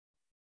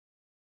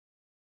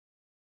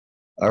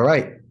All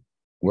right,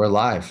 we're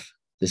live.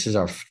 This is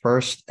our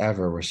first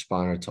ever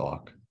Responder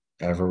Talk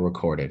ever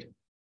recorded.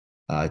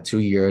 2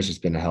 years, it's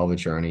been a hell of a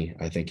journey.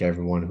 I think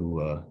everyone who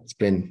has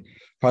been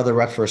part of the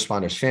Rep for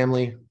Responders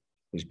family,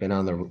 who's been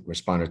on the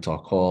Responder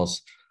Talk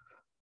calls,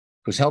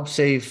 who's helped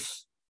save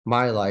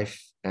my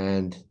life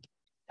and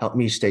helped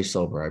me stay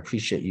sober. I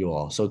appreciate you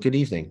all. So good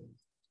evening.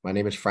 My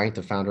name is Frank,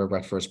 the founder of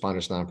Rep for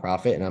Responders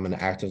nonprofit, and I'm an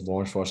active law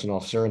enforcement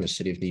officer in the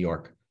city of New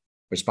York.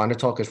 Responder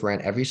Talk is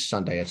ran every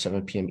Sunday at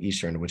 7 p.m.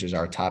 Eastern, which is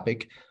our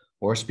topic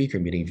or speaker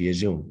meeting via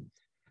Zoom.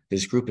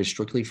 This group is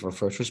strictly for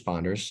first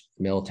responders,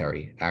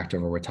 military,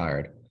 active, or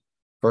retired.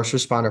 First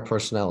responder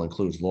personnel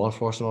includes law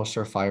enforcement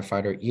officer,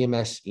 firefighter,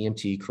 EMS,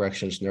 EMT,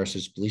 corrections,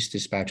 nurses, police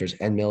dispatchers,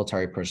 and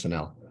military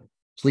personnel.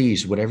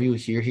 Please, whatever you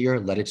hear here,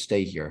 let it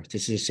stay here.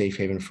 This is a safe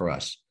haven for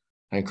us.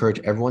 I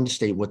encourage everyone to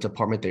state what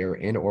department they are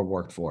in or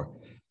work for.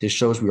 This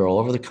shows we are all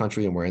over the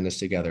country and we're in this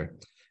together.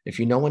 If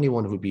you know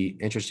anyone who would be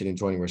interested in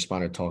joining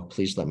Responder Talk,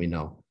 please let me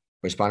know.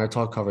 Responder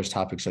Talk covers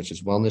topics such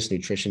as wellness,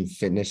 nutrition,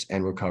 fitness,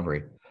 and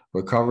recovery.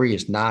 Recovery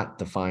is not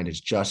defined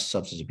as just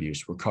substance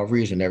abuse.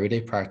 Recovery is an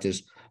everyday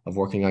practice of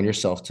working on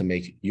yourself to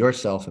make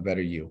yourself a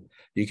better you.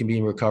 You can be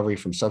in recovery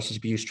from substance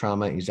abuse,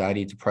 trauma,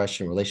 anxiety,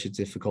 depression, relationship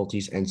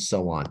difficulties, and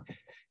so on.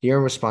 Here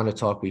in Responder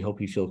Talk, we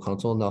hope you feel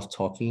comfortable enough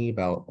talking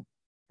about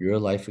your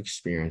life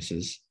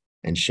experiences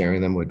and sharing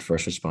them with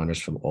first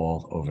responders from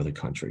all over the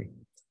country.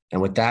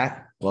 And with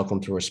that,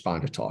 welcome to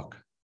Responder Talk.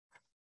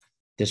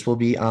 This will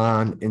be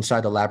on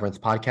Inside the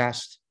Labyrinth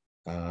podcast.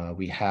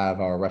 We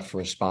have our Rep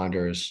for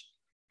Responders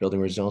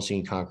Building Resiliency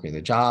and Conquering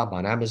the Job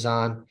on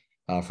Amazon.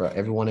 For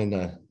everyone in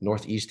the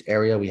Northeast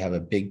area, we have a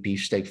big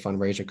beefsteak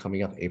fundraiser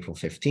coming up April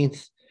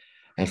 15th.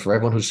 And for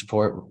everyone who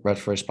support Rep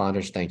for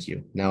Responders, thank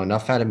you. Now,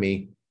 enough out of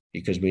me,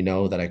 because we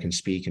know that I can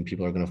speak and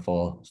people are going to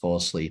fall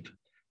asleep.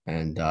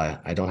 And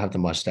I don't have the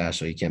mustache,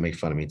 so you can't make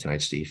fun of me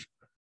tonight, Steve.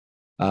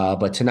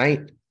 But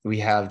tonight, we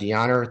have the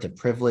honor, the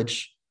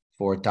privilege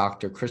for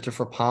Dr.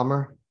 Christopher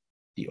Palmer,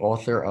 the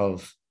author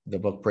of the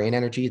book Brain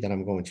Energy that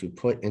I'm going to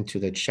put into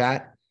the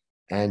chat.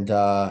 And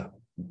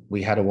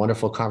we had a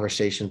wonderful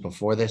conversation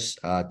before this.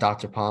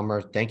 Dr.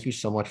 Palmer, thank you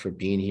so much for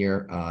being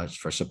here,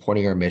 for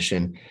supporting our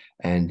mission,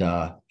 and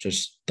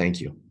just thank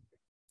you.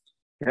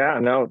 Yeah,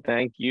 no,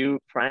 thank you,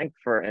 Frank,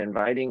 for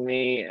inviting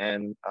me.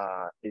 And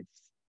it's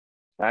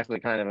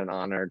actually kind of an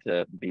honor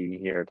to be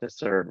here to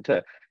serve.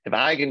 If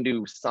I can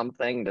do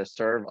something to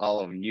serve all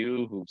of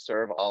you who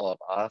serve all of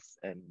us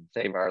and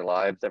save our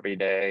lives every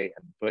day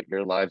and put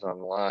your lives on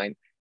the line,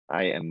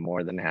 I am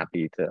more than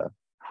happy to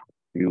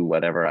do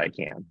whatever I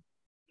can.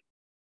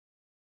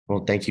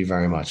 Well, thank you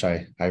very much.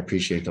 I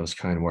appreciate those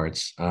kind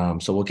words.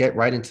 So we'll get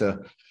right into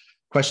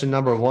question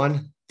number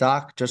one.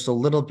 Doc, just a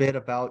little bit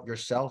about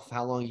yourself,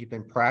 how long you've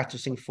been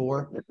practicing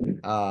for,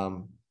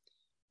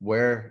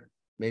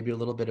 maybe a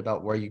little bit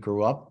about where you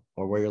grew up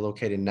or where you're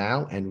located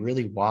now, and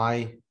really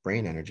why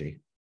Brain Energy.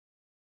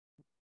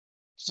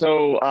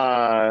 So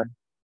I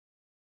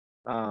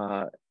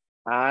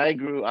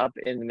grew up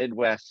in the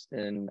Midwest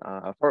in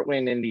Fort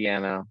Wayne,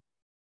 Indiana.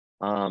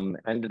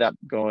 Ended up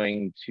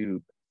going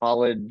to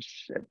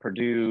college at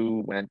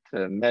Purdue, went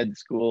to med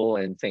school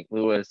in St.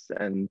 Louis,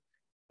 and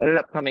ended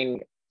up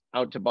coming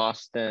out to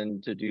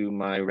Boston to do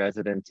my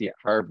residency at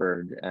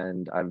Harvard,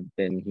 and I've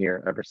been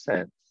here ever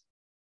since.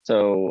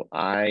 So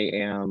I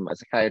am a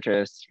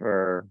psychiatrist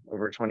for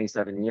over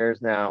 27 years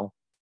now,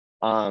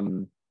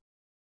 and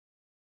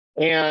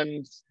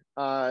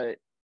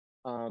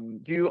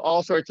do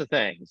all sorts of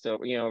things. So,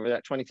 over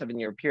that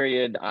 27-year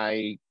period,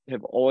 I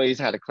have always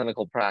had a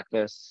clinical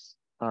practice,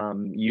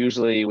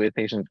 usually with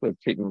patients with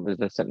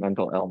treatment-resistant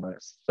mental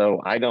illness.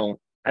 So I don't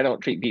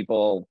treat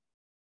people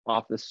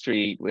off the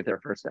street with their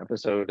first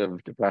episode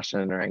of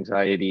depression or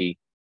anxiety,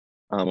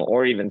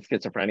 or even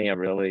schizophrenia,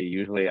 really.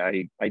 Usually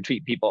I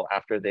treat people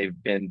after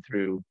they've been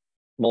through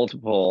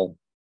multiple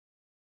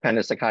kind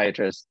of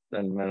psychiatrists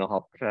and mental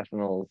health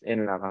professionals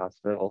in and out of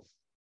hospitals.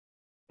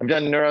 I've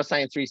done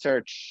neuroscience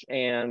research,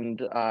 and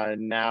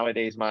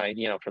nowadays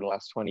for the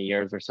last 20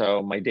 years or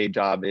so, my day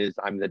job is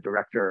I'm the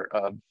director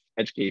of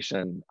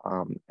education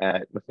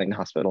at McLean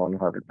Hospital and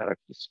Harvard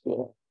Medical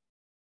School.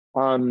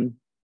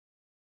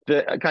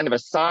 The kind of a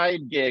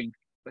side gig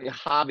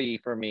hobby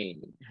for me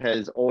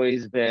has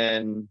always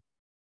been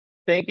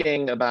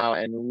thinking about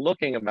and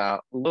looking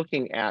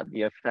at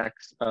the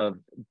effects of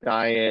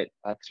diet,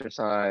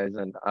 exercise,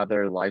 and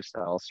other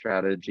lifestyle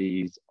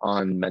strategies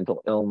on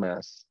mental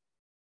illness.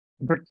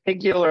 In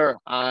particular,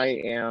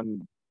 I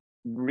am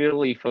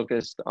really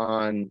focused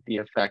on the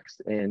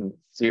effects in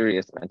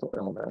serious mental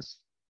illness.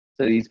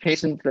 So these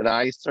patients that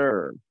I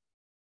serve,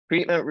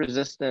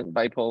 treatment-resistant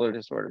bipolar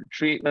disorder,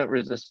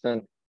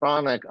 treatment-resistant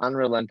chronic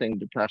unrelenting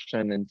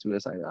depression and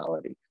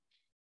suicidality.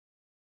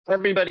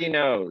 Everybody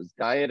knows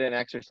diet and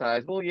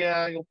exercise. Well,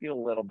 yeah, you'll feel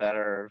a little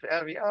better.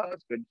 Yeah,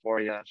 it's good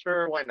for you.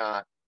 Sure, why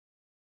not?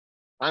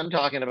 I'm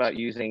talking about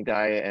using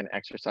diet and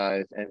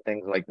exercise and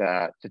things like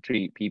that to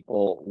treat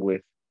people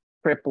with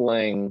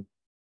crippling,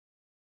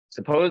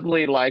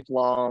 supposedly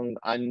lifelong,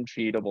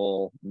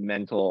 untreatable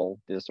mental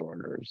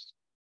disorders.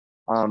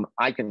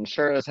 I can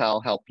sure as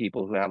hell help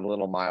people who have a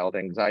little mild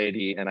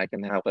anxiety, and I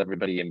can help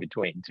everybody in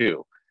between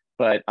too.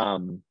 But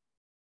and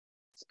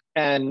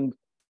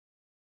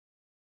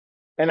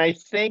I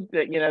think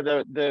that,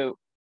 the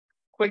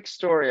quick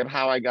story of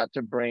how I got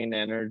to brain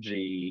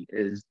energy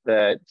is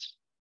that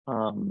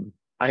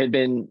I had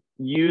been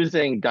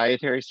using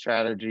dietary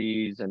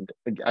strategies, and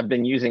I've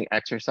been using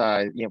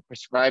exercise,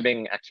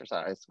 prescribing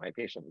exercise to my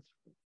patients,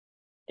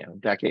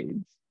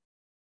 decades.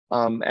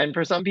 And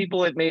for some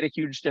people, it made a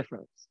huge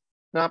difference.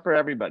 Not for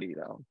everybody,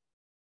 though.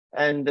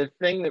 And the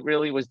thing that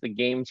really was the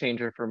game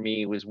changer for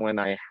me was when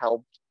I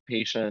helped a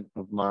patient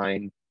of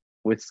mine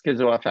with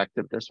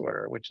schizoaffective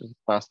disorder, which is a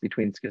cross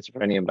between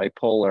schizophrenia and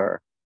bipolar.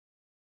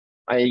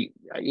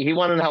 He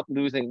wanted help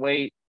losing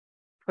weight,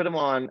 put him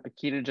on a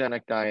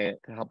ketogenic diet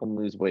to help him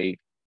lose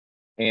weight.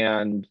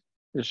 And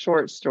the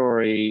short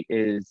story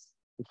is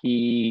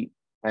he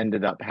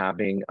ended up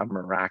having a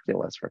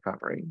miraculous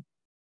recovery.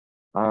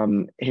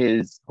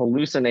 His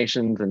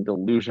hallucinations and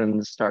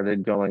delusions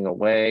started going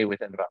away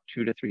within about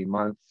 2 to 3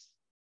 months.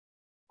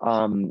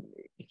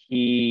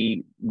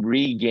 He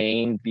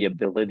regained the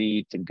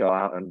ability to go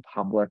out in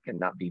public and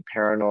not be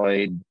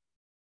paranoid.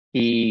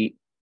 He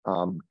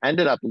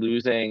ended up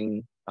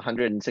losing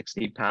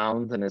 160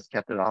 pounds and has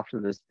kept it off to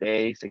this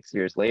day, 6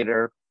 years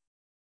later.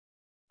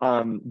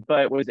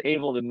 But was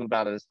able to move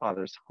out of his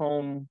father's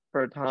home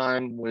for a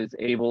time, was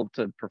able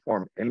to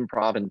perform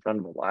improv in front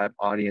of a live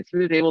audience. He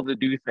was able to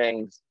do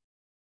things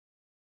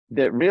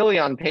that really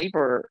on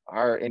paper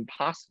are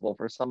impossible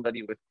for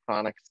somebody with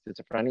chronic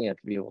schizophrenia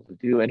to be able to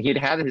do. And he'd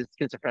had his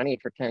schizophrenia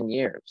for 10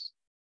 years.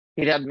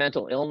 He'd had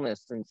mental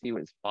illness since he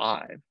was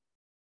 5.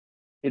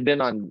 He'd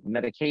been on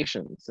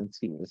medication since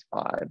he was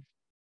 5.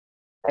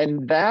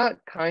 And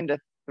that kind of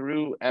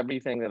threw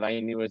everything that I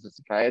knew as a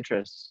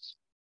psychiatrist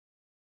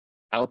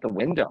out the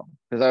window,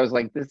 because I was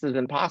like, this is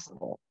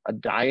impossible. A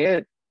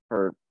diet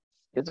for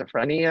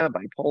schizophrenia,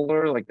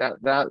 bipolar, like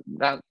that's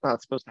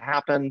not supposed to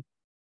happen.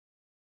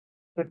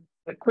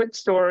 The quick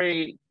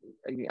story,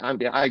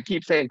 I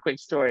keep saying quick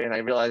story, and I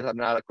realize I'm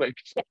not a quick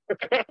story.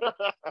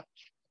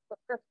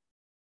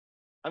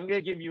 I'm going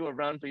to give you a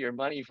run for your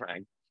money,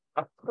 Frank.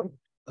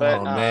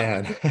 Oh,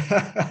 man.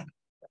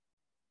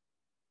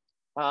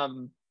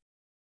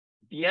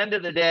 The end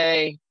of the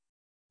day,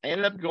 I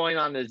ended up going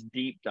on this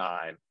deep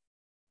dive,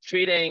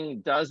 treating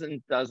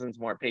dozens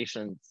more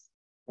patients.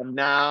 I'm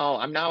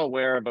now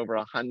aware of over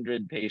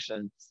 100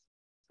 patients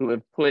who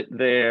have put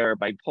their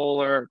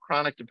bipolar,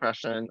 chronic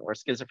depression, or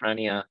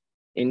schizophrenia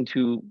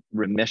into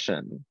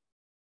remission,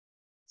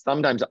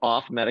 sometimes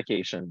off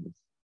medications,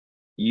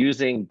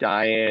 using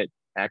diet,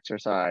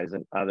 exercise,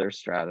 and other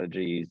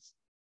strategies.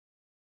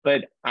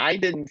 But I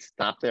didn't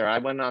stop there. I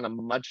went on a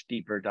much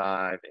deeper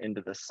dive into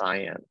the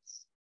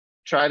science,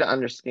 try to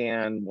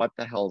understand what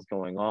the hell's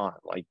going on.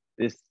 Like,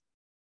 this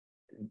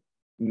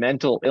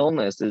mental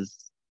illness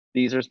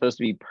these are supposed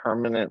to be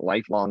permanent,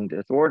 lifelong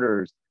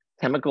disorders,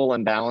 chemical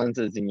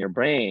imbalances in your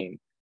brain.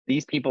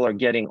 These people are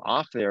getting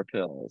off their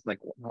pills. Like,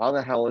 how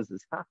the hell is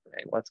this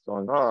happening? What's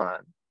going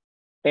on?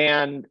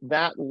 And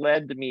that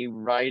led to me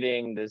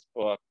writing this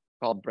book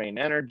called Brain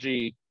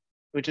Energy,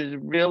 which is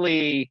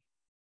really,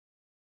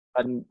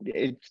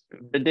 it's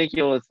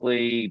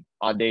ridiculously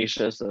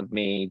audacious of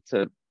me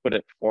to put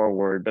it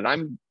forward. But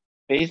I'm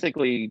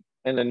basically,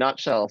 in a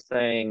nutshell,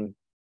 saying,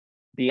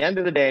 the end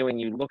of the day, when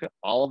you look at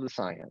all of the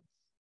science,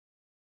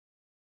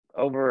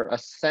 over a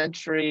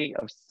century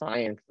of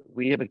science that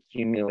we have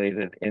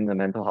accumulated in the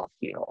mental health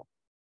field,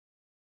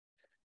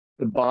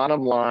 the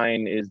bottom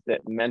line is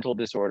that mental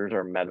disorders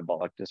are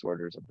metabolic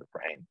disorders of the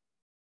brain.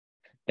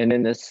 And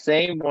in the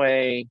same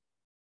way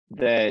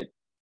that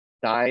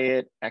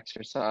diet,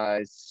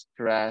 exercise,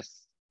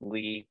 stress,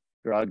 sleep,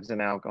 drugs,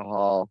 and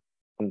alcohol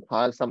can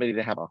cause somebody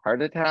to have a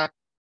heart attack,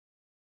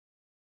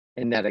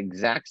 in that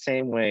exact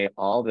same way,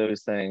 all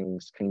those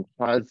things can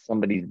cause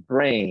somebody's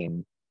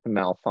brain to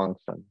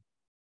malfunction.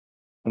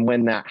 And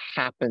when that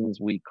happens,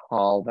 we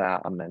call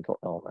that a mental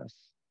illness.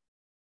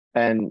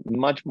 And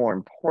much more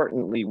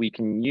importantly, we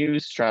can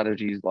use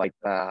strategies like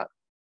that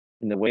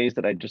in the ways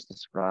that I just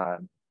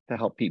described to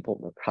help people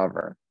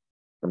recover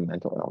from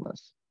mental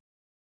illness.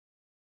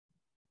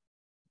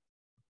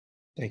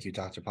 Thank you,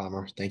 Dr.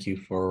 Palmer. Thank you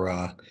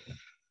for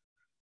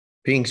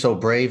being so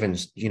brave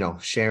and,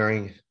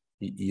 sharing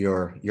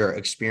your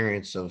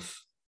experience of,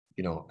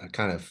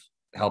 kind of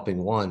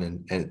helping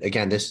one. And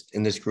again,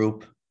 in this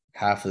group,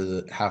 half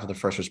of the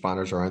first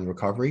responders are in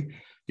recovery.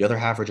 The other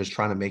half are just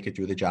trying to make it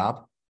through the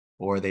job,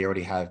 or they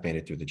already have made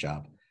it through the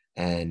job.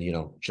 And,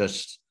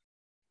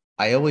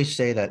 I always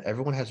say that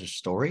everyone has a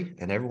story,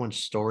 and everyone's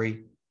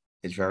story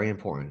is very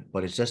important,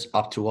 but it's just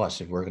up to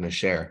us if we're going to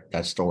share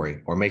that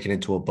story or make it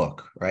into a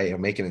book, right?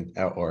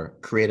 Or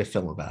create a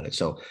film about it.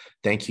 So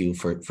thank you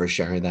for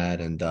sharing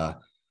that, and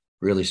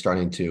really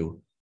starting to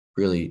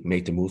really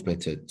make the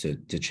movement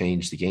to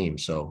change the game.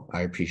 So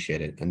I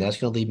appreciate it. And that's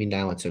going to lead me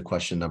now into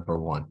question number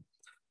 1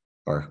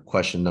 or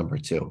question number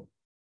 2.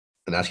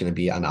 And that's going to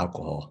be on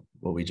alcohol.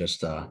 What we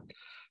just, the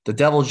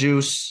devil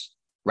juice,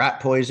 rat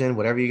poison,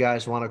 whatever you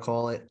guys want to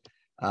call it.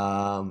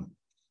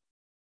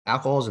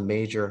 Alcohol is a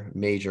major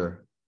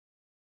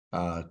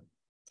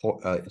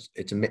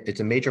it's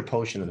a major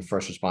potion in the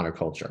first responder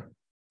culture.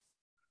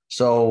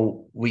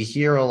 So we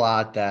hear a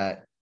lot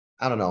that,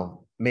 I don't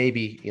know,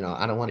 maybe,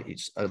 I don't want to,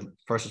 a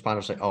first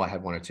responder say, oh, I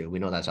had one or two. We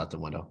know that's out the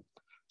window.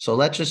 So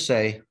let's just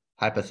say,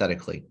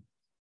 hypothetically,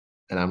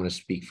 and I'm going to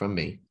speak from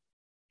me,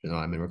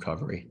 I'm in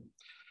recovery.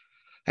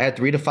 I had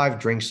 3 to 5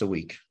 drinks a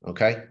week.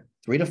 Okay.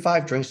 3 to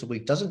 5 drinks a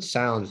week doesn't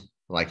sound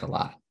like a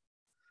lot,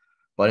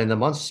 but in the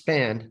month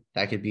span,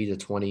 that could be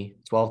 12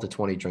 to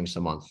 20 drinks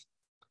a month.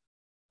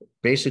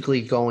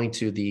 Basically going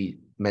to the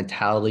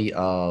mentality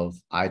of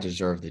I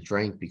deserve the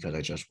drink because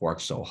I just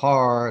worked so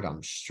hard,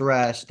 I'm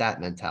stressed, that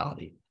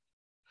mentality.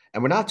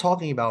 And we're not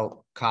talking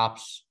about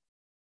cops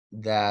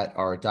that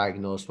are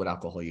diagnosed with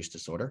alcohol use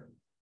disorder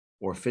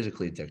or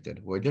physically addicted.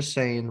 We're just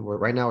saying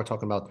right now we're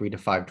talking about 3 to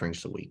 5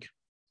 drinks a week.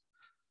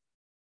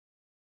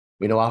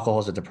 We know alcohol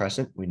is a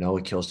depressant. We know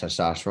it kills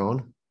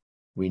testosterone.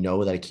 We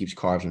know that it keeps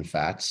carbs and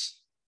fats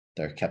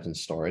that are kept in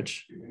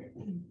storage.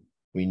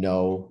 We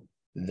know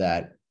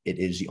that it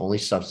is the only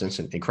substance,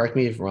 and correct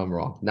me if I'm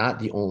wrong, not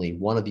the only,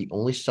 one of the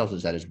only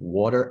substances that is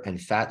water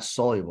and fat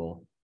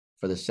soluble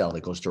for the cell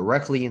that goes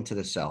directly into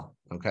the cell,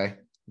 okay?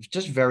 It's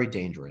just very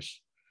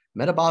dangerous.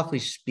 Metabolically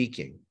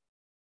speaking,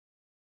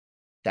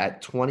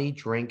 that 20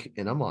 drink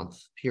in a month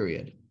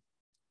period,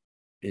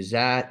 is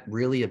that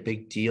really a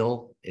big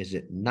deal? Is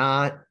it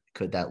not?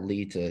 Could that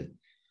lead to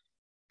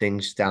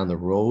things down the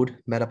road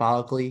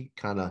metabolically?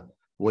 Kind of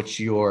what's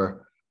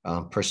your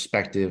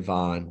perspective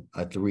on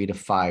a 3 to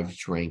 5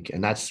 drink?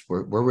 And that's,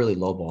 we're really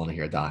lowballing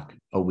here, Doc,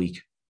 a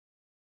week.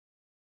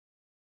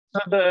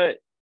 So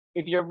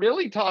if you're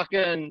really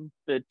talking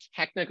the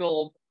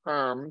technical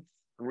terms,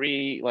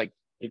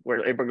 if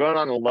we're going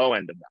on the low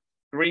end of that,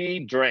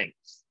 3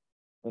 drinks,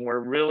 and we're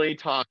really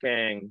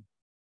talking,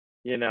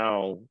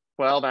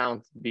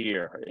 12-ounce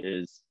beer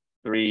is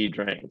 3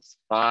 drinks,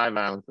 5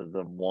 ounces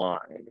of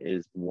wine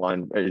is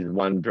one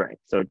drink.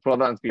 So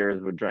 12-ounce beer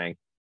is a drink,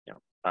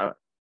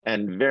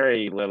 and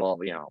very little,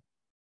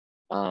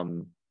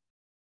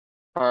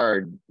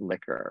 hard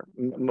liquor.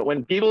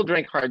 When people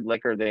drink hard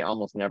liquor, they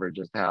almost never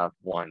just have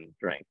one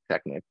drink,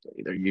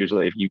 technically. They're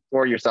usually, if you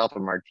pour yourself a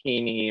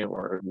martini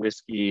or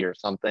whiskey or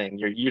something,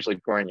 you're usually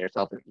pouring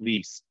yourself at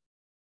least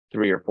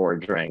 3 or 4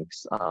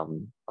 drinks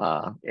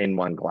in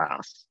one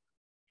glass.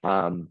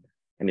 And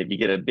if you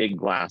get a big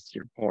glass,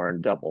 you're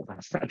pouring double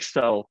that.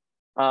 So,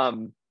 but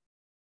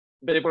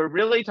if we're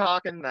really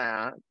talking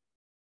that,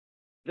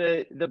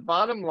 the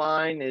bottom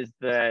line is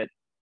that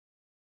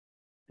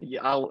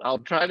I'll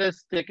try to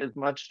stick as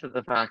much to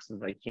the facts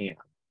as I can.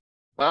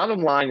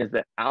 Bottom line is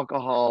that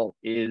alcohol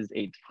is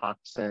a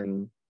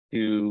toxin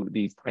to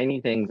these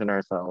tiny things in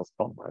our cells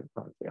called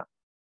mitochondria.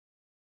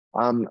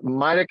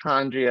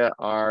 Mitochondria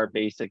are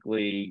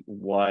basically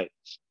what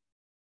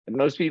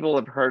most people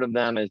have heard of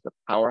them as the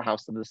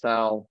powerhouse of the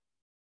cell.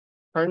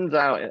 Turns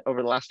out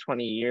over the last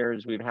 20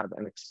 years, we've had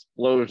an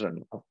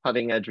explosion of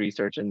cutting edge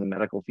research in the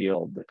medical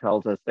field that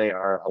tells us they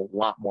are a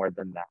lot more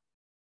than that.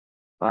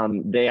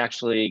 They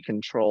actually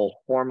control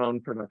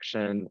hormone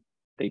production.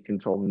 They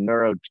control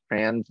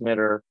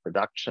neurotransmitter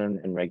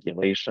production and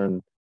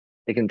regulation.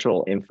 They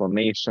control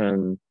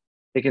inflammation.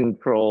 They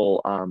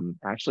control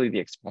actually the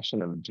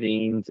expression of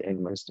genes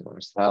in most of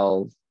our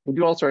cells. They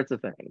do all sorts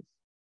of things.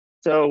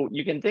 So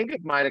you can think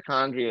of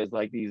mitochondria as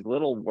like these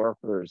little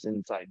workers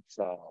inside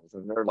cells,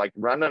 and they're like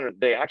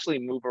they actually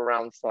move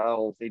around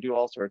cells. They do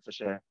all sorts of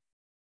shit.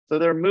 So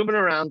they're moving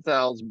around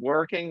cells,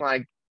 working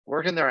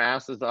their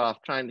asses off,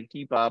 trying to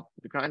keep up,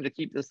 trying to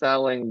keep the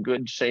cell in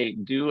good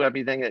shape, do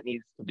everything it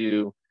needs to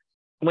do.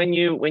 When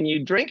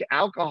you drink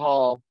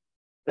alcohol,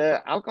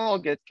 the alcohol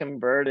gets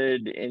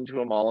converted into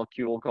a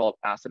molecule called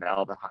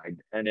acetaldehyde,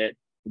 and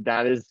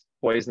that is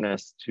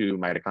poisonous to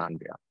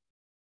mitochondria.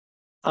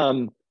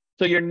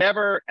 So you're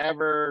never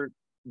ever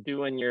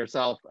doing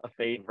yourself a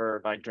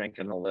favor by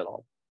drinking a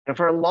little. And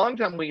for a long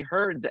time, we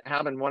heard that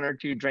having 1 or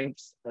 2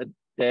 drinks a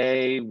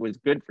day was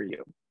good for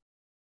you.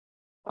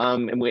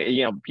 And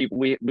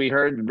we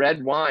heard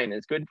red wine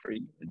is good for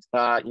you. It's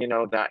got,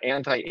 that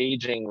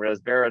anti-aging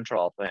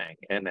resveratrol thing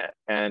in it,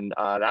 and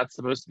that's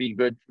supposed to be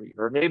good for you.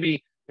 Or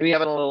maybe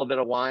having a little bit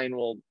of wine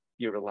will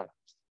you relax.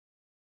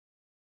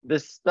 The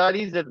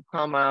studies that have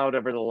come out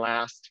over the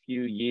last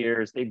few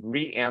years, they've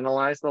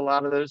reanalyzed a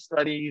lot of those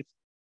studies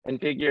and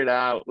figured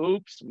out,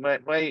 oops,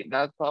 wait,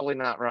 that's probably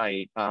not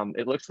right.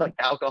 It looks like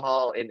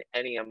alcohol in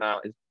any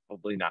amount is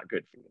probably not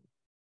good for you.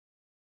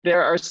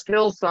 There are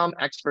still some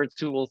experts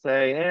who will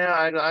say, "Yeah,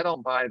 I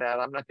don't buy that.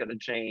 I'm not going to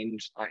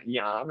change.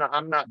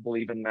 I'm not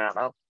believing that.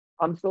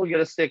 I'm still going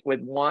to stick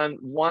with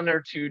one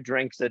or 2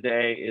 drinks a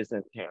day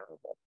isn't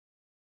terrible."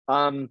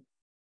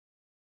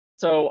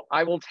 So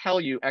I will tell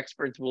you,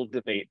 experts will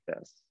debate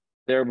this.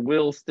 There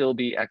will still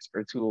be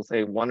experts who will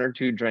say 1 or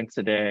 2 drinks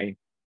a day,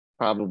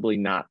 probably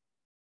not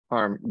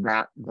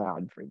that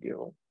bad for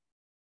you.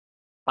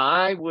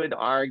 I would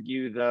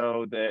argue,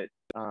 though, that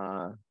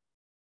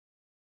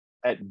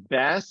at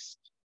best,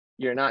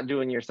 you're not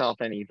doing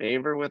yourself any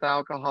favor with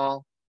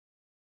alcohol,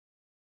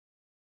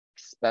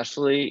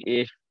 especially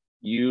if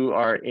you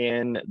are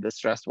in the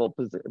stressful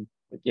position,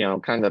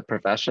 kind of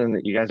profession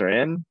that you guys are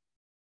in,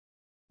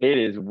 it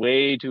is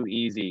way too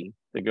easy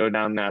to go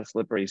down that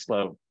slippery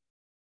slope.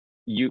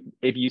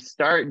 If you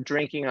start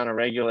drinking on a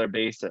regular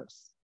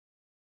basis,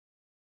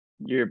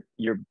 your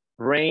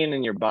brain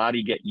and your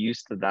body get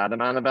used to that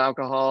amount of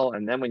alcohol,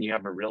 and then when you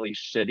have a really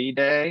shitty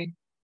day,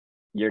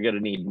 you're going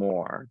to need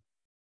more.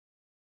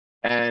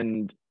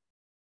 And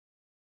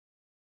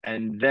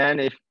then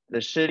if the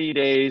shitty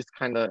days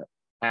kind of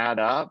add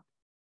up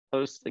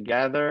close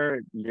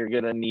together, you're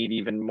going to need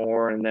even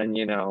more. And then,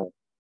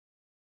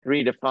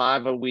 3 to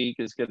 5 a week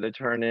is going to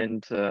turn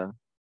into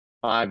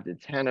 5 to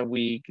 10 a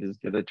week, is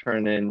going to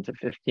turn into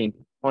 15 to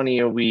 20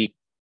 a week.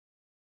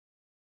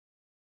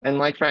 And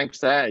like Frank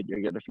said,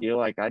 you're going to feel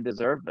like, I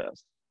deserve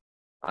this.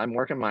 I'm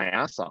working my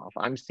ass off.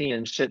 I'm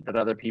seeing shit that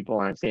other people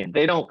aren't seeing.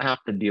 They don't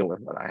have to deal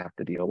with what I have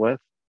to deal with.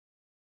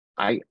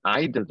 I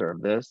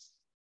deserve this.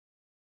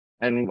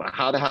 And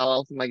how the hell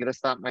else am I going to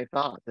stop my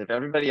thoughts? If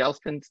everybody else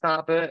can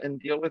stop it and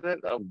deal with it,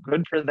 oh,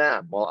 good for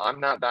them. Well, I'm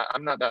not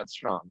that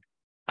strong.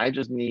 I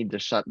just need to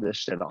shut this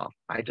shit off.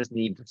 I just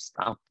need to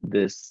stop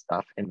this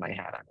stuff in my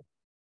head.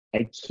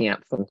 I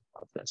can't think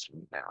about this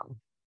right now.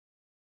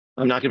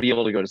 I'm not going to be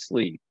able to go to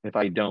sleep if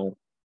I don't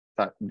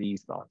cut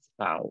these thoughts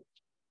out.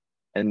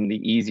 And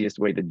the easiest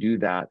way to do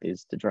that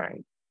is to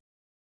drink.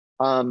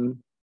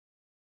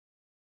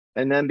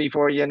 And then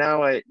before you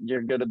know it,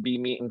 you're going to be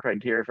meeting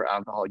criteria for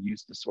alcohol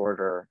use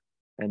disorder.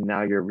 And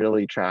now you're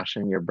really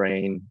trashing your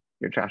brain.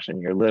 You're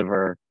trashing your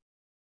liver.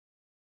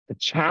 The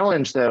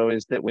challenge, though,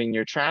 is that when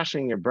you're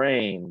trashing your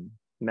brain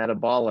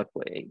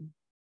metabolically,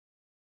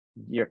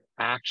 you're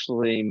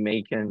actually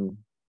making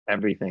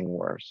everything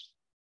worse.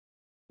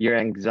 Your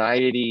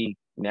anxiety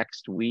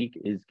next week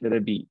is going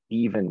to be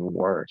even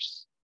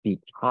worse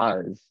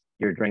because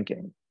you're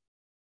drinking.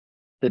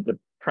 The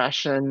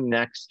depression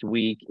next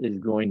week is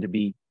going to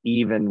be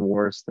even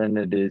worse than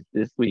it is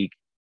this week,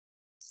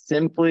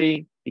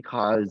 simply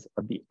because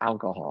of the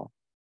alcohol.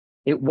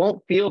 It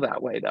won't feel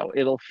that way, though.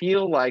 It'll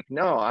feel like,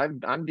 no,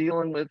 I'm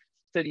dealing with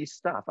city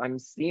stuff. I'm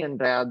seeing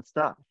bad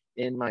stuff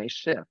in my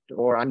shift,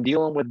 or I'm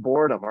dealing with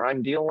boredom, or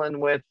I'm dealing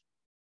with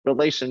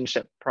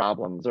relationship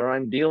problems, or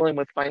I'm dealing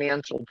with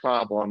financial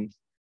problems.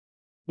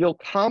 You'll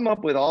come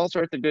up with all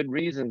sorts of good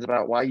reasons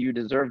about why you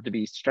deserve to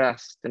be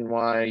stressed and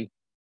why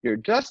you're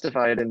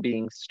justified in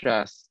being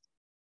stressed.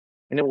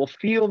 And it will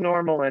feel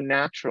normal and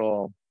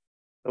natural.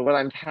 But what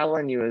I'm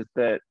telling you is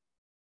that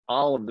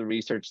all of the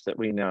research that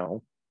we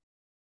know,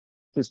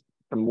 just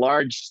from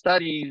large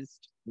studies,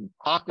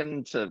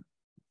 talking to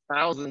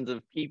thousands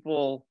of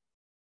people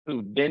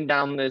who've been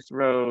down this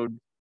road,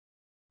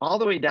 all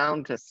the way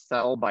down to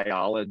cell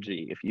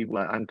biology.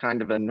 I'm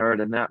kind of a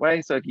nerd in that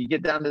way. So if you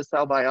get down to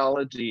cell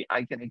biology,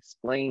 I can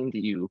explain to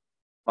you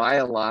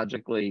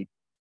biologically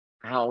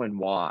how and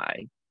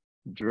why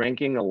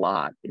drinking a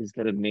lot is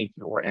going to make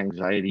your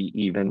anxiety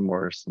even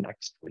worse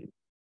next week.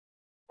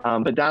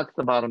 But that's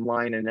the bottom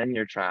line. And then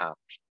you're trapped.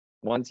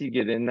 Once you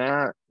get in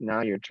that,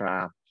 now you're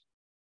trapped.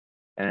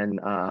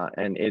 And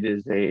it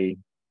is a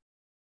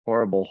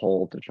horrible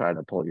hole to try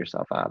to pull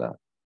yourself out of.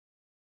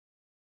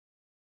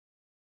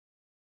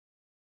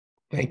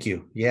 Thank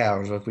you. Yeah,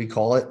 or what we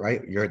call it,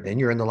 right? You're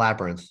in the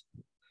labyrinth.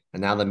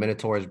 And now the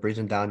Minotaur is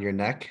breathing down your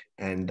neck.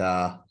 And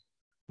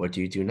what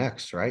do you do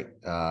next, right?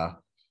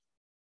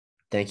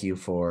 Thank you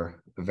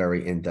for a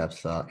very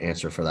in-depth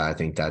answer for that. I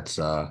think that's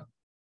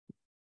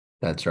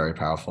very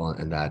powerful,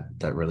 and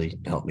that really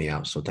helped me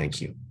out. So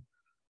thank you.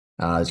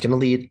 It's going to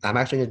lead. I'm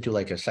actually going to do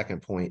like a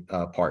second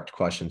part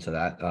question to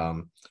that,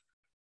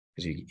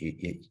 because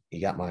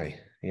you got my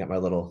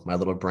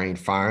little brain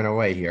firing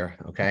away here.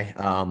 Okay.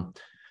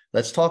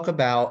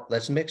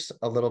 Let's mix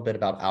a little bit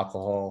about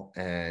alcohol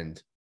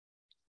and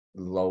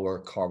lower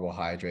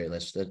carbohydrate.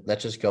 Let's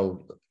just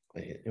go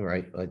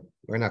right. Like,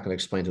 we're not going to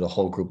explain to the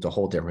whole group the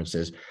whole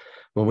differences.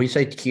 When we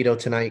say keto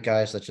tonight,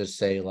 guys, let's just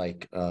say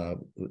like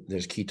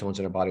there's ketones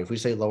in our body. If we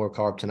say lower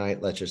carb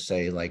tonight, let's just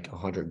say like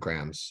 100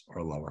 grams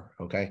or lower.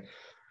 Okay.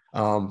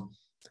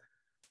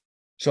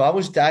 So I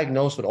was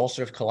diagnosed with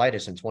ulcerative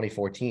colitis in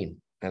 2014,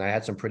 and I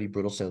had some pretty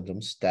brutal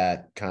symptoms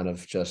that kind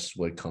of just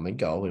would come and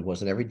go. It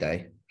wasn't every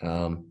day.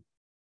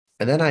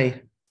 And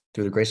then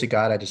through the grace of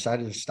God, I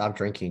decided to stop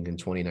drinking in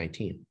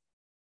 2019.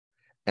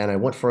 And I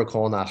went for a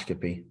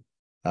colonoscopy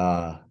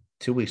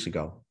 2 weeks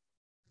ago.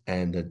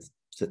 And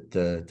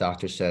the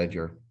doctor said,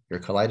 your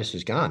colitis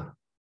is gone.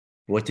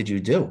 What did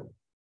you do?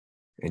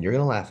 And you're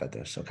going to laugh at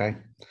this, okay?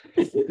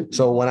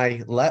 So when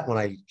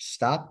I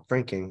stopped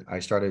drinking, I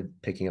started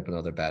picking up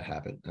another bad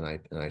habit. And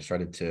I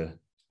started to,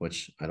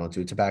 which I don't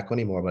do tobacco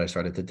anymore, but I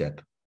started to dip,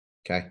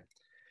 okay?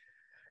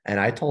 And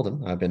I told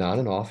him, I've been on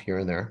and off here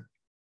and there.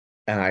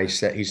 And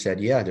he said,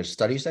 yeah, there's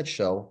studies that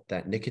show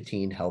that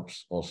nicotine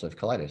helps ulcerative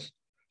colitis.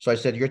 So I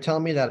said, you're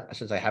telling me that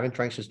since I haven't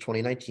drank since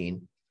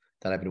 2019,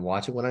 that I've been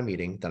watching when I'm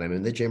eating, that I'm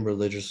in the gym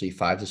religiously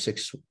 5 to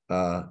 6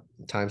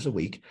 times a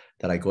week,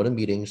 that I go to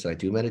meetings, that I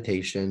do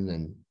meditation,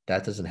 and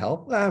that doesn't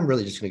help? Well, I'm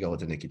really just going to go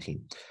with the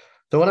nicotine.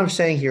 So what I'm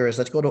saying here is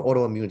let's go to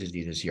autoimmune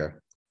diseases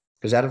here,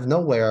 because out of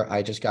nowhere,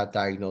 I just got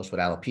diagnosed with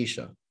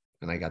alopecia.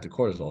 and I got the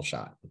cortisol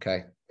shot.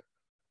 Okay.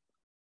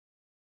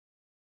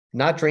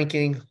 Not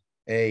drinking,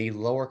 a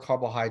lower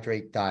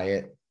carbohydrate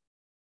diet,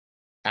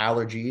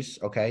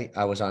 allergies. Okay.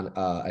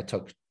 I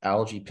took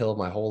allergy pill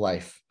my whole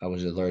life. I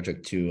was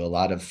allergic to a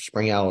lot of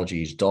spring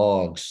allergies,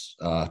 dogs,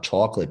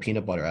 chocolate,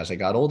 peanut butter. As I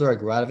got older, I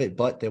grew out of it,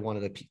 but they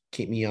wanted to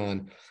keep me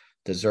on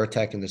the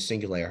Zyrtec and the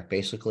Singulair,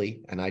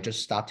 basically. And I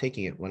just stopped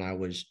taking it when I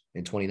was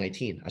in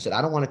 2019. I said,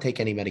 I don't want to take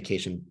any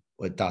medication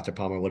with Dr.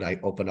 Palmer, what I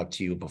opened up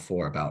to you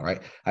before about,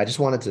 right? I just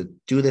wanted to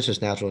do this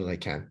as natural as I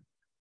can.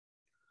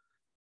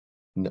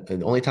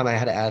 The only time I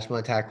had an asthma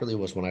attack really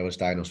was when I was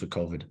diagnosed with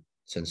COVID.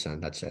 Since then,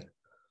 that's it.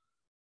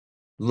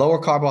 Lower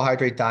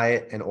carbohydrate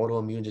diet and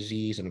autoimmune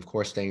disease, and of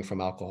course, staying from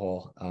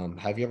alcohol.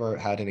 Have you ever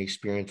had any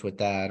experience with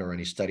that or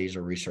any studies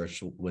or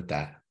research with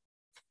that?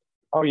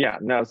 Oh yeah,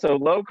 no. So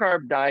low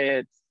carb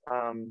diets,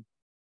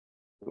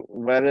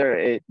 whether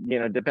it,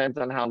 depends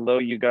on how low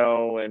you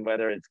go and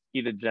whether it's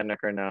ketogenic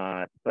or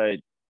not. But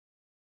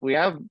we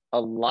have a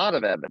lot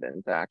of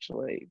evidence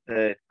actually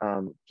that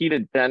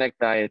ketogenic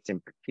diets in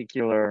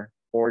particular,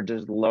 or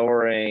just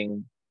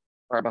lowering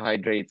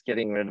carbohydrates,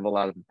 getting rid of a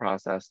lot of the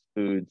processed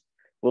foods,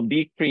 will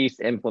decrease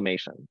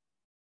inflammation.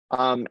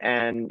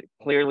 And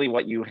clearly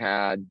what you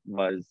had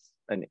was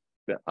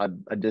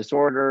a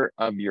disorder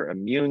of your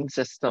immune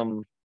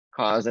system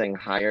causing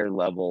higher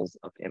levels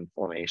of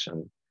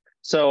inflammation.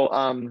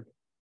 So,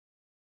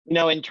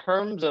 in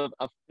terms of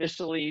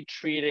officially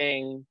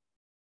treating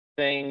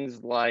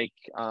things like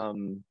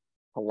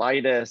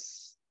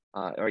colitis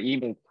or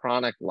even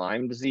chronic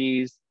Lyme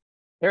disease,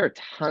 there are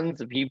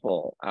tons of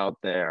people out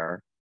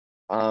there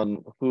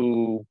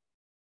who,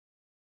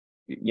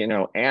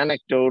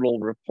 anecdotal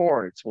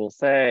reports will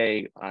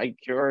say, I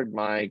cured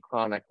my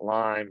chronic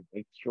Lyme,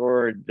 I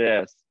cured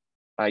this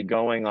by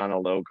going on a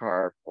low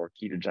carb or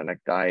ketogenic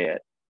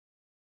diet.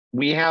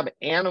 We have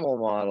animal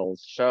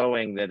models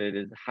showing that it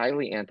is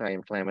highly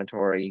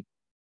anti-inflammatory.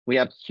 We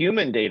have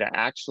human data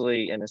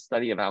actually in a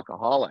study of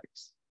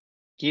alcoholics.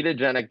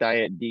 Ketogenic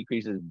diet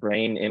decreases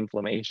brain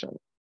inflammation.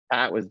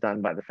 That was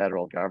done by the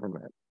federal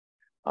government,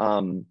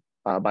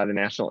 by the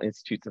National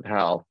Institutes of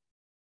Health.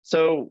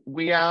 So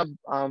we have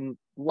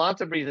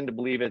lots of reason to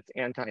believe it's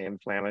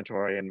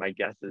anti-inflammatory, and my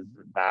guess is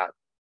that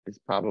is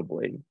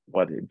probably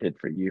what it did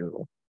for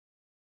you.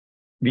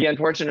 The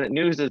unfortunate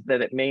news is that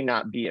it may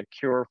not be a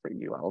cure for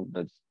you. I'll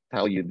just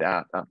tell you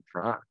that up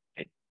front.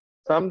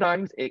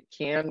 Sometimes it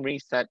can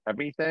reset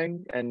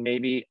everything, and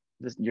maybe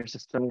your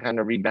system kind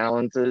of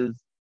rebalances.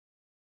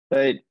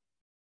 But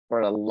for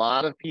a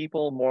lot of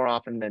people, more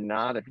often than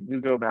not, if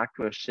you go back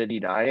to a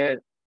shitty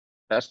diet,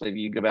 especially if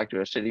you go back to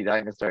a shitty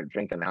diet and start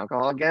drinking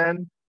alcohol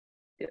again,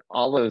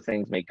 all those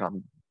things may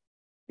come.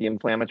 The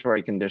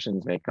inflammatory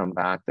conditions may come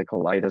back. The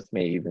colitis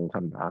may even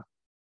come back.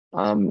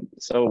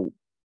 So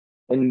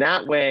in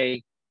that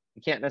way,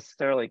 you can't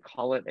necessarily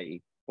call it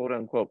a quote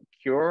unquote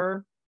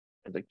cure.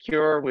 The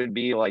cure would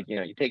be like,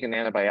 you take an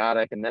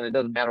antibiotic and then it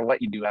doesn't matter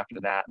what you do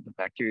after that. The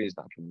bacteria is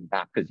not coming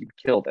back because you've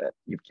killed it.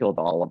 You've killed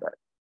all of it.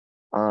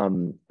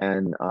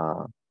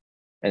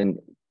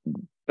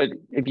 But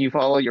if you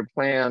follow your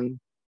plan,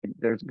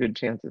 there's a good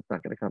chance it's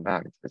not going to come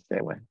back. It's going to stay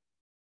away.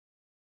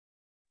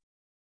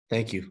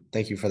 Thank you.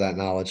 Thank you for that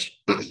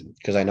knowledge.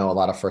 Because I know a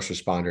lot of first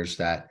responders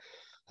that,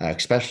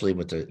 especially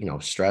with the,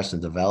 stress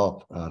and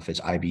develop, if it's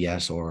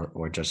IBS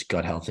or just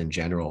gut health in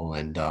general.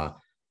 And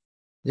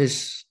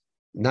there's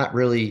not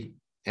really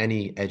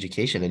any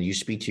education. And you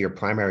speak to your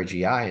primary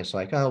GI, it's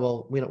like, oh,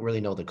 well, we don't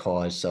really know the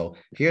cause. So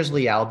here's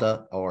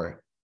Lialda,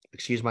 or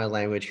excuse my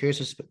language,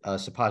 here's a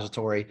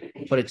suppository,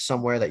 put it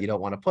somewhere that you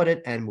don't want to put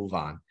it and move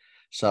on.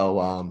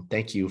 So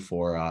thank you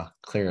for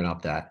clearing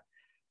up that.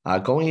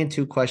 Going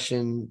into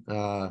question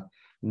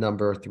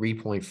number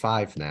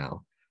 3.5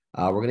 now,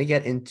 we're going to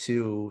get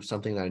into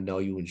something that I know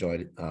you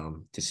enjoyed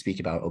to speak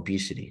about,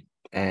 obesity.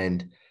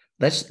 And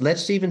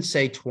let's even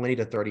say 20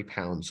 to 30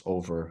 pounds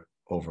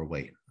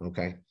overweight,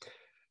 okay?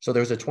 So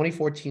there's a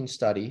 2014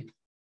 study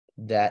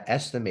that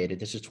estimated,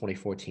 this is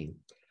 2014,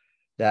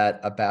 that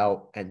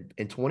and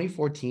in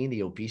 2014,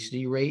 the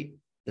obesity rate,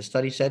 the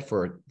study said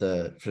for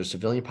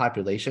civilian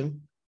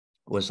population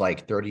was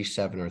like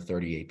 37 or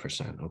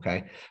 38%.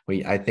 Okay.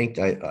 I think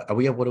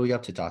what are we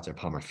up to, Dr.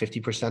 Palmer?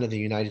 50% of the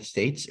United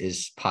States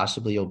is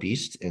possibly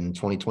obese in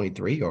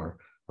 2023 or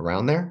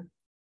around there?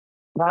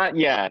 Not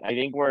yet. I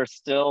think we're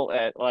still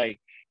at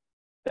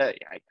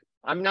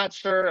I'm not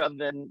sure of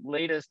the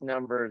latest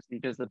numbers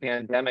because the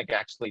pandemic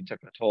actually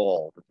took a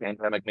toll. The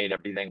pandemic made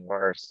everything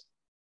worse.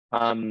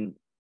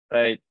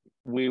 But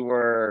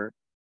we're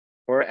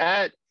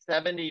at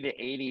 70 to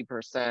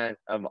 80%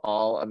 of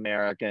all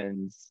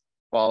Americans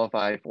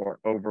qualify for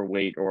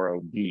overweight or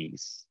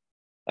obese.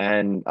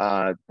 And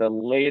the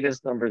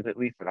latest numbers, at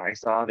least that I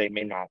saw, they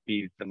may not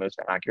be the most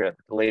accurate.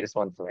 The latest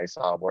ones that I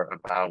saw were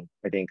about,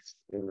 I think,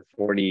 in the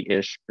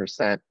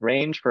 40-ish%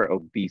 range for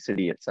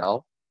obesity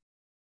itself.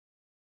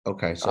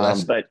 Okay, so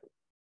that's but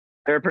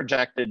they're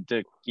projected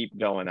to keep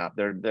going up.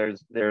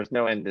 There's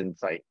no end in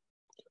sight.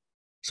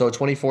 So in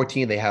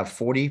 2014, they have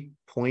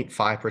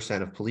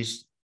 40.5% of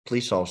police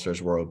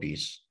officers were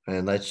obese.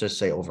 and let's just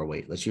say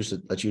overweight. Let's use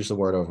the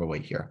word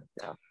overweight here.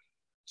 Yeah.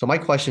 So my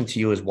question to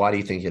you is, why do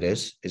you think it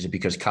is? Is it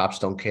because cops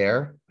don't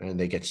care and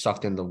they get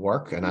sucked into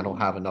work and I don't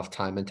have enough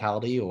time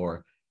mentality,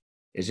 or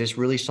is this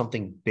really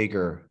something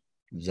bigger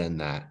than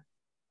that?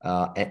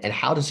 And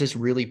how does this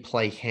really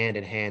play hand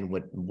in hand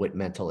with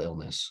mental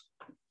illness?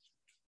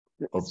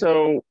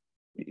 So,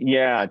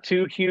 yeah,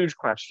 two huge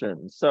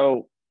questions.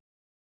 So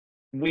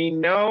we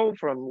know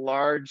from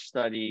large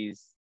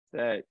studies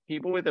that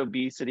people with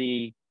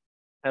obesity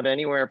have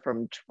anywhere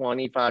from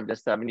 25 to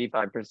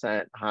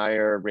 75%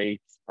 higher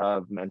rates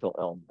of mental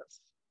illness.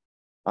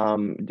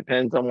 It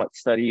depends on what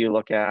study you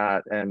look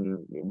at and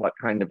what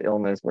kind of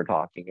illness we're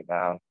talking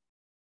about.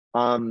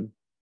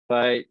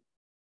 But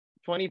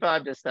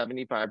 25 to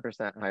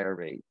 75% higher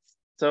rates.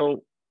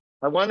 So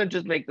I want to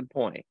just make the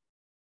point.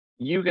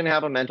 You can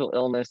have a mental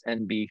illness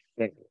and be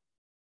fit.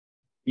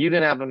 You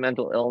can have a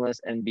mental illness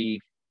and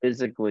be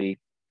physically,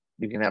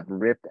 you can have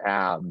ripped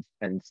abs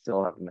and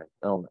still have a mental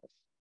illness.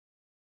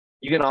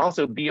 You can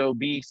also be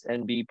obese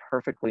and be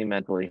perfectly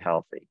mentally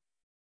healthy.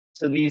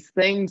 So these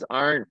things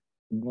aren't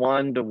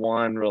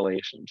one-to-one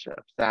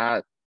relationships.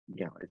 That,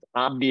 it's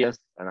obvious,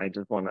 and I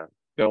just want to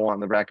go on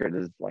the record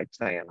as like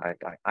saying,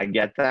 I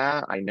get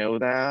that, I know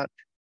that.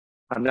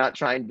 I'm not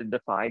trying to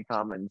defy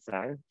common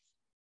sense.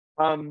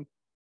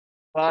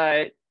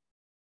 But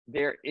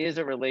there is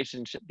a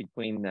relationship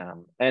between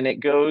them. And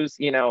it goes,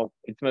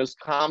 it's most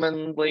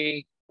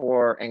commonly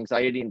for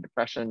anxiety and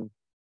depression.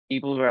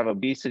 People who have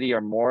obesity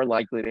are more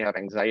likely to have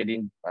anxiety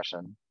and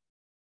depression.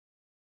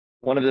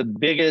 One of the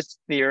biggest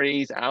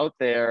theories out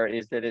there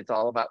is that it's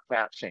all about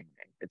fat shaming.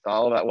 It's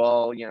all about,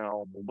 well,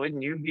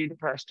 wouldn't you be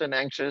depressed and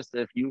anxious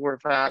if you were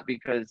fat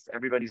because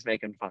everybody's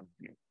making fun of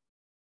you?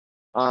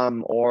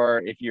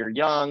 Or if you're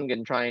young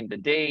and trying to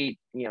date,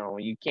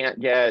 you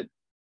can't get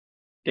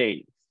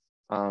dates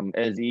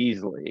as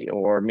easily,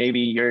 or maybe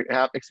you're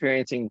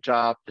experiencing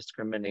job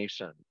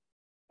discrimination,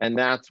 and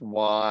that's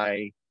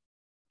why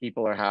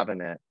people are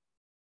having it.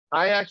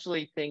 I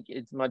actually think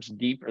it's much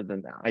deeper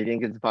than that. I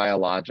think it's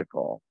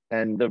biological.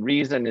 And the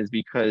reason is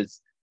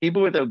because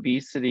people with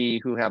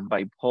obesity who have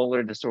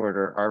bipolar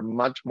disorder are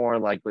much more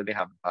likely to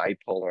have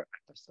bipolar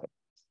episodes.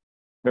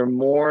 They're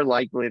more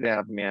likely to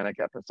have manic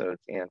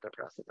episodes and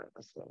depressive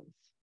episodes.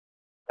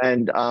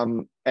 And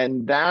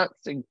that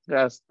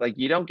suggests, like,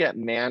 you don't get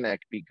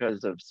manic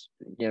because of,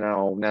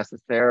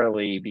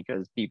 necessarily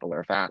because people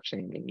are fat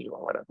shaming you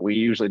or whatever. We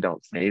usually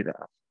don't say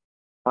that.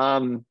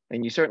 And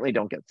you certainly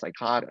don't get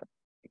psychotic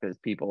because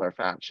people are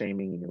fat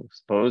shaming you,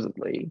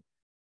 supposedly.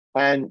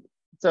 And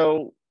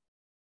so,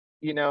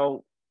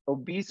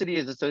 obesity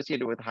is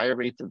associated with higher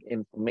rates of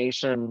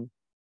inflammation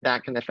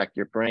that can affect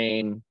your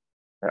brain.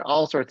 There are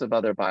all sorts of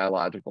other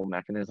biological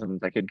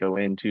mechanisms I could go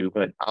into,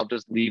 but I'll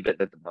just leave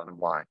it at the bottom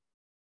line.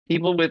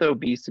 People with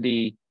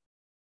obesity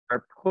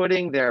are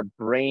putting their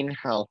brain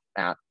health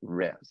at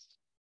risk.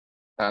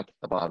 That's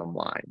the bottom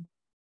line.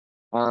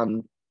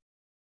 And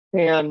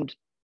in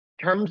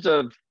terms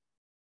of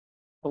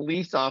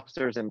police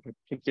officers in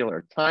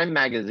particular, Time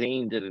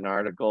Magazine did an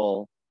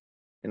article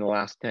in the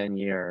last 10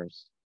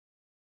 years.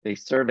 They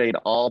surveyed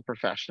all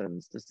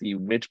professions to see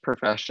which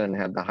profession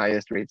had the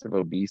highest rates of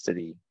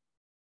obesity.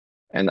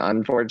 And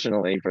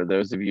unfortunately, for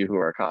those of you who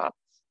are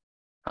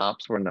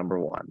cops were number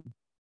one.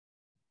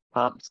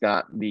 Cops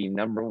got the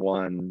number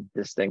one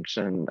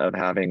distinction of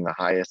having the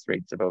highest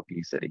rates of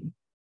obesity.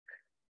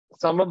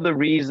 Some of the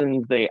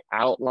reasons they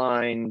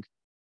outlined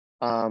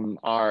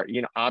are,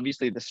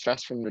 obviously the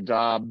stress from the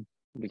job.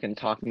 We can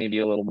talk maybe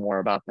a little more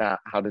about that.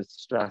 How does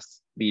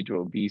stress lead to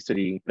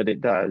obesity? But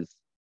it does.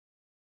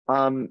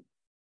 But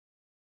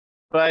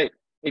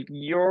if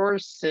you're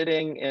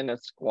sitting in a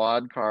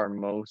squad car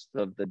most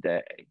of the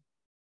day,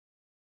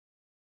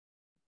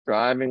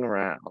 driving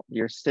around,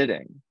 you're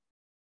sitting.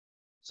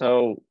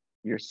 So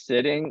you're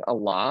sitting a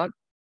lot,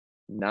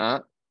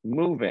 not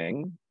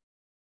moving.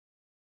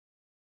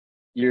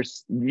 You're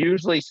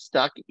usually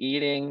stuck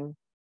eating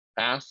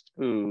fast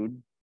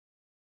food.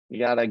 You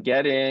gotta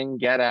get in,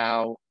 get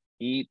out,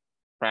 eat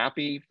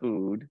crappy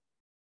food.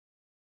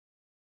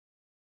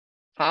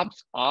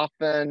 Cops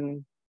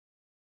often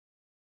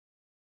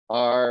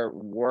are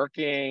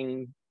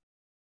working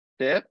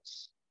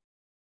shifts,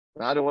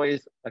 not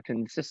always a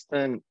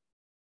consistent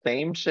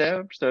same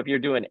shift. So if you're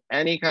doing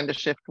any kind of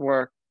shift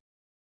work,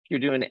 if you're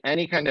doing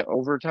any kind of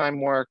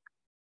overtime work,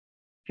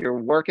 if you're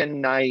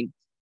working nights,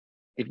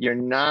 if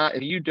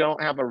you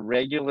don't have a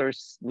regular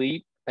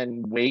sleep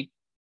and wake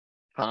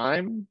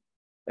time,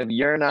 if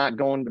you're not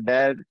going to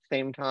bed at the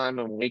same time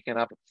and waking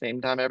up at the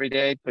same time every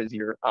day because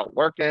you're out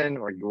working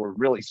or you're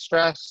really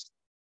stressed,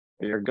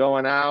 or you're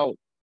going out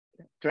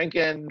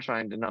drinking,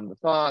 trying to numb the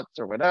thoughts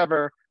or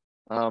whatever,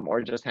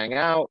 or just hang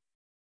out.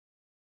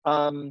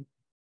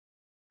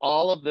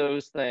 All of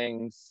those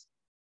things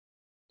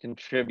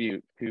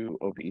contribute to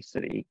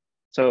obesity.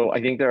 So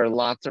I think there are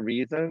lots of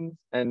reasons,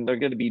 and they're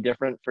going to be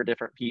different for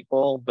different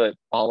people, but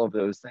all of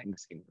those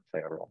things seem to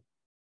play a role.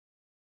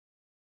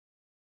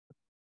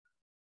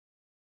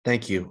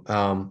 Thank you.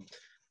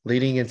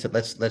 Leading into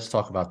let's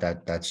talk about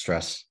that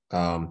stress.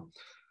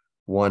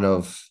 one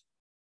of,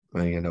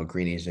 I know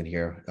Greeny's in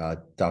here,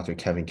 Dr.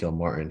 Kevin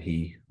Gilmartin,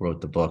 he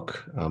wrote the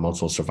book,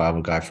 Multiple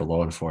Survival Guide for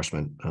Law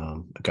Enforcement,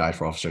 a guide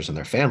for officers and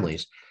their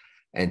families,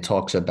 and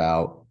talks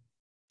about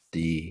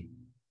the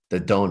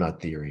donut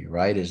theory,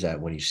 right? Is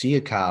that when you see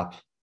a cop,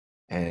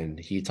 and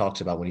he talks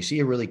about when you see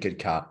a really good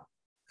cop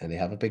and they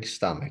have a big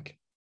stomach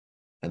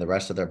and the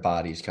rest of their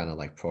body is kind of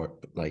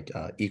like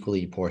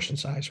equally portion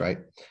size, right?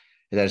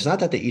 And that it's not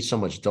that they eat so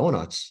much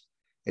donuts,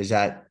 is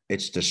that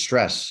it's the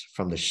stress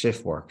from the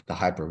shift work, the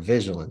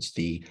hypervigilance,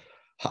 the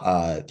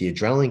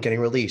adrenaline getting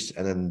released,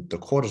 and then the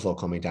cortisol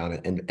coming down,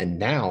 and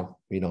now,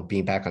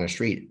 being back on the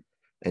street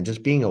and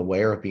just being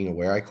aware of being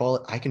aware, I call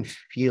it. I can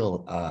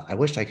feel. I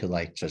wish I could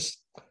like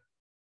just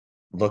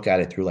look at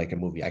it through like a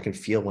movie. I can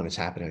feel when it's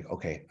happening. Like,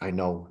 okay, I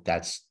know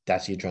that's the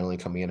adrenaline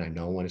coming in. I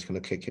know when it's going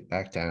to kick it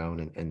back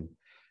down, and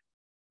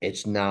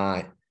it's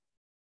not.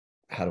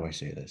 How do I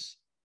say this?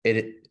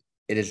 It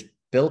is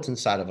built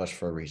inside of us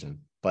for a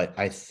reason. But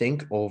I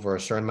think over a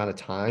certain amount of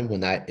time,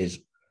 when that is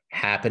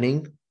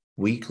happening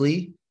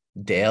weekly,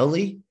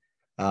 daily,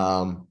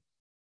 I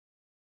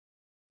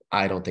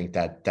don't think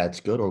that that's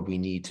good, or we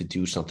need to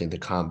do something to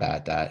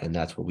combat that. And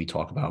that's what we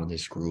talk about in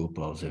this group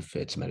of, if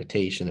it's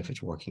meditation, if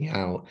it's working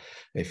out,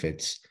 if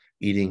it's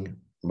eating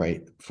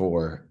right,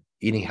 for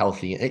eating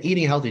healthy. And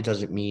eating healthy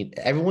doesn't mean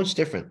everyone's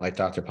different. Like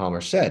Dr.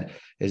 Palmer said,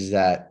 is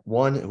that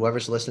one,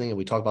 whoever's listening, and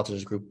we talk about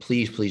this group,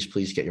 please, please,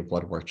 please get your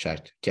blood work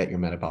checked, get your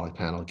metabolic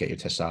panel, get your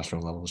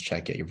testosterone levels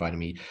checked, get your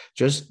vitamin E.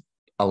 Just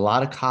a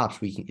lot of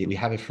cops, we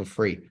have it for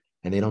free,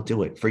 and they don't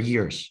do it for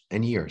years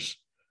and years.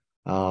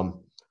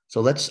 So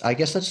let's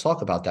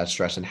talk about that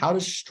stress, and how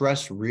does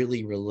stress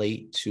really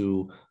relate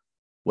to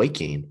weight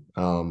gain?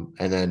 And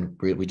then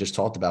we just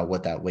talked about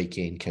what that weight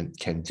gain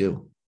can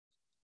do.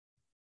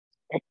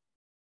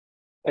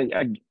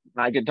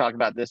 I could talk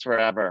about this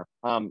forever.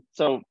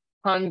 So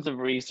tons of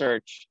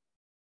research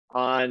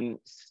on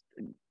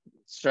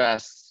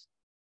stress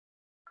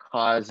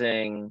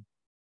causing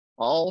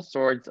all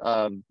sorts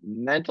of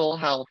mental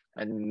health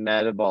and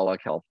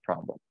metabolic health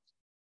problems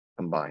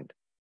combined.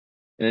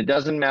 And it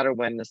doesn't matter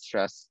when the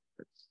stress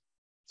is.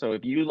 So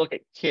if you look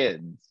at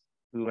kids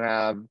who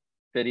have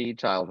shitty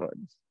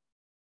childhoods,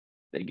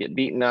 they get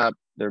beaten up,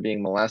 they're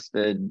being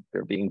molested,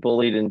 they're being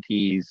bullied and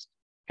teased,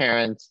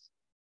 parents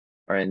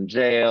are in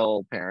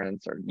jail,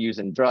 parents are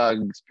using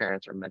drugs,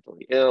 parents are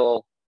mentally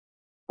ill.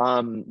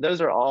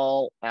 Those are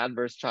all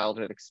adverse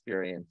childhood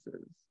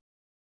experiences.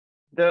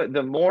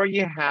 The more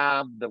you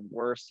have, the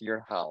worse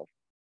your health,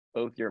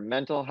 both your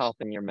mental health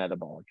and your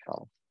metabolic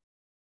health.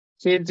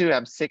 Kids who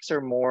have 6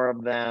 or more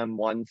of them,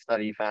 one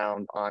study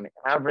found, on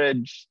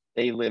average,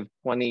 they live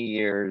 20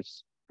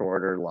 years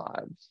shorter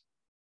lives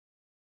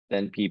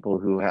than people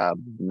who have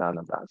none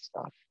of that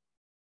stuff.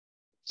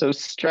 So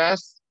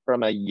stress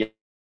from a young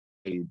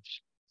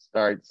age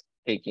starts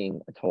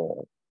taking a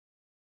toll.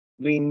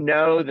 We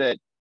know that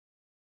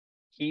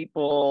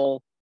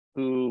people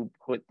who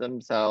put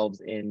themselves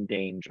in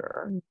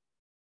danger,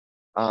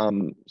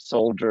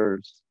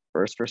 soldiers,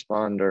 first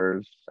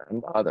responders,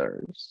 and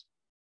others,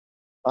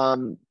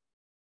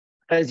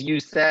 as you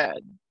said,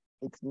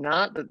 it's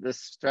not that the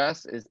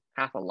stress is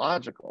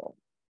pathological.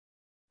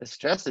 The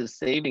stress is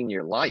saving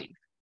your life.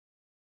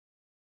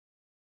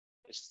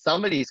 If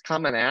somebody's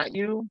coming at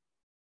you,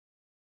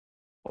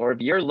 or if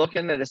you're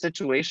looking at a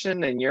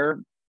situation and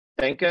you're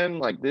thinking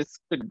like this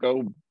could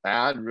go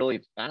bad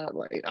really fast,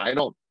 like I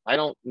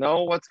don't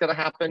know what's going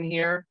to happen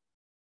here,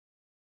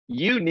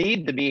 you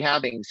need to be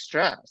having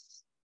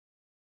stress.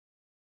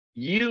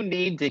 You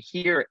need to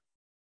hear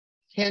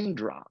pin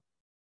drop.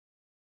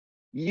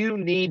 You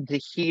need to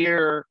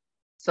hear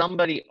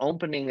somebody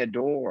opening a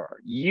door.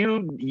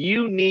 You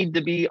need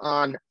to be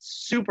on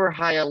super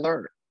high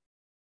alert.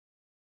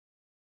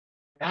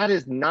 That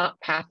is not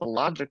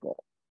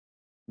pathological.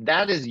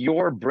 That is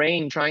your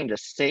brain trying to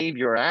save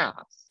your ass.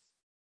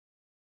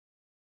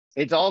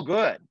 It's all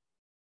good.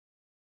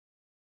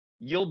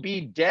 You'll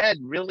be dead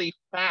really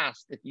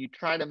fast if you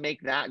try to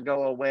make that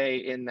go away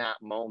in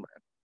that moment.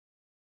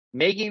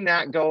 Making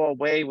that go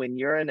away when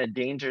you're in a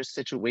dangerous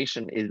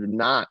situation is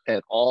not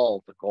at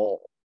all the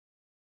goal.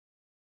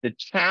 The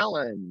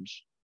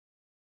challenge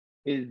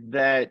is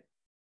that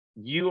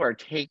you are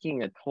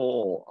taking a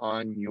toll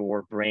on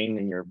your brain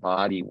and your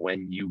body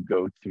when you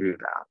go through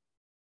that.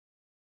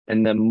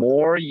 And the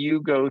more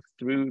you go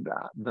through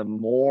that, the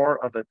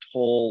more of a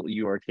toll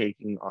you are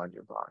taking on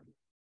your body.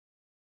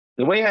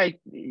 The way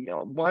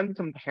one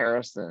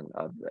comparison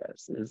of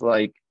this is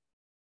like,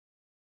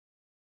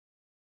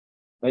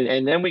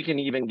 and then we can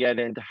even get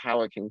into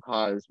how it can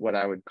cause what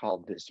I would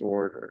call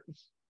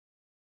disorders.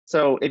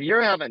 So if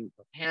you're having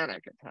a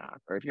panic attack,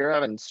 or if you're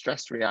having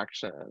stress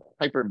reaction,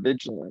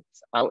 hypervigilance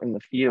out in the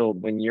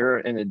field when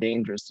you're in a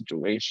dangerous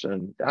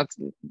situation,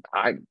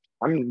 I'm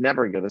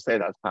never going to say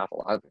that's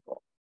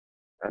pathological.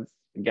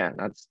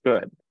 That's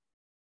good.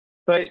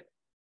 But,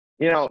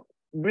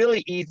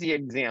 really easy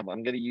example.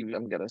 I'm going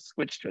to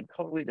switch to a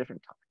totally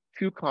different topic.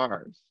 2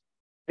 cars.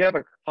 You have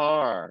a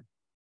car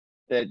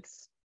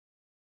that's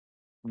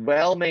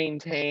well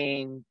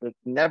maintained, that's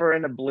never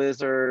in a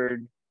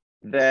blizzard,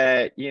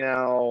 that, you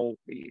know,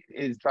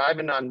 is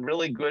driving on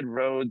really good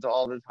roads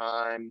all the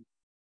time.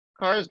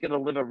 Car is going to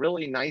live a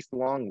really nice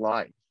long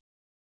life.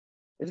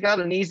 It's got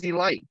an easy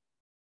life.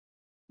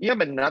 You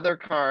have another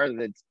car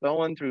that's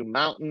going through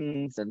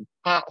mountains and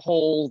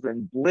potholes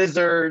and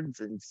blizzards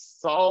and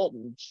salt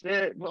and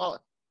shit.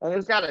 Well, and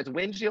it's got its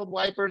windshield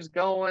wipers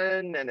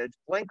going and its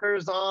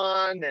blinkers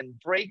on and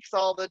brakes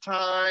all the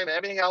time,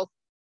 everything else.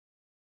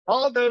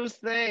 All of those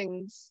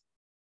things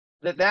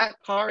that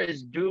that car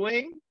is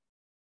doing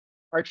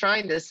are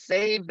trying to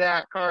save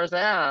that car's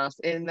ass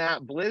in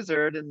that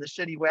blizzard and the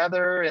shitty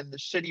weather and the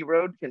shitty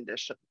road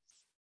conditions.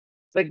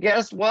 But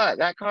guess what?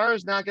 That car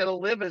is not going to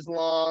live as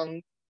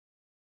long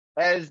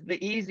as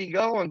the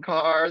easygoing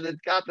car that's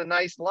got the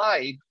nice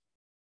life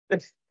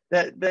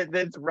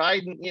that's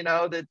riding, you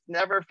know, that's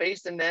never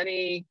facing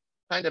any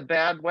kind of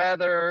bad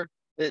weather,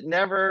 that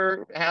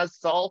never has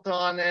salt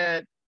on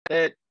it.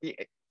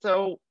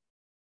 So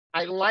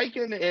I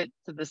liken it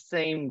to the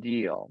same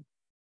deal.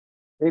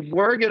 If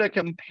we're going to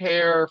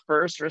compare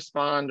first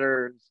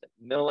responders,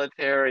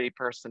 military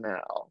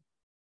personnel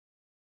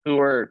who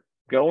are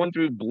going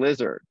through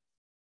blizzard,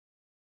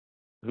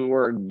 who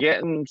are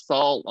getting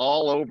salt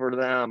all over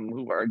them,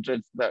 who are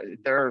just,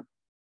 they're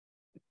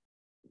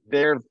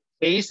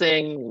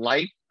facing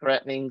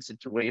life-threatening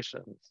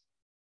situations,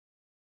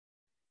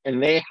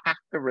 and they have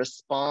to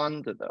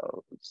respond to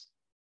those.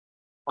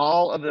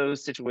 All of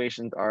those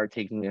situations are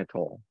taking a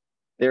toll.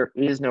 There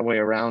is no way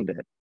around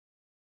it.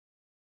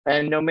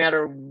 And no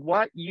matter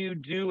what you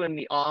do in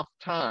the off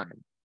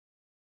time,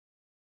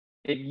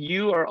 if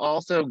you are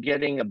also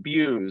getting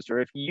abused, or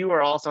if you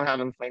are also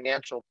having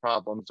financial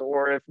problems,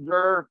 or if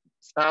your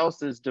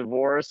spouse is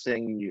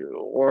divorcing you,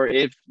 or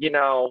if, you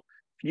know,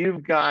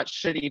 you've got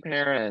shitty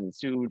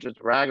parents who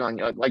just rag on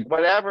you, like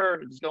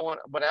whatever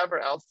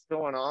else is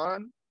going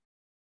on,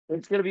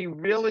 it's going to be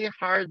really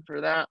hard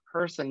for that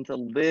person to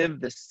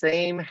live the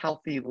same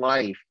healthy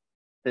life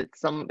that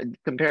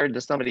compared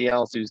to somebody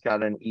else who's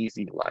got an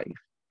easy life,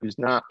 who's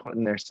not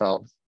putting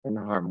themselves in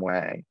harm's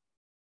way.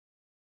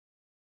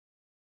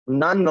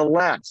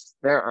 Nonetheless,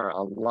 there are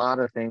a lot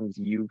of things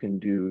you can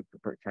do to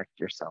protect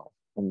yourself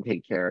and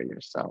take care of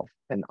yourself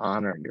and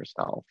honor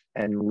yourself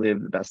and live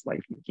the best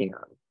life you can.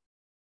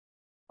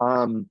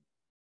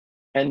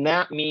 And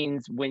that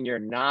means when you're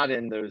not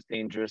in those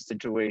dangerous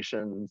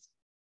situations,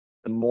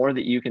 the more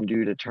that you can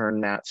do to turn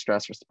that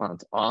stress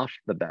response off,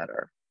 the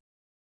better.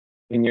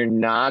 When you're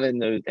not in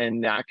those,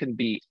 and that can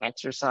be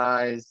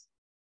exercise,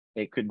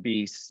 it could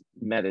be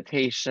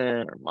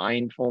meditation or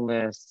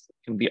mindfulness,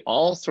 it can be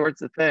all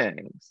sorts of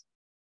things.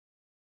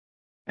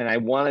 And I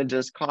want to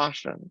just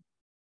caution,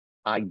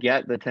 I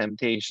get the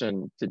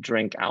temptation to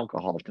drink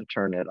alcohol to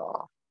turn it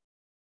off.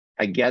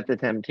 I get the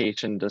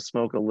temptation to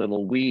smoke a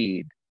little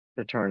weed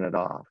to turn it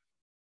off.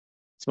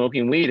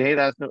 Smoking weed, hey,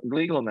 that's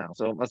legal now,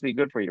 so it must be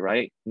good for you,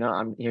 right? No,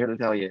 I'm here to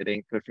tell you it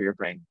ain't good for your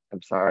brain.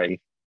 I'm sorry.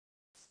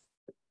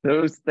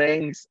 Those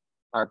things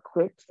are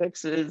quick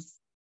fixes.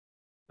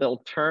 They'll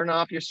turn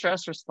off your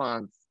stress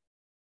response.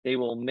 They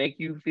will make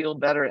you feel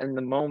better in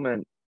the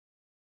moment.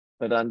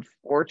 But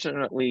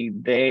unfortunately,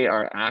 they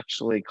are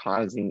actually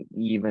causing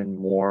even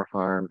more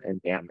harm and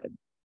damage.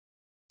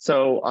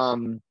 So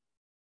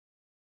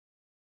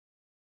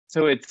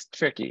it's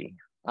tricky.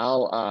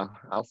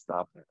 I'll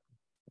stop there.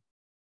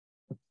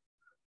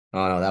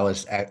 Oh no, that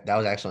was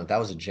excellent. That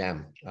was a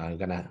gem. You're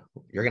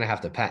gonna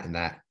have to patent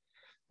that,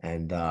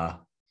 and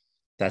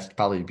that's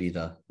probably be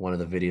one of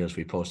the videos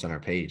we post on our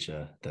page.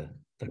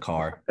 The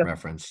car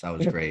reference, that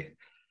was great.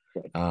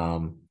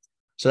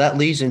 So that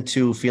leads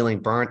into feeling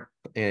burnt.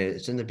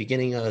 It's in the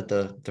beginning of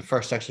the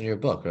first section of your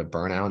book,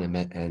 burnout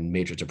and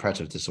major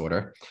depressive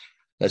disorder.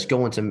 Let's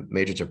go into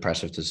major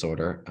depressive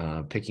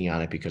disorder, picking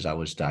on it because I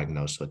was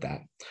diagnosed with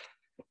that.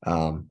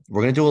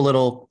 We're going to do a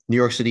little New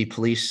York City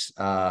police.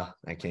 I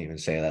can't even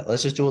say that.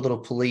 Let's just do a little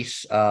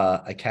police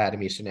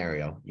academy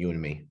scenario, you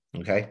and me.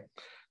 Okay.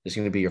 This is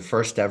going to be your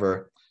first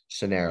ever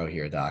scenario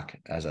here, Doc,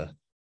 as a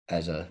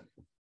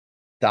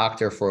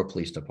doctor for a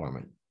police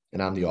department,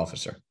 and I'm the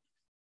officer.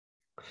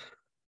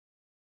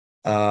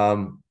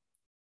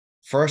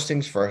 First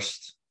things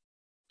first,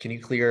 can you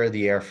clear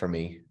the air for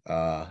me?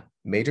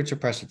 Major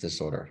depressive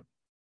disorder.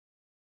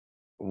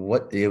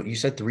 What you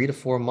said 3 to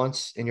 4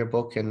 months in your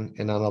book and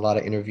on a lot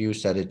of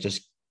interviews that it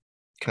just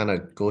kind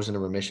of goes into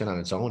remission on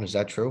its own. Is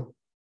that true?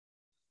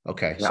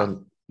 Okay. Yeah.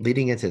 So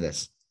leading into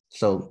this,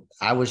 so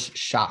I was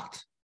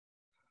shocked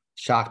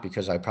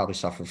because I probably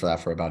suffered for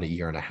that for about 1.5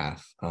 years,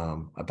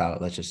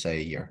 let's just say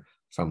a year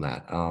from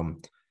that.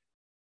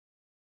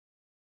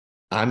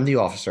 I'm the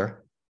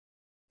officer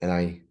and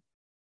I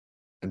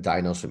am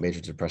diagnosed with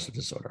major depressive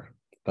disorder,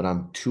 but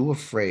I'm too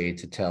afraid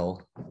to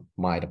tell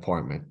my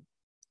department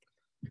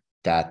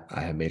that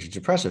I have major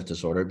depressive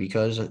disorder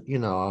because, I'm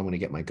going to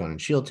get my gun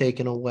and shield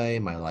taken away.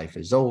 My life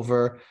is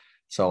over.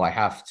 So I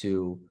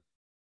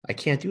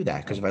can't do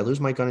that because if I lose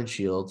my gun and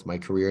shield, my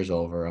career is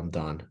over. I'm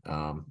done.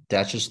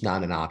 That's just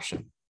not an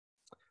option.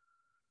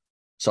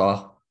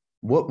 So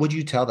what would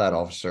you tell that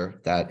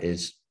officer that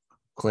is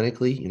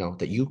clinically,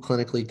 that you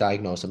clinically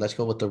diagnose them. Let's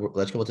go with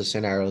the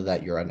scenario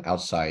that you're an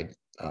outside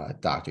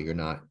doctor. You're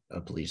not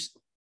a police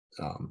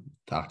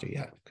doctor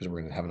yet, because we're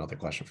going to have another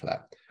question for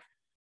that.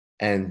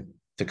 And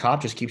the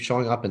cop just keeps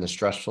showing up in a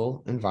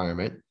stressful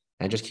environment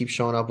and just keeps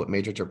showing up with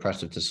major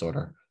depressive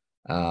disorder.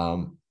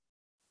 Kind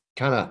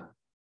of,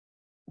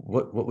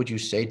 what would you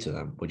say to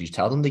them? Would you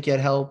tell them to get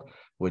help?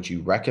 Would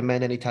you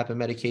recommend any type of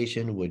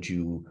medication? Would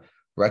you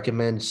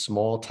recommend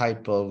small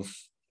type of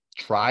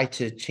try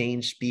to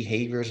change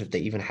behaviors if they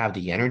even have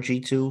the energy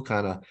to?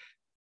 Kind of,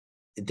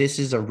 this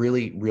is a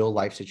really real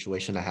life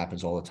situation that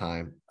happens all the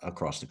time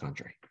across the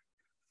country.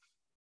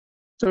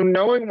 So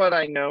knowing what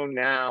I know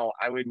now,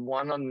 I would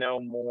want to know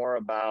more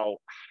about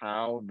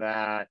how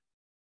that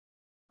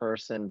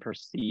person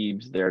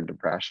perceives their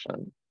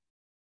depression.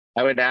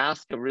 I would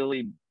ask a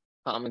really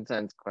common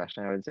sense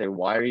question. I would say,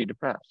 why are you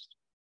depressed?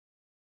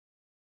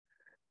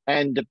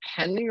 And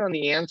depending on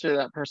the answer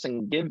that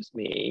person gives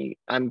me,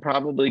 I'm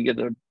probably going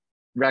to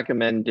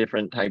recommend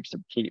different types of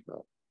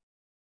treatment.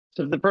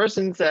 So if the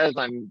person says,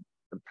 I'm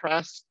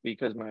depressed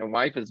because my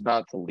wife is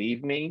about to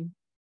leave me,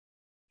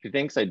 she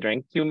thinks I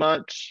drink too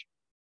much,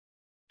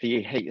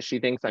 she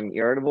thinks I'm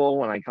irritable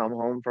when I come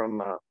home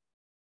from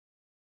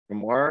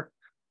work,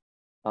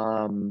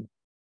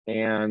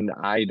 and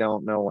I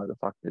don't know what the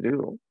fuck to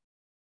do,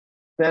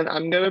 then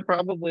I'm going to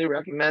probably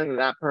recommend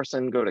that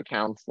person go to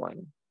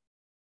counseling.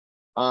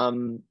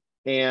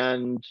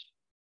 And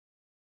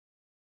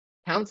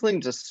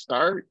counseling to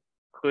start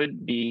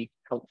could be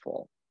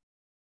helpful.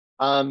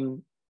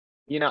 I'm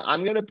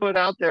going to put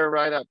out there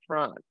right up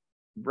front.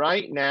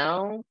 Right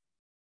now,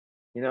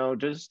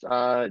 just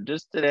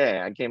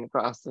today, I came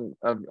across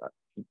a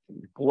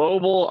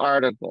global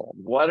article.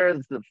 What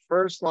is the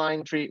first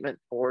line treatment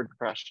for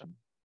depression?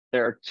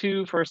 There are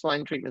 2 first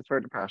line treatments for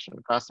depression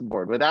across the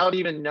board without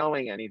even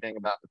knowing anything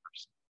about the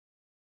person.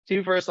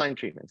 2 first line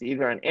treatments,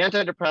 either an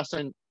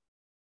antidepressant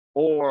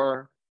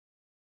or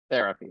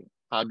therapy,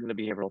 cognitive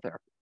behavioral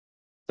therapy.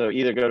 So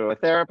either go to a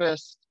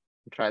therapist,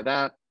 try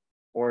that,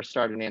 or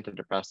start an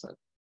antidepressant.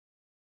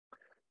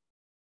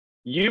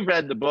 You've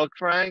read the book,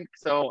 Frank,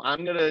 so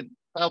I'm going to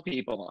tell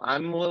people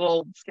I'm a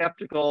little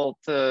skeptical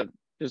to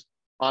just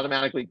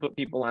automatically put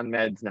people on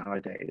meds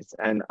nowadays.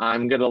 And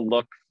I'm going to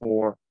look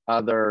for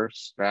other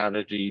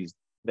strategies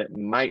that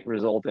might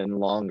result in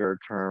longer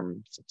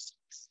term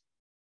success.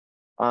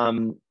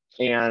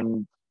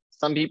 And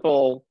some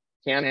people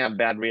can have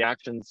bad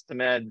reactions to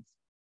meds.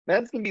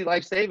 Meds can be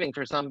life-saving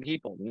for some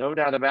people, no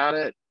doubt about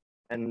it.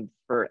 And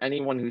for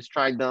anyone who's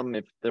tried them,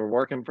 if they're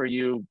working for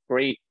you,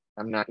 great.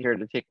 I'm not here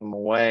to take them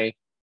away.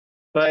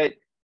 But,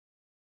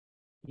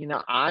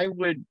 I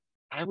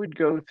would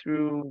go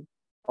through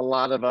a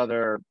lot of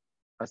other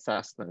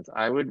assessments.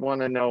 I would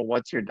want to know,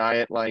 what's your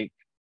diet like?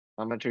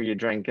 How much are you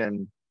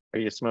drinking? Are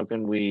you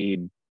smoking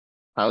weed?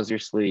 How's your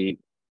sleep?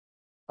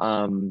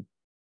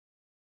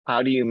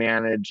 How do you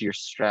manage your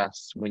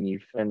stress when you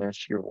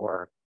finish your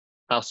work?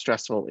 How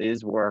stressful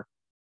is work?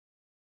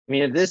 I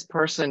mean, if this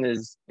person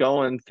is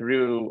going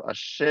through a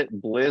shit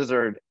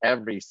blizzard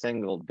every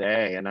single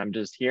day, and I'm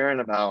just hearing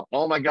about,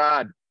 oh my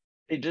God,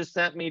 they just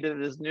sent me to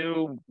this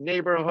new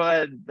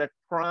neighborhood. The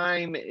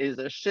crime is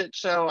a shit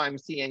show. I'm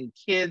seeing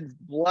kids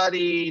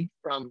bloodied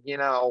from,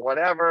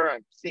 whatever.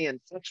 I'm seeing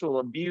sexual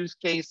abuse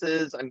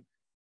cases.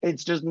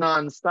 It's just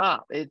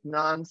nonstop. It's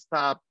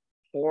nonstop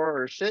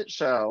horror shit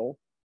show.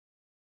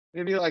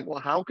 You'd be like, well,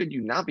 how could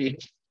you not be?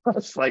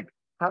 Like,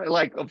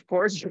 of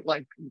course you're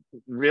like,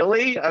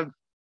 really?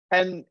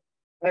 And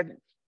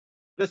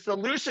the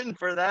solution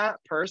for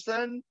that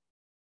person,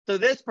 so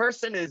this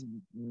person is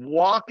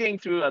walking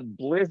through a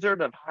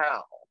blizzard of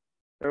hell.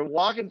 They're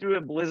walking through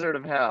a blizzard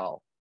of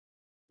hell.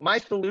 My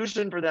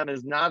solution for them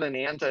is not an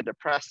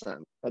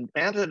antidepressant. An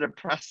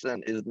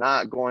antidepressant is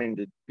not going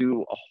to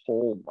do a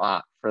whole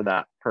lot for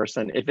that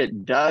person. If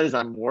it does,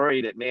 I'm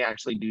worried it may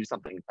actually do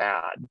something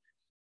bad,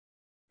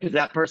 because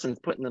that person's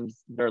putting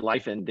their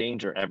life in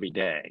danger every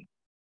day.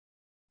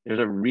 There's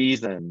a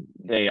reason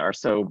they are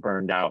so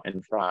burned out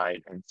and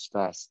fried and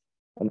stressed.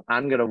 And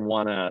I'm going to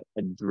want to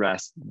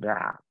address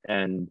that.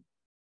 And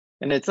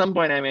at some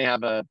point, I may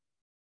have a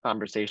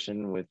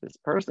conversation with this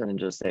person and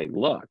just say,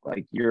 look,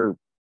 like you're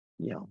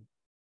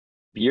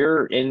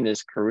in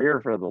this career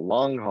for the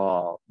long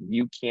haul.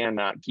 You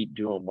cannot keep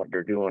doing what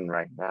you're doing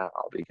right now,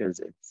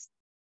 because it's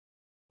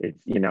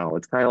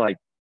kind of like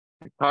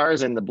the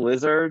car's in the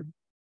blizzard,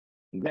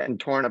 getting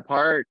torn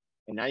apart,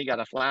 and now you got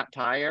a flat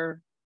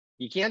tire.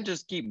 You can't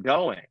just keep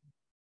going.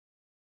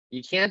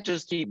 You can't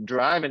just keep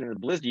driving in the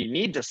blizzard. You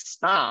need to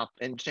stop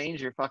and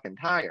change your fucking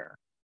tire.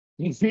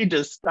 You need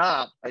to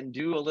stop and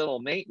do a little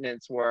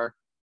maintenance work.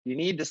 You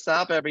need to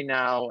stop every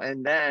now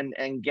and then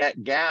and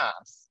get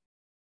gas.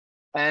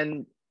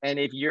 And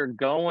if you're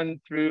going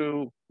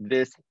through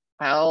this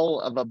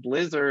hell of a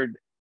blizzard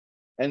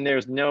and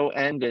there's no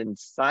end in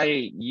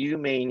sight, you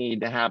may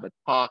need to have a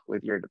talk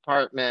with your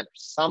department,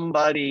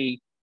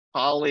 somebody,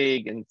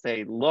 colleague, and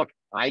say, look,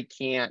 I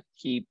can't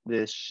keep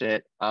this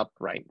shit up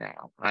right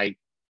now.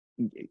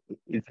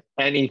 It's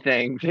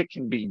anything that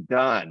can be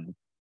done.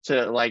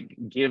 to like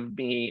give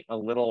me a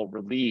little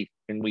relief?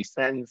 Can we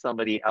send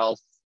somebody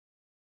else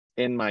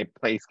in my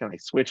place? Can I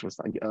switch with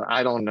somebody?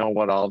 I don't know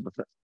what all the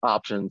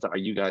options are.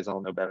 You guys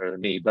all know better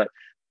than me, but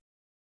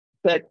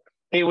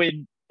it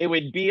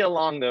would be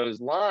along those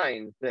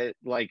lines that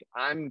like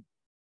I'm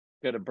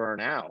gonna burn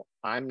out.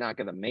 I'm not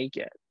gonna make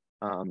it.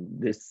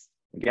 This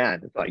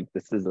again, it's like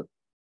this is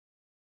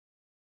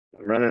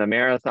running a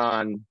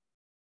marathon.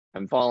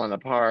 I'm falling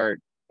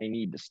apart. I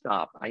need to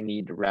stop. I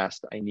need to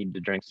rest. I need to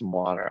drink some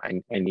water.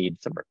 I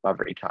need some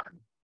recovery time.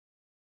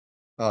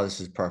 Oh, this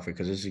is perfect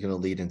because this is going to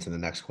lead into the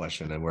next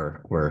question, and we're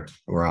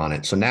on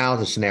it. So now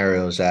the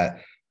scenario is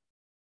that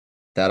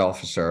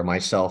officer,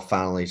 myself,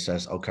 finally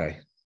says, "Okay,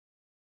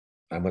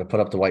 I'm going to put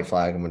up the white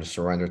flag. I'm going to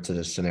surrender to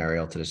this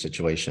scenario, to the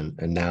situation."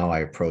 And now I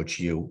approach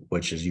you,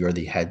 which is you're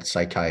the head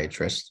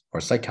psychiatrist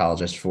or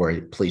psychologist for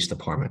a police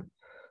department.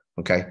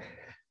 Okay.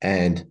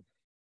 And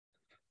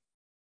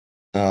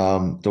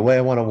the way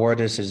I want to word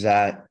this is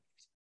that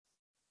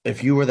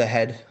if you were the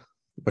head,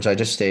 which I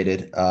just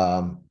stated,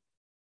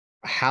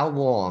 how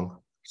long?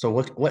 So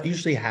what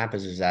usually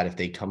happens is that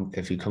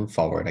if you come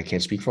forward, I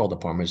can't speak for all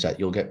departments, that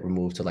you'll get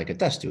removed to like a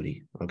desk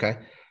duty. Okay.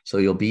 So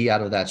you'll be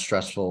out of that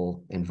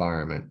stressful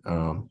environment.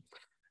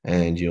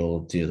 And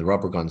you'll do the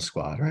rubber gun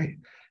squad, right?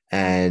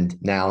 And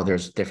now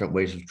there's different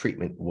ways of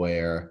treatment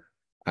where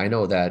I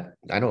know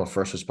a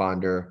first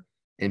responder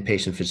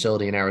inpatient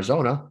facility in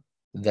Arizona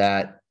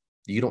that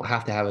you don't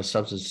have to have a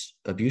substance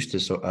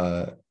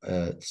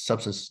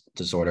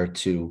disorder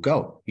to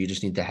go. You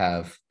just need to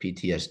have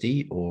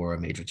PTSD or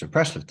a major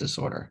depressive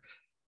disorder.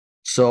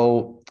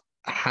 So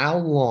how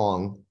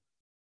long,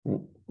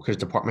 because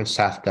departments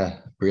have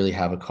to really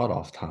have a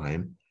cutoff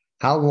time,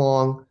 how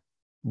long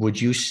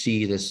would you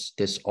see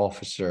this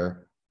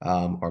officer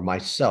or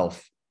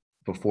myself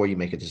before you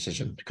make a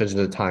decision because of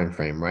the time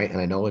frame, right?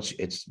 And I know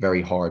it's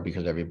very hard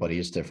because everybody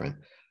is different.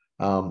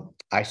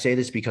 I say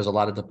this because a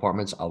lot of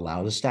departments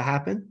allow this to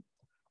happen,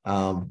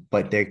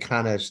 but they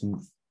kind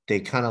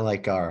of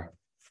like are.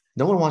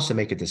 No one wants to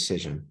make a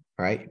decision,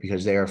 right?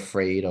 Because they're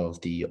afraid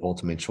of the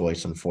ultimate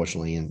choice,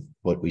 unfortunately, and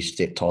what we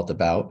talked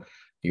about.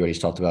 You already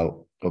talked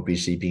about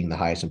obesity being the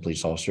highest in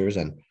police officers,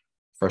 and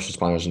first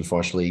responders,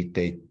 unfortunately,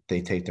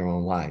 they take their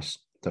own lives.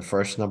 The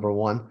first number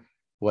one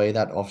way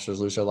that officers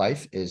lose their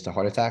life is the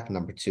heart attack.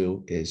 Number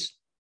two is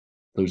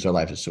lose their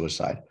life is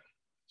suicide.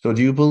 So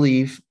do you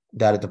believe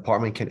that a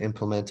department can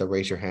implement a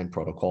raise your hand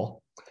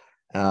protocol?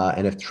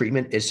 And if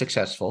treatment is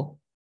successful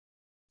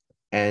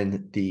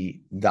and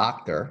the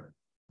doctor,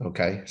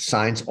 okay,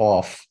 signs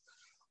off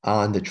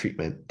on the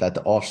treatment, that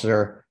the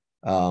officer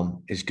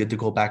is good to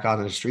go back out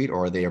on the street,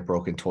 or are they a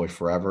broken toy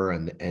forever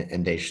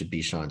and they should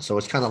be shunned? So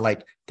it's kind of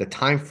like the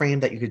time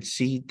frame that you could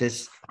see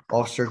this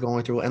officer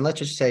going through. And let's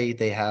just say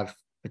they have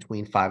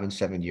between 5 and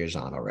 7 years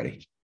on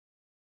already.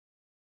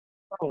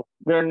 Oh,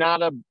 they're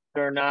not a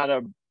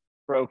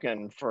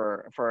broken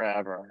for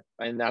forever,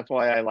 and that's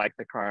why I like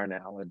the car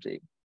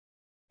analogy.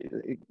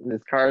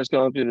 This car is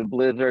going through the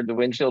blizzard. The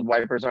windshield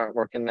wipers aren't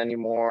working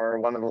anymore.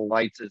 One of the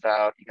lights is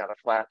out. You got a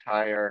flat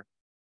tire.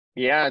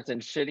 Yeah, it's in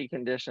shitty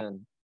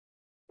condition.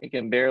 It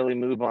can barely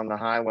move on the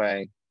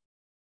highway.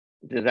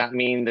 Does that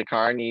mean the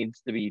car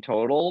needs to be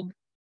totaled?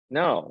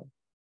 No.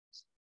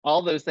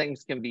 All those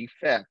things can be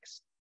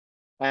fixed.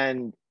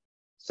 And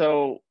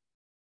so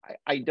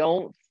I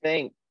don't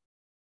think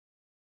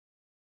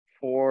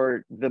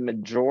for the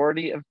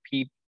majority of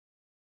people,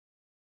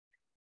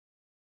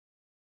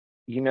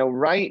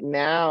 right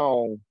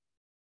now,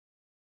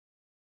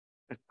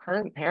 the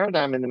current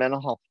paradigm in the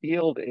mental health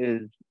field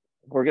is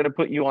we're going to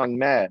put you on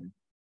med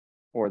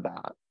for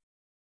that.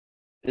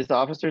 This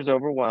officer's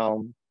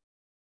overwhelmed,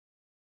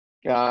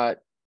 got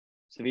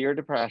severe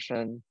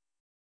depression.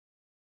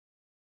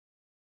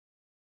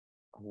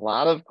 A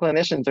lot of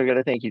clinicians are going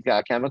to think he's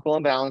got a chemical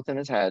imbalance in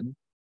his head.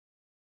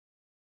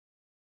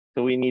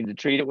 So we need to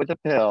treat it with a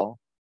pill.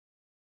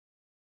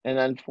 And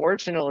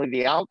unfortunately,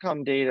 the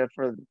outcome data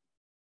for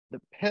the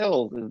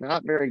pills is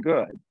not very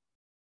good.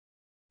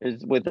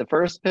 With the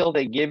first pill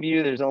they give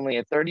you, there's only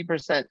a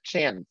 30%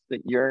 chance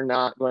that you're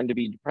not going to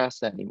be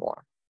depressed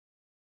anymore.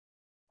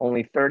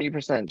 Only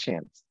 30%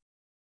 chance.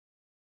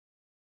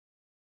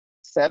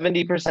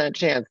 70%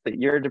 chance that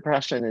your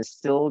depression is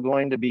still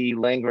going to be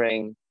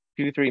lingering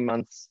 2-3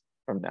 months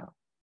from now.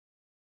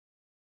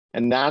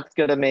 And that's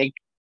going to make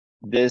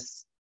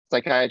this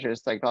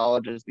psychiatrist,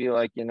 psychologist be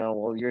like,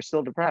 well, you're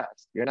still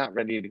depressed. You're not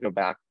ready to go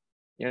back.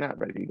 You're not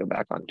ready to go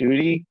back on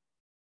duty.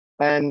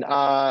 And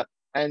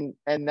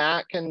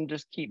that can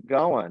just keep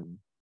going.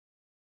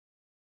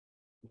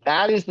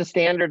 That is the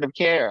standard of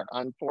care.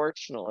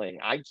 Unfortunately,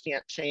 I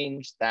can't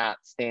change that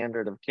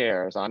standard of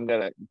care. So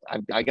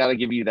I got to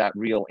give you that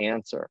real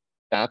answer.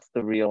 That's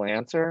the real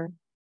answer.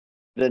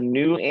 The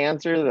new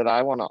answer that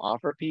I want to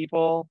offer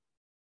people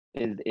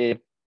is if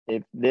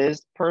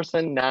this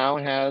person now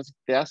has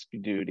desk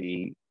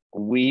duty,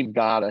 we've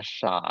got a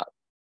shot.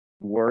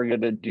 We're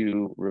going to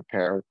do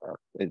repair work.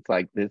 It's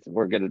like this.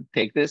 We're going to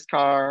take this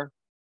car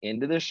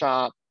into the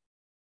shop.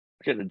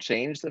 We're going to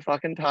change the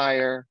fucking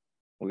tire.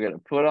 We're going to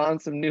put on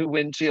some new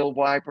windshield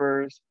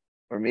wipers.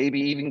 or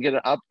maybe even get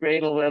an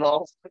upgrade a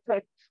little.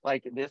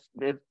 Like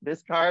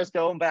this car is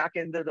going back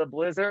into the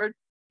blizzard.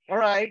 All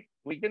right,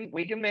 we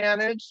can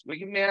manage,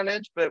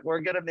 but we're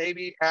gonna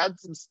maybe add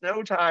some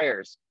snow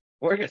tires.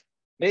 We're gonna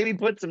maybe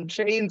put some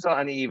chains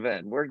on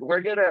even. We're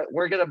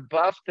gonna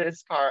buff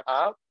this car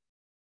up,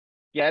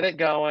 get it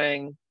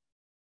going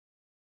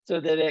so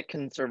that it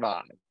can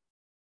survive.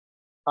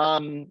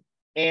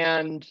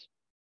 And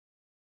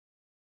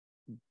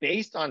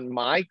based on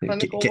my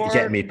clinical work,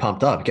 get me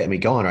pumped up, get me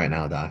going right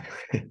now, Doc.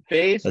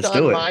 based Let's on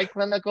do it. my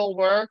clinical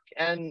work,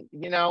 and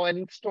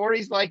and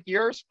stories like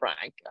yours,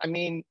 Frank, I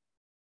mean,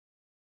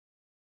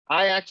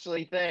 I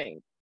actually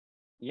think,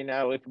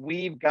 if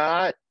we've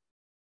got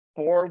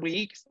 4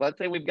 weeks, let's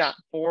say we've got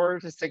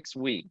 4 to 6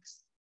 weeks,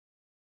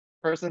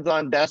 person's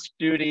on desk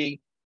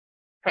duty,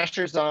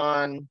 pressure's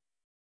on,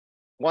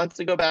 wants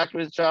to go back to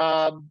his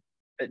job,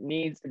 but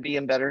needs to be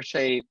in better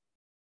shape.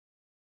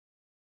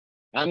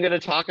 I'm going to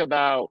talk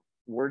about,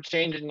 we're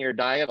changing your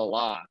diet a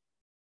lot.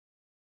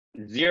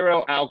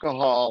 0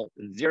 alcohol,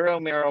 0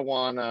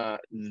 marijuana,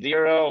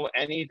 0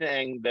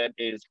 anything that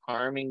is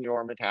harming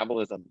your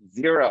metabolism.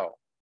 0.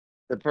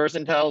 The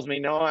person tells me,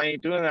 no, I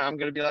ain't doing that. I'm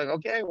going to be like,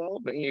 okay, well,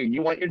 but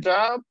you want your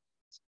job?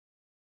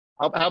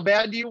 How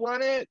bad do you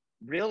want it?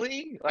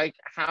 Really? Like,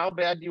 how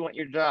bad do you want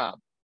your job?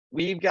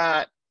 We've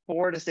got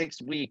 4 to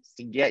 6 weeks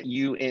to get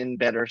you in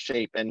better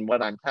shape. And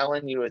what I'm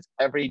telling you is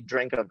every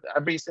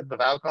sip of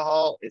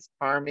alcohol is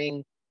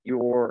harming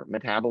your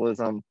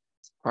metabolism,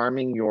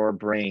 harming your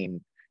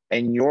brain.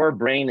 And your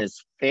brain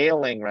is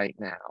failing right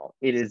now.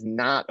 It is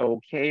not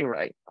okay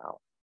right now.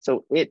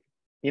 So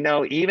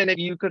even if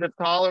you could have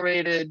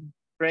tolerated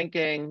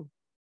drinking,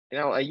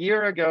 a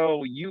year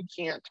ago, you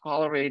can't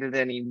tolerate it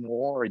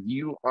anymore.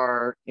 You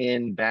are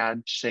in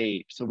bad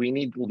shape. So we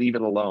need to leave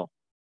it alone.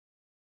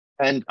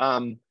 And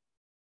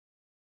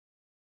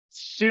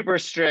super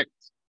strict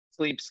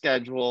sleep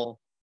schedule.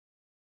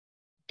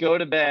 Go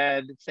to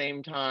bed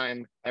same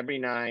time every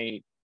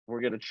night.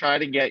 We're going to try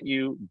to get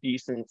you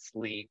decent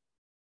sleep.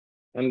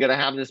 I'm going to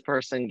have this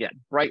person get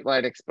bright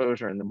light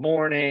exposure in the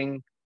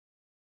morning.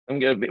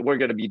 We're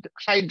going to be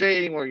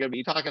hydrating. We're going to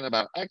be talking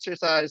about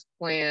exercise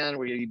plan.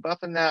 We're going to be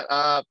buffing that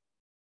up.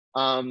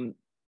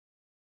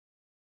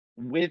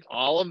 With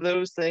all of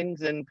those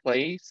things in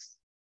place,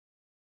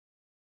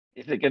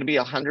 is it going to be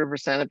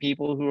 100% of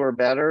people who are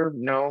better?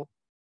 No,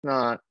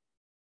 not.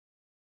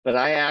 But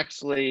I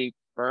actually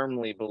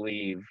firmly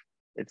believe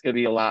it's going to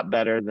be a lot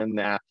better than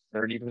that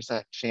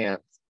 30%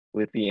 chance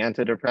with the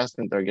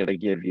antidepressant they're going to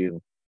give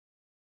you.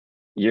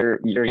 You're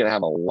going to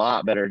have a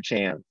lot better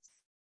chance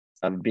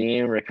of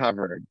being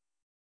recovered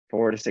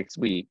 4 to 6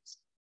 weeks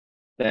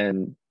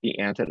than the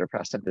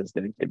antidepressant is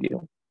going to give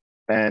you.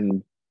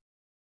 And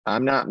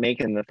I'm not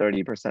making the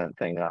 30%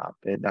 thing up.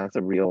 That's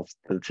a real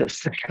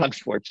statistic,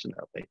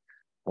 unfortunately.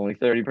 Only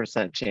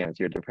 30% chance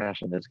your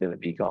depression is going to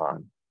be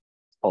gone.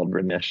 It's called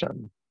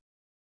remission.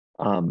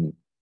 But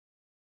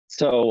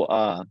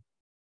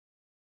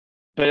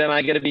am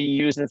I going to be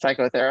using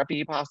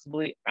psychotherapy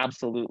possibly?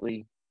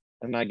 Absolutely.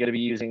 Am I going to be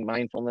using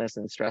mindfulness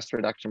and stress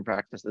reduction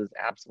practices?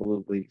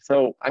 Absolutely.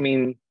 So, I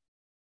mean,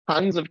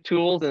 tons of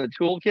tools in the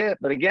toolkit,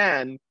 but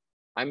again,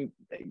 I'm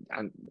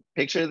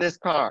picture this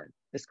car.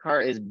 This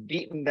car is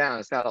beaten down.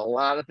 It's got a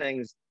lot of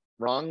things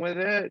wrong with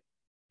it.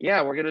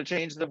 Yeah, we're going to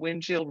change the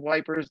windshield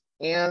wipers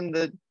and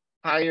the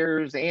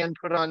tires and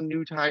put on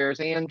new tires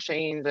and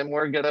chains, and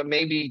we're going to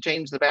maybe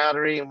change the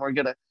battery, and we're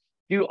going to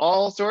do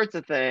all sorts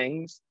of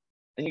things.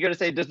 And you're going to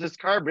say, does this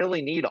car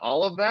really need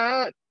all of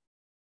that?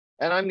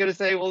 And I'm going to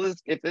say, well,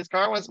 if this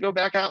car wants to go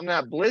back out in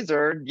that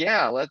blizzard,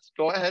 yeah, let's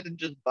go ahead and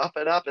just buff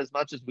it up as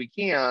much as we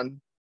can.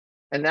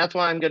 And that's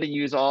why I'm going to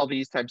use all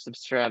these types of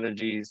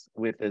strategies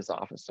with this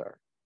officer.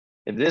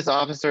 If this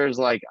officer is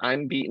like,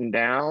 I'm beaten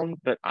down,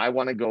 but I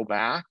want to go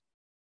back,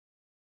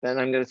 then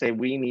I'm going to say,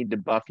 we need to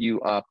buff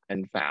you up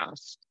and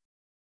fast.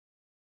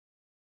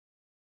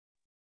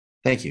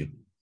 Thank you.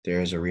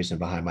 There is a reason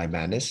behind my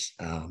madness.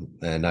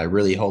 And I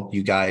really hope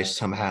you guys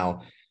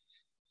somehow,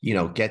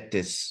 get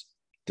this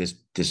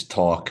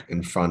talk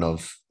in front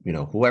of,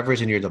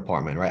 whoever's in your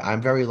department, right?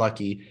 I'm very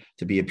lucky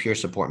to be a peer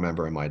support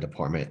member in my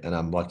department, and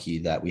I'm lucky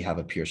that we have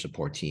a peer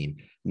support team.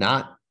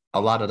 Not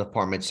a lot of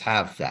departments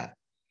have that.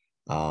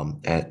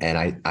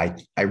 And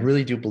I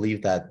really do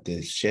believe that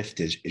the shift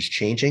is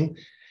changing.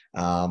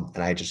 And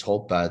I just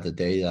hope the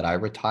day that I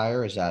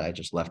retire is that I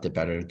just left it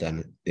better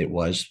than it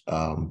was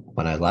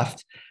when I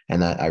left.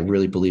 And that I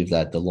really believe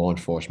that the law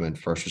enforcement,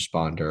 first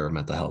responder,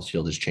 mental health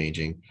field is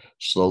changing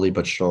slowly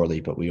but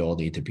surely, but we all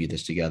need to be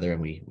this together.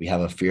 And we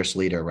have a fierce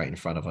leader right in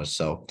front of us.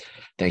 So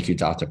thank you,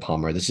 Dr.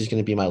 Palmer. This is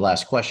going to be my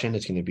last question.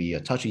 It's going to be a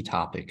touchy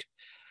topic.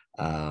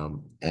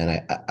 And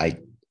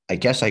I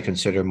guess I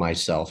consider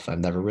myself, I've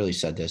never really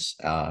said this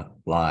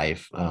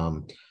live,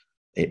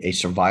 a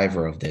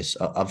survivor of this,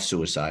 of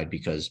suicide,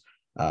 because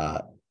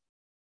it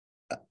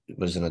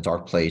was in a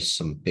dark place,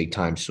 some big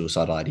time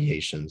suicidal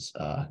ideations,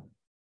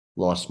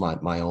 lost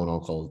my own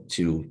uncle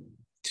to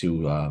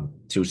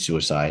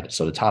suicide.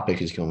 So the topic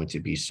is going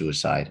to be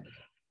suicide.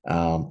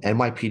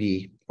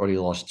 NYPD already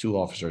lost 2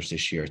 officers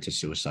this year to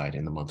suicide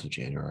in the month of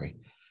January.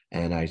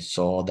 And I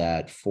saw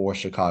that 4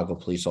 Chicago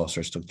police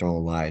officers took their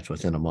own lives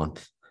within a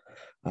month.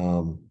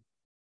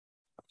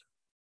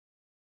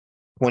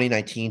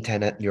 2019,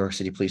 10 at New York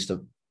City Police,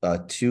 10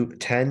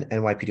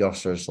 NYPD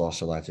officers lost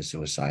their life to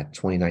suicide,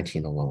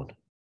 2019 alone.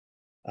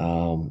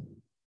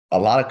 A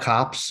lot of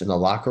cops in the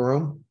locker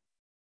room,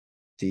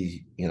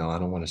 I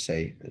don't want to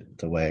say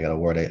the way I got to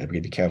word it, I have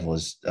to be careful,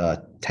 is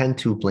tend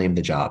to blame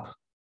the job.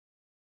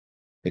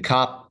 The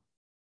cop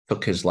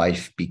took his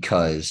life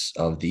because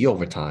of the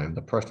overtime.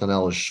 The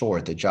personnel is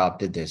short. The job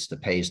did this. The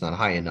pay is not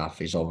high enough.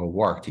 He's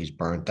overworked. He's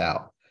burnt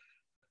out.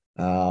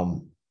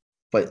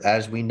 But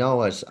as we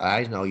know, as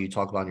I know you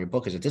talk about in your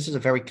book, is that this is a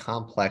very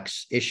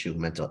complex issue,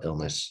 mental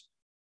illness.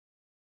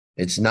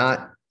 It's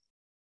not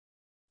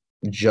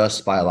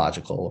just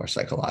biological or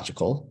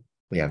psychological.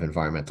 We have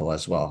environmental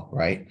as well,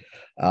 right?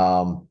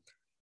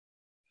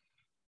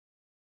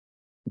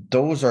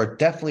 Those are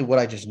definitely what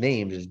I just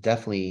named is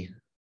definitely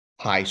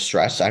high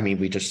stress. I mean,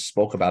 we just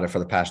spoke about it for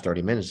the past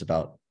 30 minutes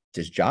about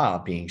this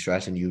job being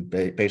stress. And you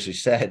basically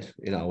said,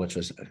 which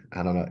was,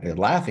 I don't know, you're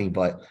laughing,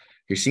 but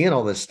you're seeing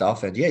all this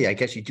stuff. And yeah, I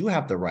guess you do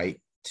have the right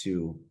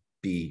to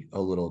be a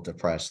little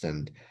depressed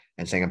and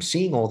saying, I'm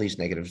seeing all these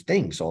negative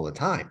things all the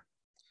time.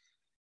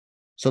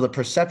 So the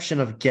perception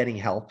of getting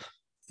help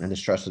and the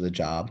stress of the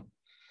job,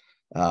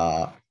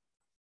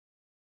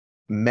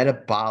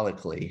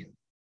 metabolically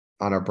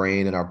on our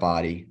brain and our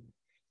body,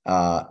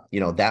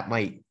 that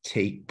might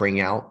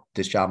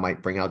this job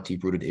might bring out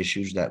deep-rooted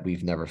issues that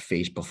we've never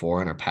faced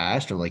before in our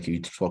past, or like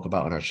you spoke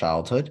about in our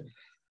childhood.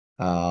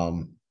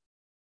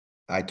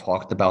 I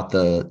talked about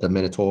the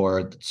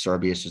Minotaur,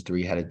 Cerberus, the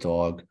 3-headed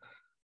dog.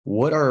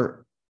 What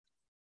are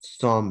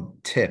some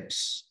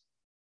tips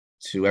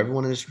to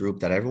everyone in this group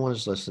that everyone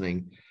is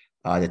listening,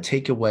 the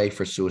takeaway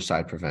for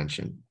suicide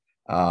prevention?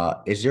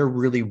 Is there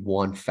really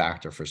one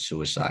factor for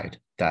suicide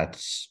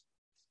that's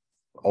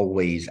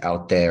always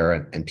out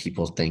there and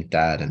people think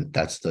that, and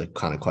that's the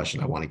kind of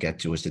question I want to get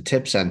to, is the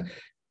tips, and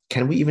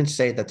can we even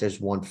say that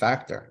there's one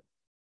factor?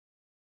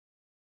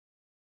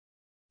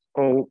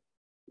 Oh,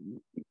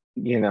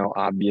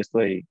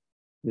 obviously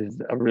this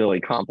is a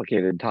really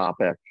complicated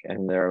topic,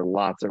 and there are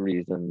lots of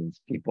reasons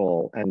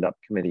people end up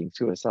committing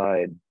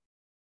suicide.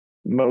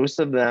 Most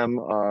of them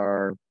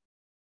are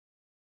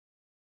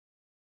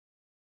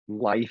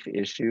life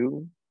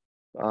issues,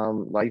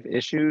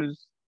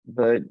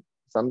 but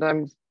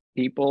sometimes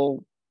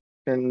people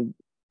can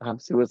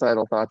have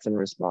suicidal thoughts in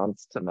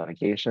response to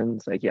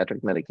medications,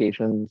 psychiatric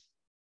medications.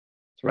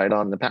 It's right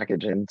on the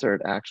package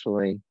insert,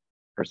 actually,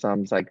 for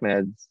some psych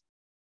meds,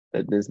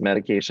 that this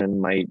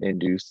medication might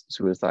induce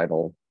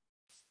suicidal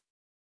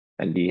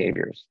and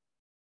behaviors.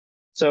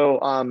 So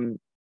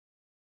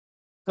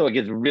it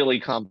gets really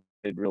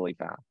complicated really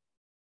fast.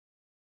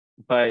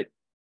 But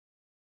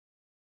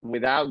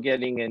without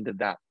getting into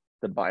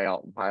the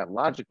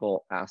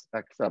biological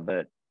aspects of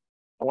it,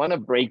 I want to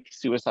break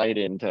suicide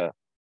into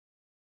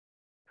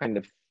kind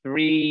of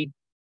three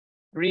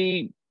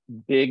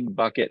big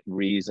bucket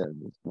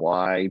reasons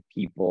why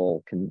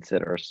people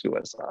consider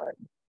suicide.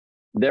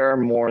 There are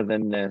more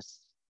than this.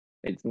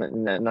 It's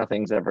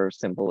nothing's ever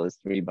simple as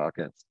 3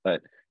 buckets,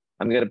 but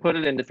I'm going to put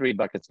it into 3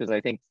 buckets because I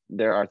think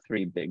there are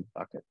 3 big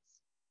buckets.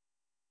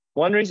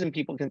 One reason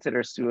people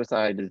consider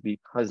suicide is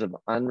because of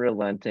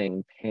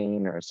unrelenting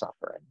pain or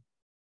suffering.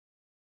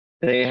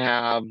 They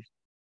have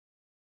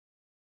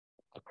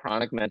a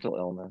chronic mental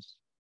illness.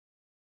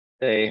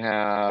 They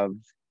have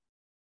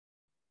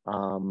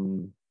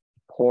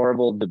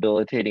horrible,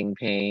 debilitating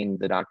pain.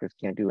 The doctors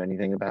can't do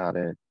anything about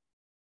it.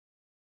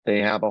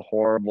 They have a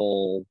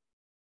horrible,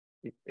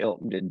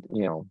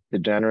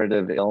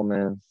 degenerative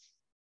illness,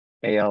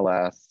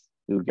 ALS,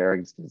 Lou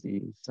Gehrig's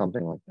disease,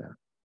 something like that.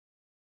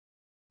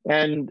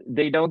 And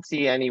they don't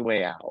see any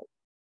way out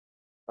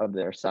of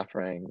their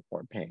suffering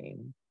or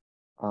pain.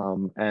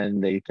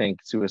 And they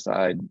think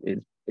suicide is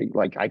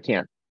like, I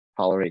can't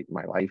tolerate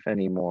my life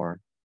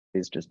anymore.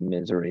 It's just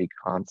misery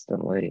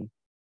constantly.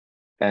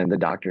 And the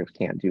doctors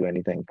can't do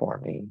anything for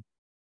me.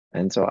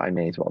 And so I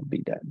may as well be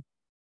dead.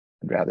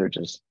 I'd rather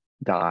just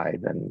die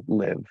than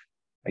live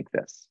like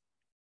this.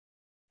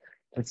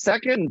 The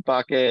second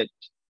bucket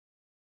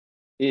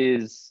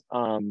is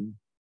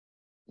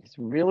it's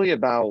really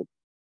about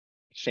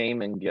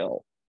shame and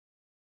guilt.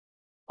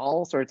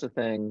 All sorts of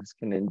things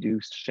can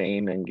induce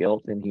shame and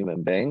guilt in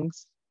human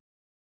beings.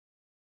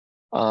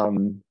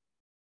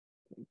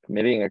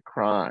 Committing a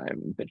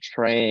crime,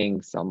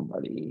 betraying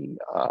somebody,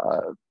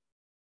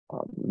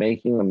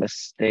 making a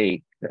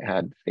mistake that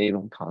had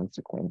fatal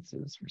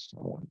consequences for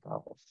someone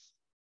else.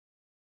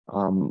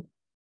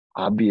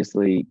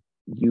 Obviously,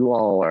 you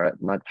all are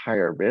at much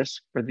higher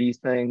risk for these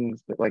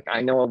things. But like,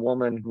 I know a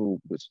woman who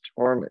was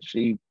tormented.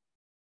 She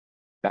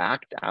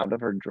backed out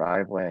of her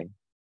driveway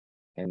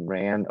and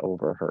ran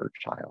over her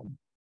child,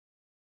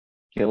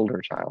 killed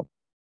her child.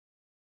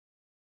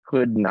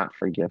 Could not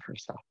forgive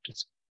herself,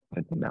 just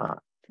could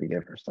not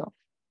forgive herself.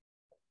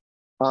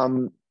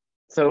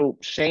 So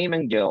shame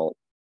and guilt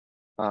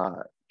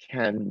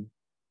can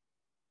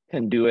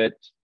do it.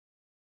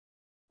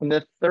 And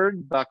the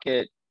third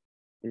bucket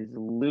is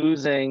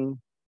losing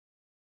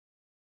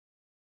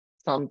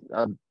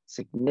a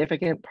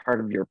significant part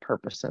of your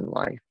purpose in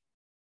life.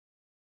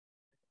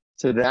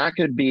 So that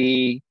could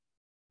be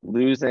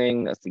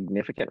losing a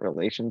significant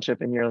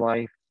relationship in your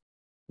life.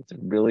 It's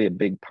really a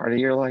big part of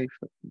your life.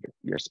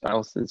 Your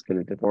spouse is going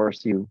to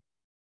divorce you.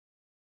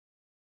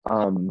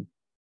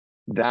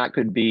 That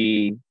could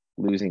be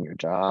losing your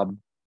job.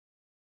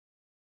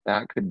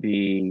 That could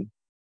be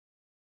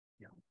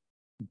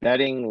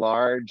betting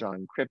large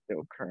on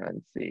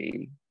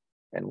cryptocurrency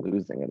and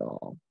losing it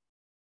all.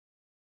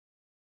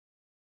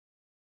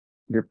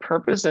 Your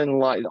purpose in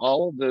life,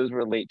 all of those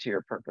relate to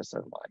your purpose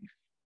in life.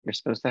 You're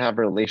supposed to have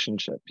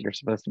relationships. You're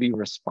supposed to be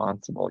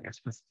responsible. You're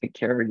supposed to take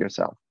care of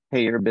yourself,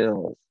 pay your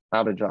bills,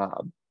 have a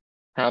job,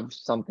 have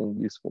something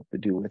useful to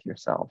do with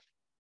yourself.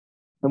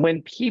 And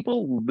when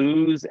people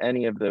lose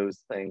any of those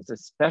things,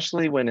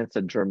 especially when it's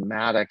a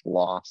dramatic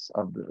loss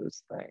of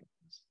those things,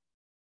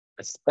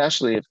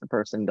 especially if the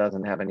person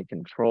doesn't have any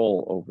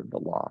control over the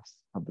loss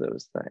of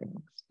those things,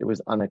 it was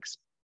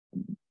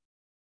unexpected,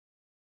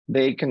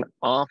 they can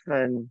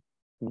often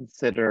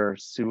consider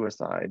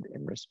suicide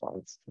in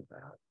response to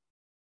that.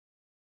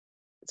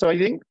 So I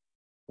think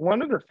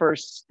one of the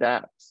first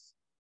steps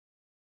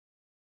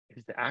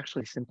is to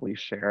actually simply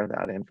share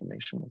that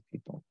information with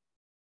people.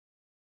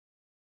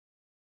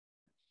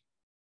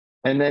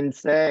 And then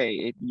say,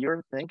 if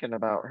you're thinking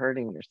about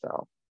hurting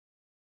yourself,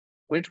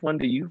 which one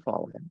do you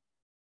fall in?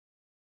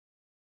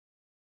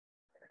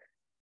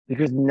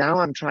 Because now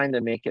I'm trying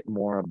to make it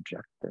more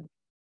objective.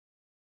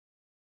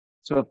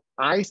 So if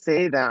I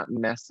say that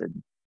message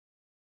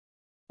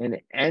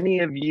and any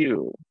of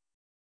you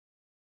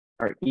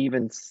are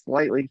even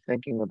slightly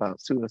thinking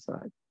about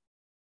suicide,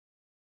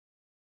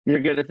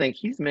 you're going to think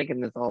he's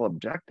making this all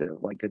objective,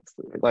 like it's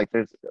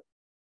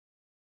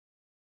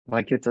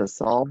a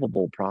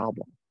solvable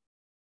problem.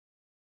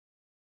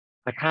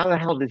 Like, how the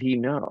hell did he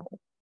know?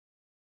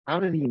 How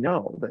did he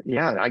know that?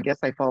 Yeah, I guess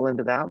I fall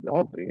into that.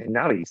 Oh, and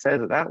now he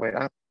says it that way.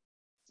 That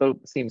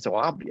seems so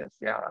obvious.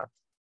 Yeah,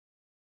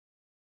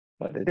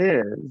 but it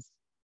is.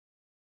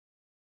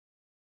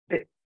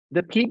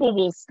 The people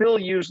will still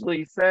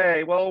usually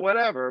say, well,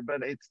 whatever,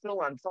 but it's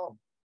still unsolvable.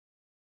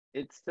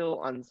 It's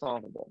still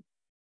unsolvable.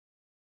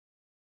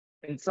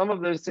 And some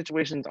of those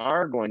situations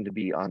are going to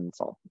be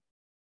unsolvable.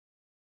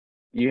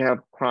 You have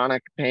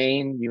chronic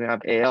pain, you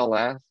have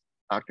ALS,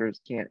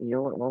 doctors can't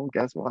heal it. Well,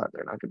 guess what?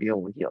 They're not going to be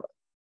able to heal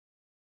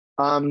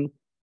it.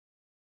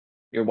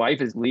 Your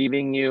wife is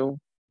leaving you.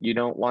 You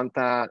don't want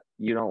that.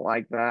 You don't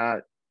like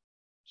that.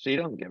 She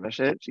don't give a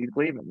shit. She's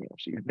leaving you.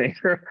 She's made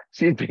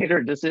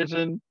her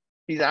decision.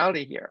 She's out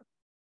of here.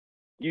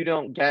 You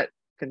don't get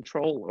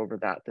control over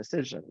that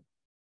decision.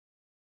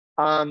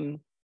 You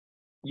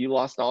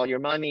lost all your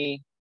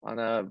money on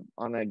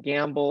a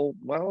gamble.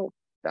 Well,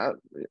 it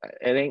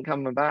ain't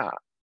coming back.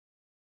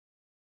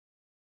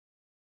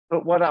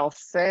 But what I'll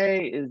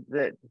say is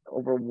that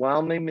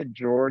overwhelming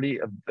majority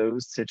of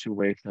those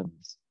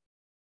situations,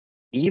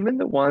 even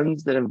the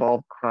ones that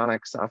involve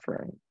chronic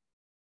suffering,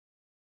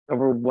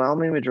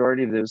 overwhelming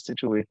majority of those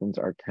situations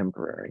are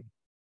temporary.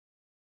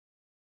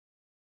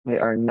 They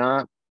are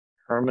not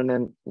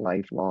permanent,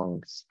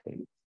 lifelong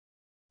states.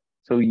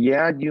 So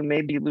yeah, you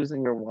may be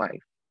losing your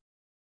wife.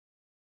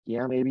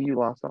 Yeah, maybe you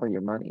lost all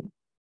your money.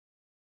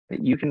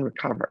 But you can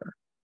recover.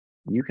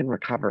 You can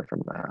recover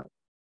from that.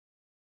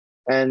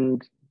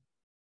 And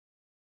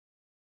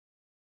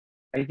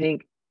I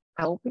think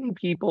helping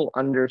people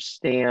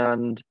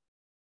understand,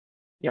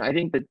 I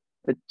think that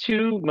the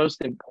two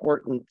most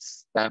important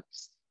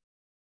steps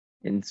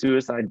in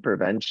suicide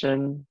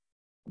prevention,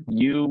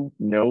 you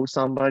know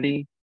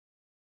somebody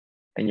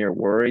and you're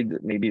worried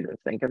that maybe they're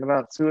thinking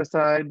about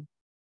suicide,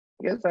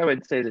 I guess I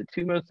would say the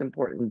two most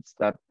important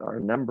steps are,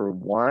 number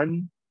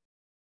one,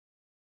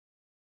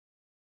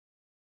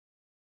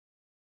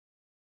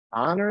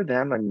 honor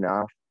them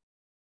enough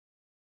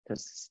to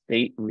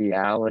state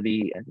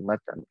reality and let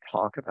them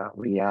talk about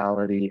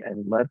reality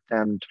and let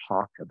them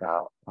talk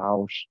about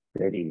how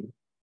shitty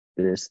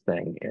this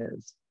thing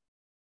is,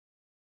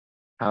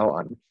 how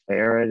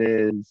unfair it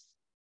is,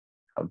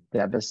 how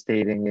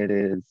devastating it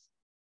is.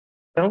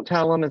 Don't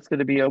tell them it's going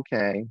to be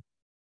okay.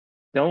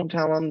 Don't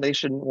tell them they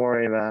shouldn't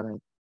worry about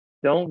it.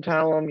 Don't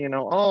tell them,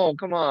 oh,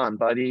 come on,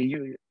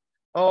 buddy.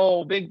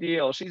 Oh, big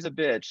deal. She's a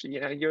bitch.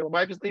 Your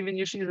wife is leaving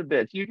you. She's a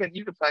bitch. You can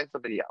find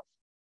somebody else.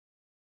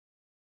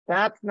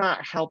 That's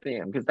not helping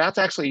him, because that's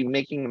actually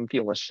making him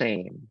feel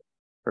ashamed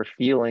for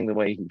feeling the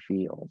way he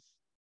feels.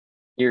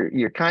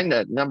 You're kind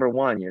of, number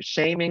one, you're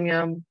shaming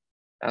him.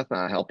 That's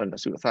not helping a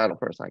suicidal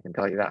person, I can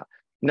tell you that.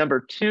 Number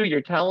two,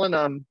 you're telling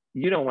them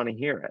you don't want to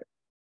hear it.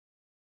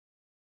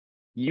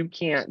 You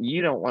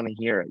don't want to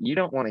hear it. You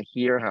don't want to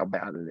hear how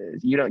bad it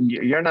is.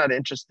 You're not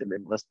interested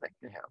in listening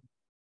to him.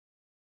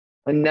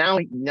 And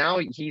now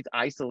he's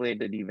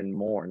isolated even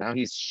more. Now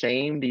he's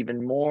shamed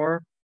even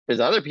more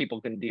because other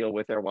people can deal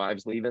with their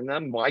wives leaving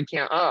them. Why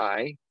can't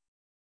I?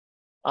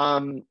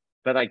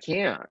 But I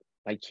can't.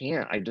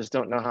 I just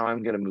don't know how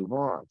I'm going to move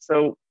on.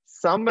 So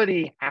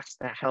somebody has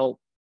to help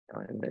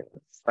In the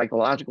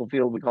psychological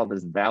field, we call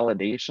this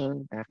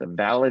validation. I have to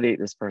validate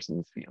this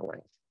person's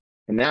feelings.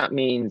 And that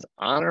means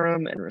honor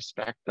them and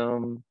respect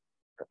them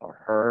or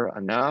her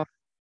enough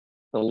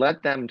to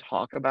let them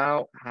talk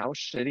about how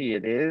shitty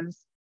it is.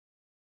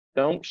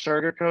 Don't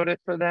sugarcoat it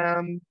for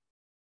them.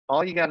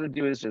 All you got to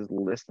do is just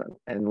listen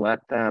and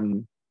let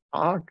them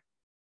talk.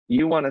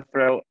 You want to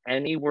throw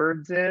any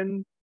words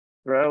in,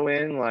 throw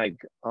in like,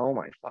 oh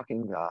my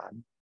fucking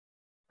God,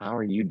 how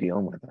are you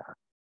dealing with that?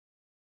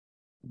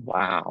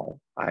 Wow,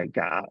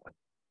 God,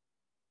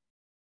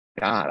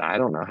 I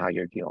don't know how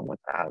you're dealing with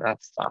that. That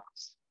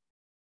sucks.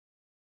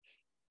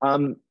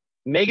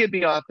 Make it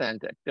be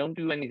authentic. Don't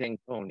do anything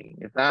phony.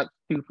 If that's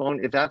too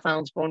phony, if that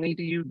sounds phony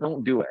to you,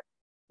 don't do it.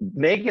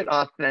 Make it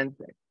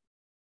authentic.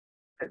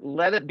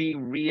 Let it be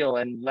real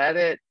and let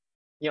it,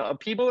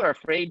 people are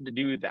afraid to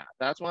do that.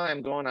 That's why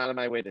I'm going out of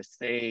my way to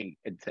say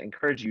and to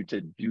encourage you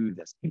to do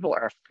this. People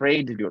are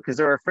afraid to do it because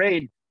they're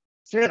afraid,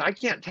 shit, I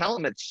can't tell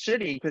him it's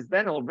shitty because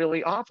then he'll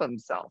really off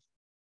himself.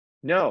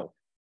 No,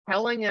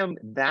 telling him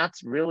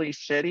that's really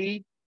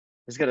shitty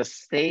is going to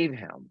save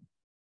him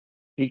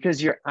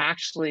because you're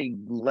actually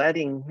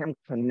letting him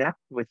connect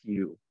with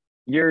you.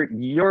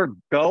 You're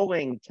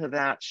going to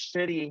that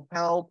shitty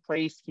hell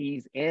place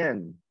he's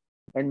in.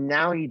 And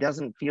now he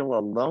doesn't feel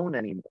alone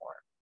anymore.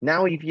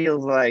 Now he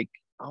feels like,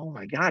 oh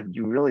my God,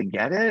 you really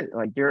get it?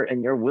 Like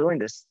you're willing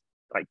to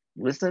like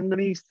listen to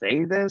me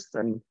say this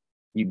and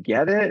you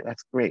get it?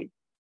 That's great.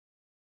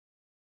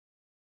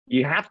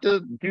 You have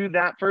to do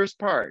that first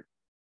part.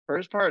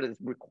 First part is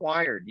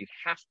required. You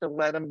have to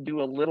let him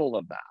do a little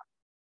of that.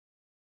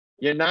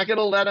 You're not going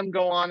to let him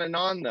go on and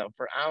on though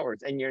for hours,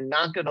 and you're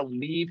not going to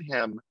leave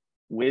him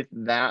with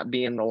that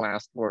being the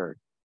last word.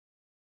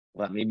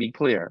 Let me be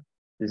clear.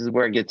 This is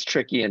where it gets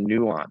tricky and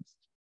nuanced.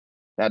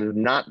 That is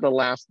not the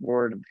last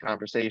word of the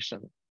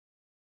conversation.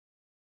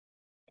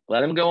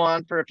 Let him go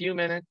on for a few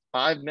minutes,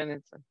 5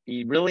 minutes. If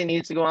he really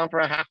needs to go on for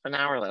a half an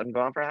hour, let him go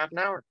on for a half an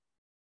hour.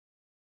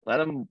 Let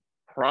him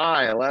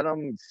cry, let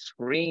him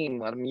scream,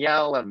 let him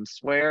yell, let him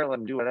swear, let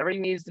him do whatever he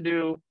needs to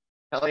do.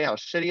 Tell you how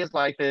shitty his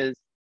life is,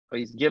 how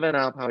he's given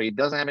up, how he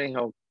doesn't have any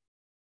hope.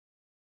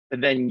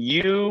 But then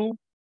you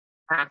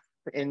have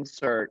to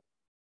insert,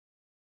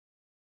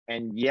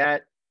 and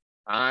yet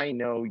I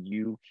know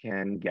you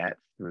can get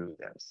through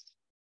this.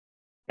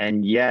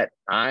 And yet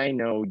I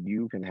know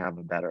you can have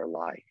a better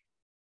life.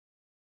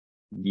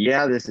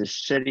 Yeah, this is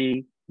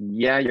shitty.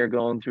 Yeah, you're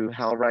going through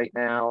hell right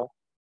now.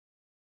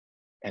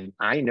 And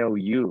I know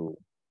you're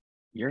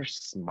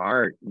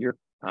smart, you're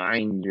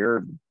kind,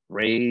 you're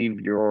brave,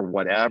 you're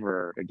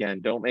whatever.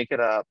 Again, don't make it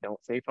up.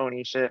 Don't say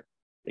phony shit.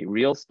 Say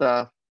real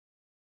stuff.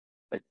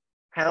 But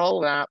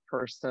tell that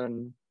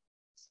person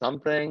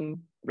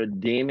something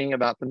redeeming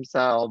about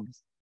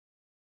themselves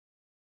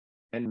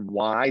and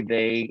why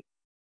they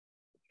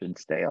should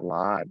stay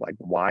alive, like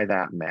why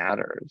that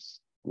matters,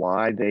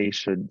 why they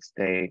should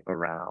stay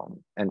around,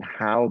 and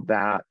how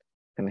that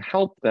can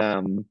help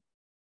them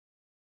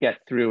get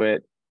through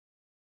it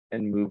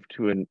and move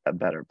to a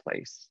better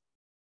place.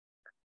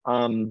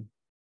 I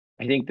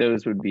think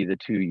those would be the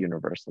two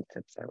universal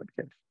tips I would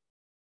give.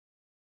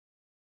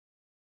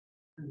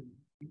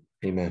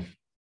 Amen.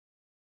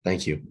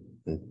 Thank you.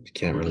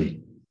 Can't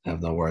really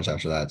have no words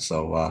after that.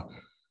 So,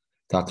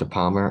 Dr.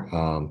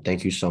 Palmer,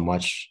 thank you so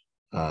much.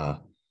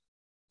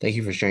 Thank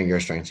you for sharing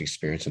your strengths,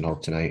 experience, and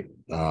hope tonight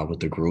with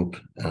the group,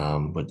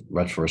 with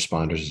Reps for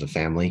Responders as a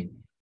family.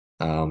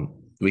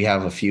 We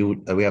have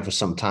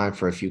some time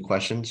for a few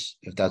questions,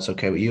 if that's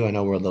okay with you. I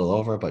know we're a little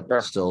over, but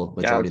sure. Still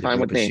majority of the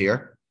group is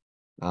here.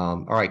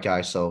 All right,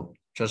 guys. So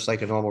just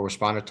like a normal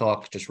responder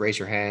talk, just raise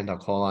your hand. I'll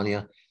call on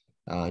you.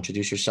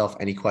 Introduce yourself.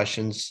 Any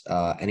questions?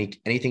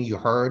 Anything you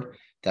heard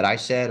that I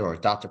said or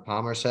Dr.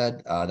 Palmer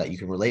said that you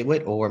can relate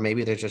with, or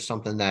maybe there's just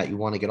something that you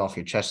want to get off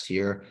your chest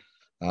here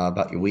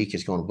about your week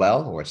is going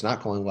well or it's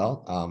not going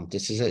well.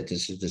 This is it.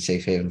 This is the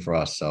safe haven for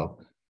us. So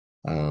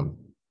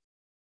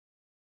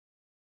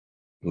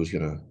who's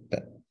gonna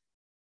bet?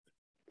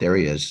 There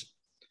he is.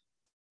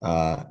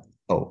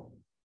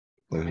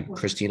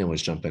 Christina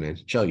was jumping in.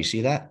 Joe, you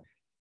see that?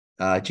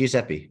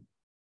 Giuseppe.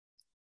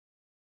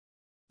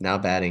 Now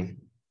batting.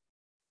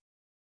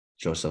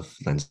 Joseph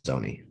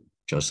Lanzoni.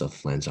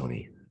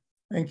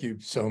 Thank you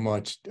so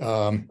much.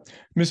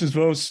 Mrs.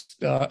 Vos,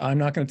 I'm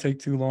not going to take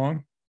too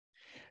long.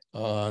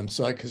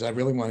 Because I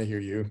really want to hear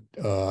you.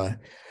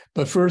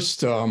 But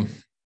first,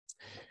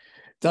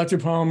 Dr.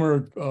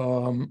 Palmer,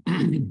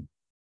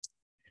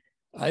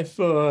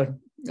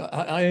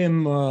 I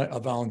am a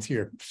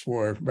volunteer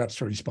for Reps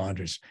for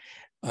Responders.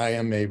 I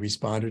am a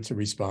responder to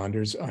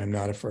responders. I'm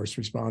not a first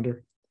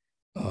responder.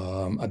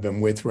 I've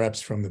been with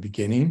Reps from the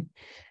beginning.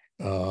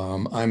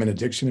 I'm an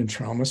addiction and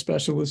trauma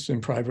specialist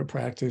in private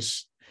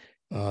practice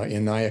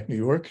in Nyack, New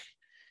York.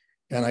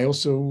 And I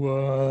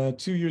also,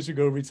 2 years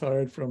ago,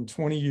 retired from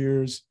 20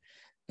 years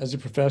as a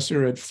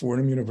professor at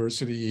Fordham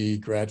University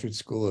Graduate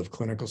School of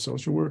Clinical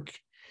Social Work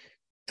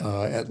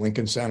at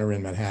Lincoln Center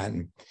in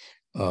Manhattan.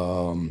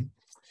 Among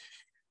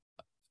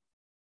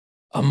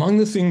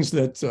the things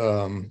that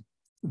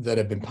that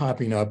have been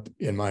popping up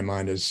in my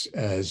mind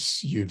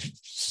as you've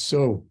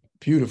so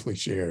beautifully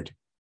shared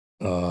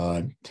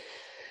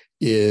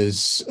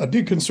is a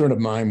big concern of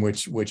mine,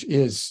 which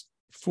is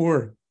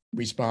for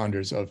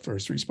responders of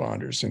first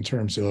responders in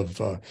terms of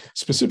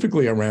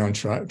specifically around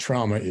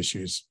trauma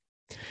issues.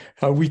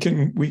 How we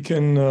can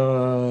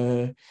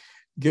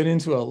get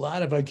into a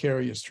lot of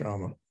vicarious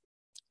trauma.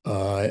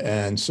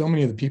 And so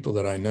many of the people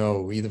that I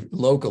know, either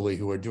locally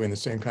who are doing the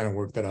same kind of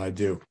work that I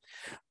do,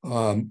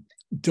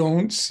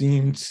 don't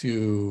seem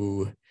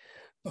to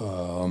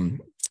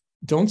want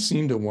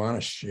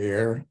to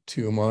share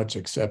too much,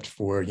 except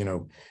for,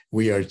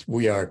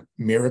 we are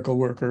miracle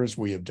workers.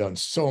 We have done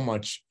so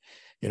much,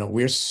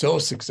 we're so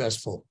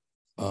successful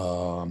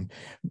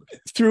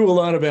through a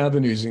lot of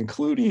avenues,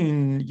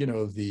 including,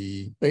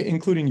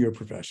 including your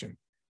profession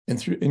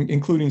and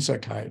including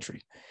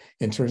psychiatry,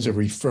 in terms of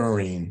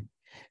referring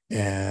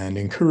and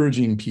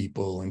encouraging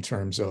people in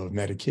terms of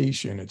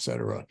medication, et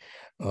cetera.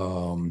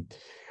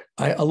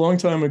 A long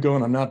time ago,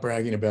 and I'm not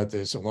bragging about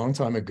this, a long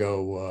time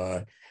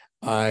ago,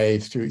 I,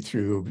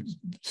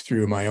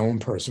 through my own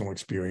personal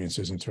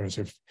experiences in terms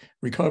of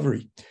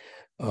recovery,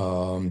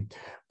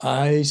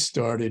 I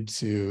started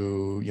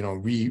to,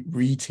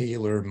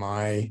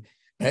 retailor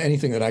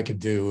anything that I could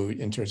do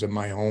in terms of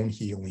my own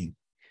healing,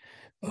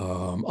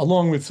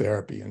 along with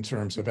therapy in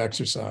terms of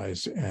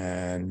exercise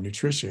and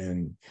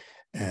nutrition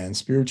and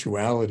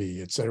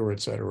spirituality, et cetera,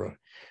 et cetera.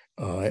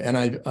 And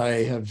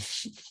I have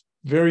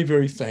very,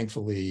 very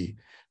thankfully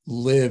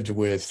lived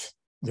with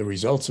the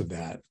results of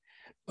that.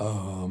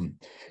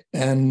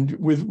 And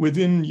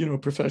within,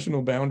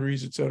 professional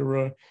boundaries, et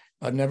cetera,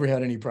 I've never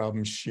had any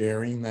problem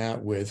sharing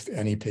that with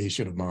any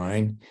patient of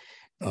mine,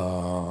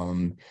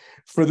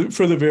 for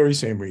the very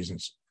same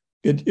reasons.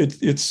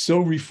 It's so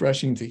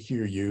refreshing to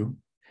hear you.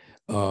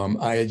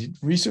 I had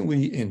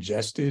recently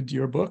ingested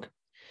your book,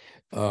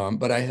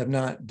 but I have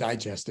not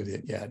digested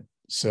it yet.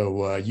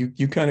 So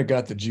you kind of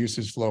got the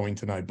juices flowing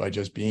tonight by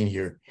just being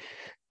here.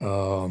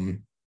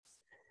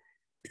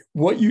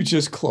 What you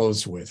just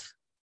closed with,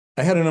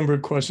 I had a number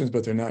of questions,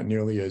 but they're not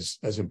nearly as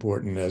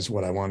important as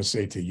what I want to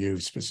say to you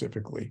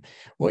specifically.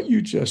 What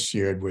you just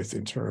shared with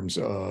in terms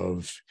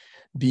of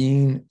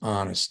being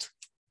honest,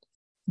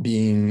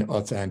 being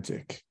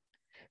authentic,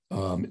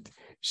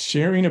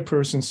 sharing a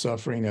person's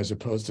suffering as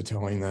opposed to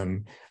telling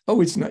them, oh,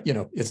 it's not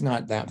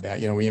that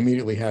bad. We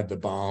immediately had the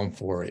balm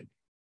for it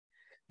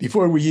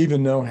before we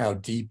even know how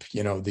deep,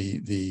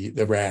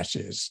 the rash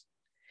is.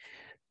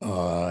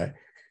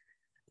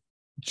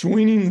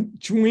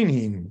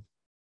 Joining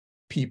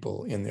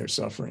people in their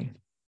suffering,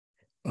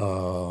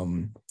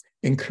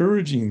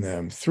 encouraging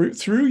them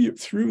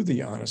through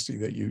the honesty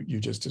that you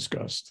just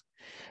discussed.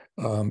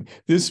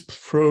 This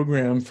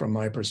program, from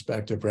my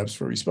perspective, Reps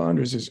for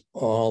Responders, is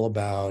all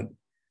about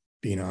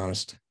being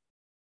honest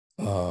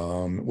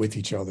with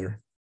each other.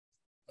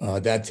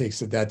 That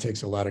takes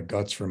a lot of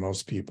guts for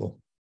most people,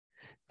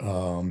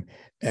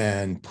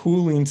 and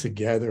pooling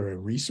together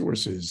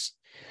resources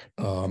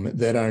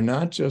that are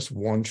not just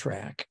one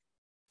track.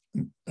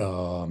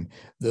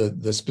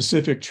 The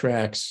specific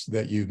tracks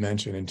that you've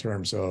mentioned in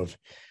terms of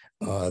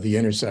the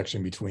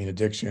intersection between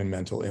addiction,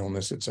 mental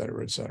illness, et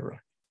cetera,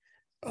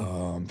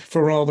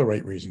 for all the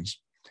right reasons.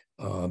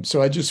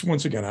 So I just,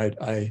 once again,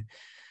 I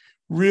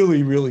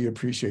really, really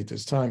appreciate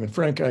this time. And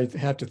Frank, I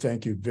have to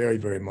thank you very,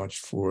 very much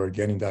for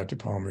getting Dr.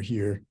 Palmer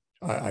here.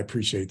 I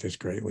appreciate this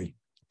greatly.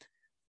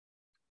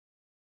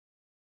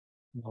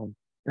 Well,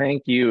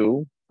 thank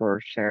you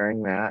for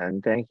sharing that,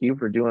 and thank you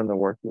for doing the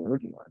work you're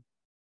doing.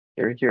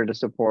 You're here to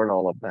support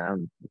all of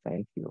them.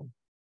 Thank you.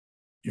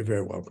 You're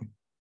very welcome.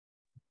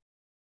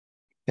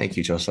 Thank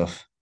you,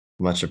 Joseph.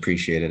 Much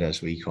appreciated,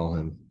 as we call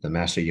him, the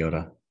Master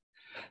Yoda.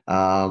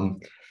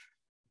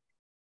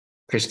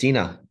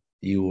 Christina,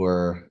 you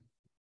were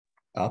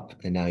up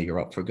and now you're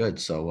up for good.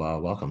 So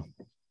welcome.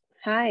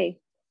 Hi,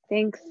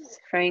 thanks,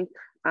 Frank.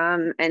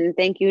 And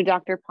thank you,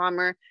 Dr.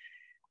 Palmer.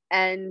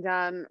 And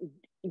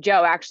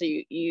Joe,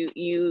 actually,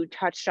 you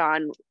touched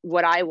on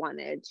what I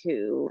wanted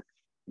to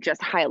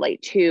just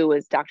highlight too,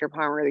 was Dr.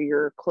 Palmer,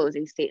 your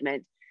closing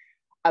statement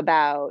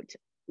about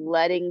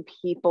letting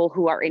people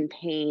who are in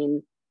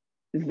pain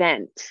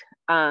vent.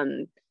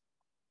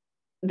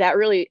 That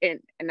really,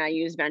 and I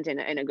use vent in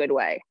a good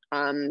way.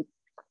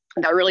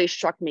 That really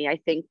struck me. I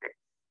think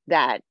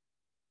that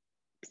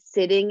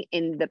sitting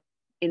in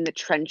the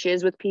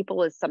trenches with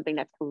people is something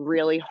that's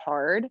really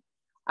hard.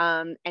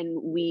 And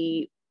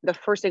the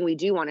first thing we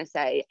do want to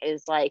say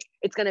is like,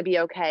 it's going to be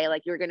okay.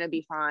 Like, you're going to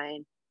be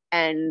fine.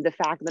 And the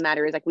fact of the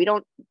matter is, like, we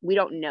don't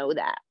know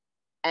that.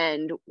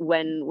 And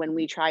when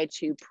we try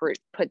to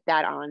put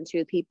that on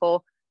to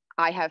people,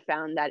 I have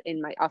found that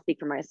I'll speak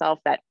for myself,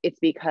 that it's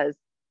because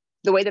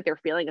the way that they're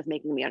feeling is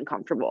making me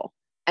uncomfortable.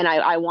 And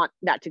I want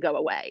that to go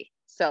away.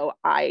 So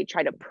I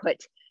try to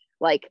put,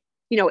 like,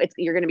 you're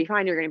going to be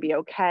fine. You're going to be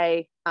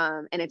okay.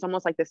 And it's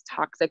almost like this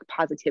toxic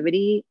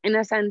positivity in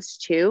a sense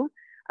too.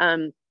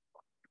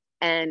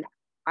 And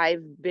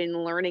I've been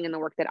learning in the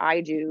work that I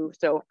do.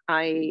 So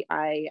I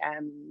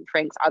am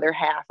Frank's other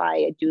half.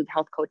 I do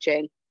health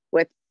coaching.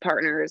 with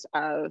partners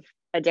of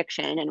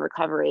addiction and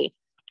recovery.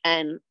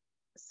 And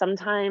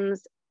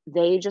sometimes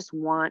they just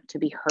want to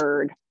be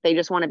heard. They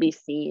just want to be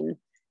seen.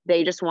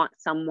 They just want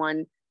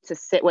someone to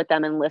sit with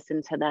them and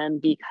listen to them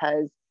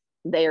because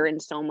they're in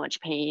so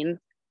much pain.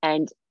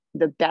 And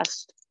the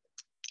best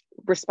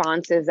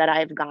responses that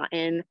I've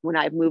gotten when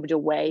I've moved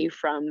away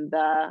from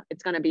the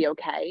it's going to be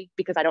okay,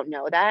 because I don't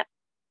know that,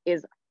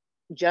 is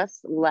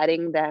just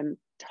letting them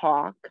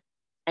talk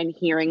and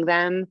hearing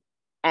them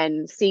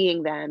and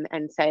seeing them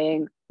and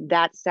saying,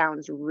 that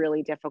sounds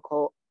really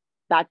difficult.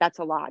 That's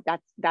a lot.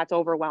 That's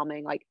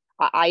overwhelming. Like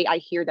I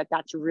hear that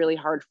that's really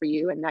hard for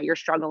you and that you're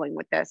struggling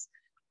with this.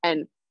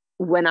 And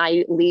when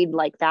I lead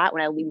like that,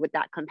 when I lead with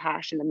that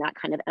compassion and that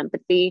kind of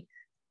empathy,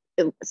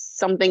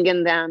 something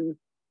in them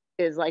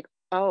is like,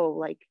 oh,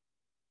 like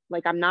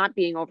I'm not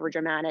being over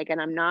dramatic,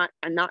 and I'm not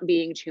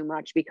being too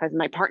much, because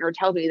my partner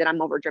tells me that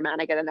I'm over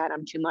dramatic and that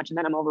I'm too much and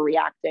that I'm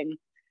overreacting.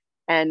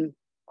 And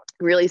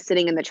really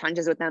sitting in the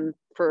trenches with them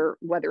for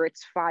whether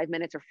it's 5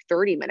 minutes or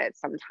 30 minutes,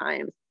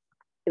 sometimes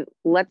it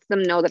lets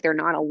them know that they're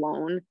not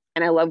alone.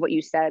 And I love what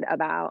you said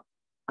about,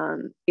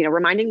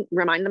 remind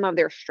them of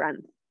their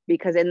strength,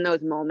 because in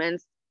those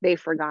moments they've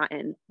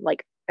forgotten,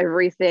 like,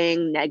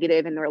 everything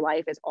negative in their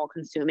life is all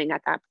consuming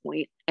at that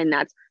point. And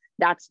that's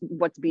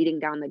what's beating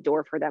down the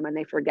door for them. And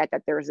they forget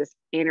that there's this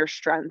inner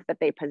strength that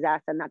they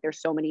possess and that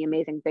there's so many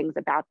amazing things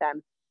about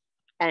them.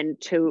 And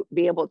to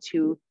be able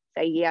to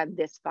say, yeah,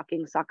 this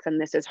fucking sucks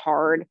and this is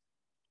hard,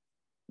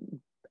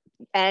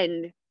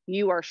 and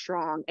you are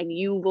strong and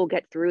you will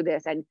get through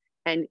this.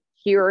 And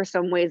here are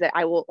some ways that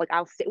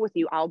I'll sit with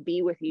you. I'll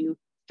be with you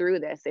through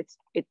this. It's,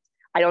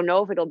 I don't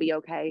know if it'll be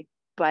okay,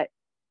 but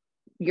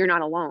you're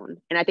not alone.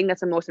 And I think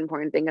that's the most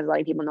important thing, is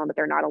letting people know that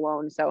they're not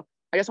alone. So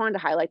I just wanted to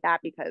highlight that,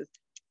 because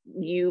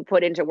you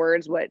put into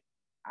words what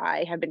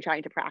I have been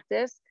trying to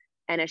practice,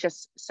 and it's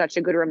just such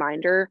a good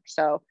reminder.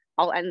 So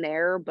I'll end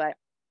there, but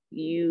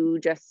you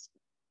just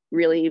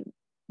really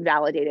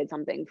validated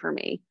something for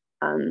me.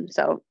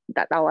 So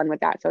that I'll end with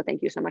that. So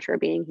thank you so much for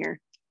being here.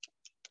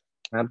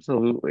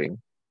 Absolutely.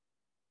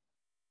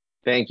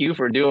 Thank you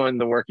for doing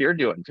the work you're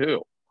doing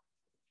too.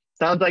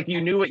 Sounds like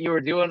you knew what you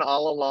were doing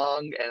all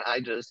along, and I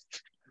just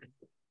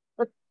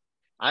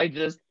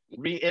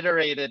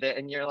reiterated it,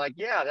 and you're like,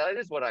 yeah, that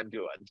is what I'm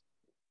doing.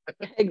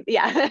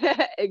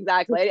 Yeah,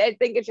 exactly. I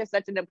think it's just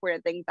such an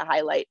important thing to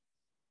highlight,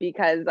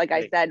 because like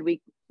I said,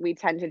 we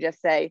tend to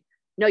just say,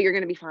 no, you're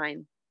going to be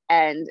fine.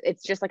 And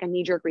it's just like a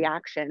knee-jerk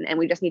reaction. And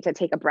we just need to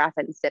take a breath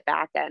and sit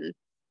back and,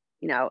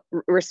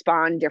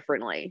 respond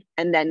differently.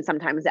 And then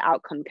sometimes the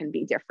outcome can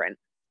be different.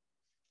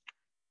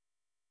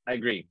 I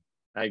agree.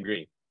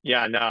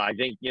 Yeah, no, I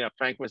think,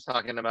 Frank was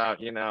talking about,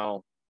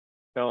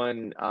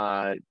 going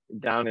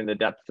down in the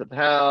depths of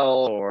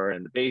hell or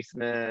in the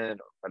basement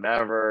or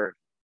whatever.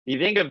 You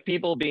think of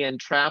people being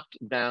trapped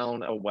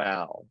down a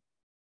well.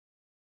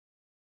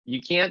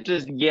 You can't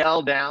just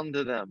yell down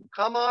to them,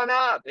 come on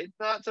up, it's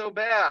not so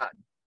bad.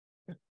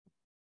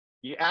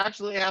 You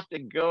actually have to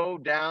go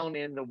down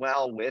in the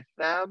well with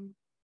them,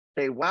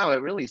 say, wow,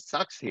 it really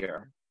sucks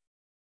here.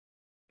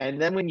 And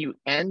then when you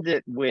end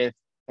it with,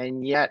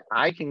 and yet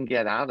I can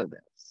get out of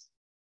this,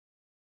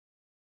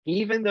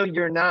 even though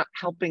you're not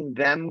helping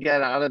them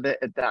get out of it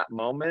at that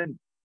moment,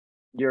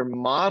 you're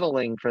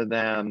modeling for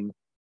them,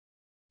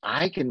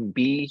 I can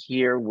be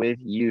here with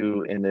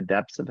you in the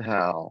depths of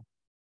hell,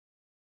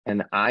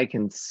 and I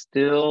can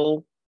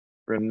still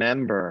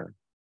remember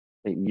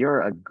that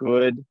you're a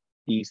good,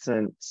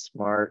 decent,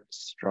 smart,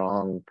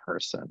 strong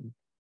person.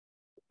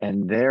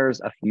 And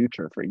there's a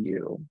future for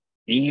you,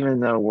 even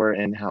though we're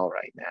in hell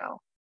right now.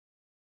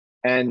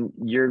 And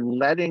you're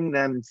letting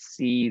them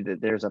see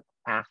that there's a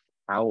path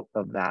out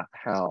of that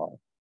hell.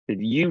 If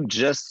you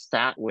just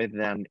sat with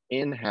them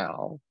in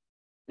hell,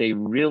 they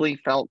really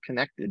felt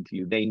connected to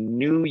you. They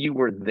knew you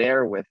were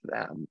there with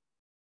them.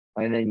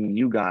 And then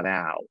you got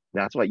out.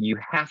 That's what you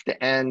have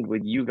to end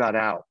with, you got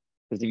out.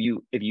 Because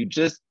if you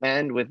just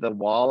end with the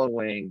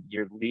wallowing,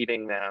 you're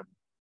leaving them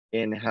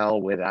in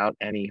hell without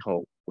any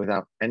hope,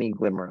 without any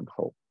glimmer of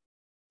hope.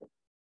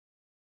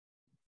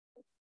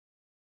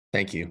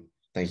 Thank you.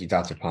 Thank you,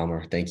 Dr.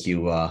 Palmer. Thank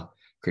you,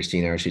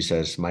 Christina. She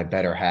says, my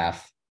better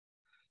half.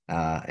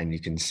 And you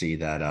can see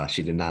that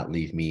she did not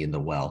leave me in the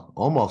well.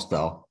 Almost,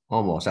 though.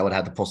 Almost. I would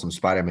have to pull some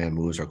Spider-Man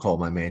moves or call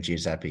my man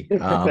Giuseppe.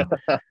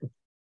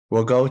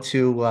 We'll go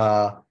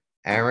to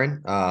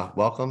Aaron.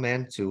 Welcome,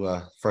 man,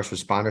 to First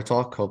Responder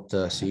Talk. Hope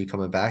to see you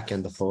coming back,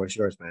 and the floor is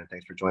yours, man.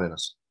 Thanks for joining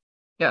us.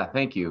 Yeah,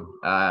 thank you.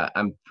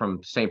 I'm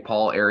from St.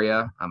 Paul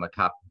area. I'm a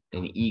cop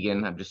in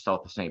Egan. I'm just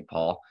south of St.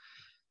 Paul.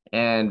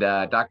 And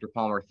Dr.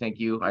 Palmer, thank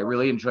you. I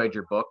really enjoyed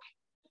your book.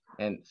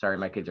 And sorry,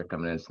 my kids are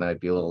coming in, so that might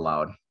be a little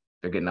loud.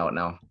 They're getting out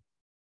now.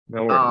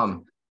 No worries.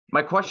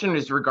 My question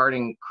is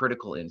regarding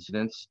critical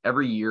incidents.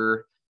 Every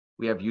year,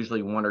 we have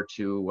usually one or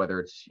two,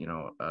 whether it's,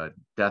 a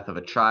death of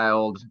a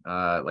child,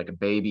 like a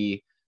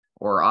baby,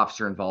 or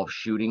officer-involved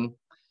shooting.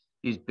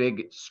 These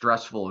big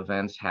stressful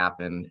events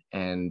happen,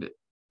 and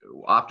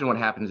often what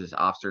happens is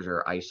officers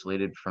are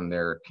isolated from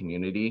their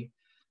community,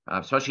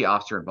 especially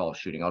officer-involved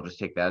shooting. I'll just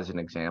take that as an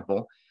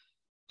example.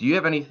 Do you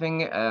have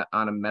anything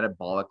on a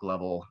metabolic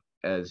level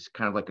as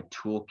kind of like a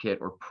toolkit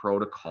or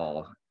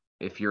protocol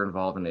if you're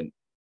involved in a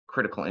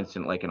critical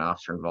incident like an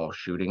officer involved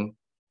shooting?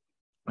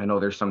 I know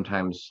there's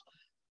sometimes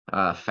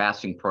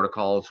fasting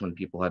protocols when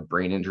people have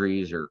brain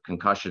injuries or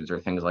concussions or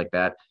things like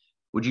that.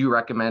 Would you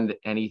recommend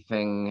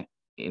anything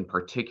in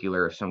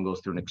particular if someone goes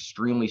through an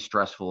extremely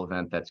stressful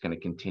event that's going to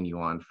continue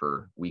on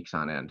for weeks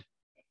on end?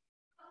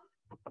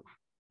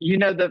 You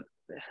know,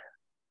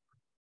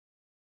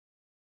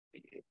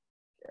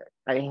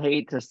 I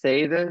hate to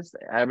say this,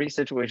 every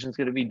situation is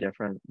going to be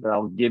different, but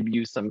I'll give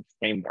you some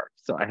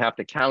frameworks. So I have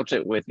to couch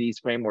it with these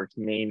frameworks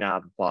may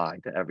not apply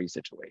to every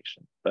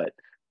situation. But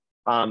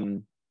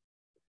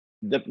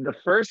the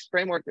first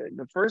framework,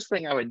 the first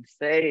thing I would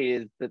say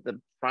is that the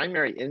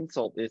primary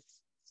insult is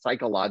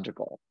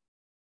psychological.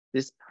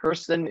 This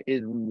person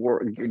is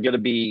going to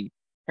be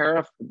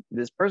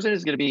this person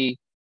is going to be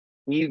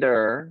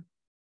either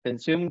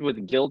consumed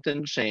with guilt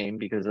and shame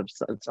because of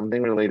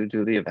something related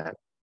to the event,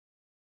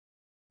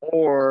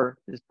 or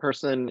this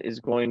person is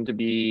going to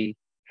be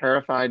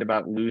terrified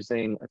about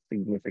losing a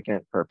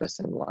significant purpose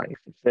in life.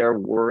 If they're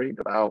worried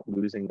about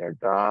losing their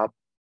job,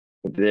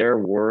 if they're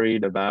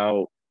worried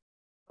about,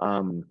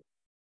 you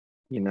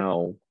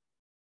know,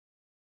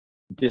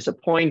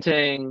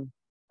 disappointing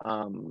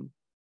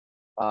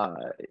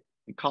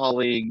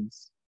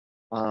colleagues,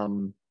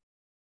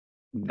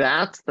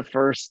 that's the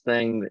first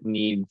thing that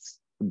needs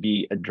to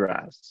be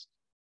addressed.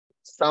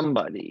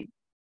 Somebody,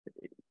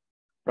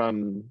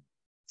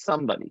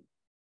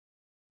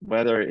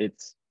 whether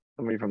it's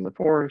somebody from the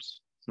force,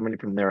 somebody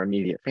from their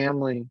immediate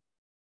family,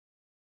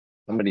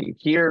 somebody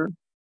here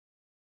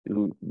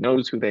who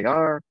knows who they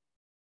are,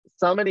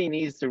 somebody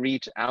needs to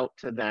reach out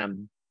to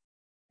them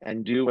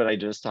and do what I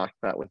just talked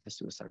about with the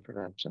suicide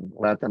prevention.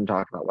 Let them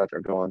talk about what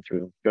they're going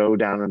through. Go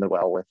down in the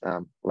well with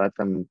them. Let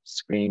them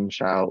scream,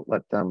 shout,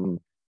 let them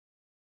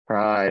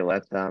cry,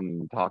 let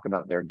them talk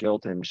about their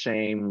guilt and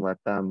shame, let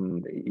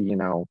them, you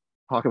know,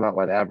 talk about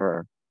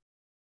whatever.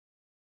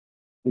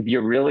 If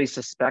you're really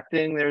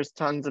suspecting there's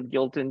tons of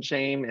guilt and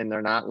shame and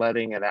they're not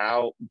letting it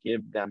out,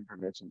 give them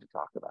permission to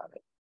talk about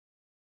it.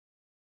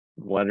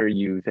 What are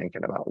you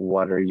thinking about?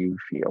 What are you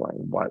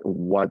feeling?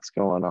 What's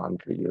going on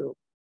for you?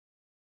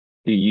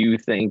 Do you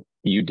think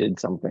you did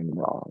something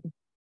wrong?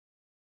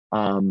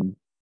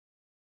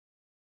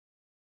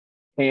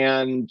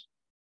 And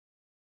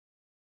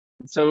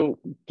so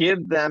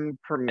give them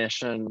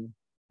permission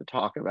to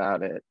talk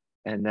about it.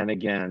 And then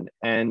again,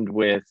 end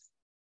with,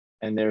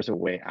 and there's a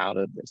way out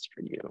of this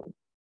for you.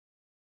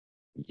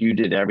 You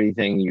did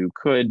everything you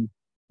could.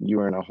 You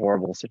were in a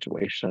horrible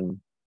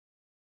situation.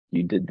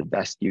 You did the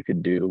best you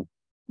could do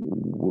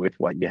with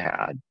what you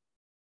had.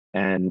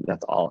 And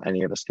that's all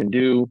any of us can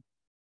do.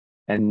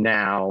 And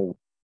now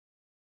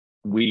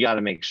we got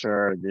to make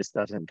sure this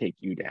doesn't take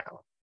you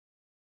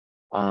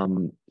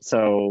down.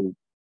 So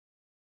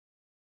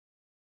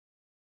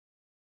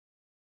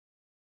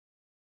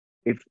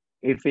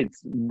if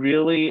it's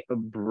really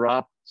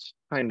abrupt,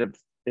 kind of,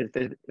 if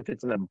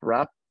it's an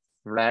abrupt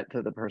threat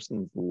to the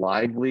person's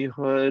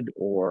livelihood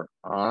or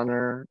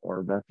honor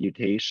or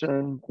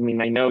reputation, I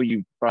mean, I know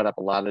you brought up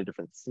a lot of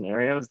different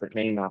scenarios that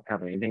may not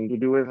have anything to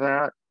do with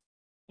that,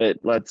 but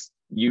let's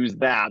use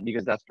that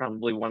because that's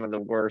probably one of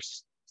the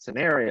worst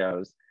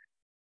scenarios.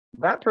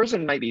 That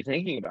person might be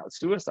thinking about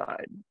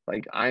suicide.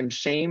 Like, I'm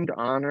shamed,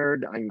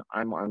 honored,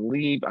 I'm on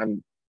leave,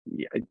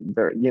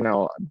 you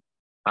know,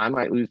 I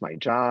might lose my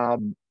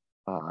job.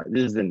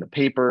 This is in the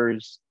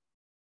papers.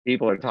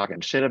 People are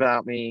talking shit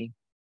about me.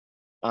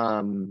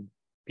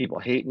 People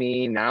hate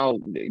me. Now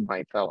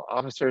my fellow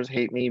officers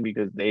hate me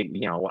because they,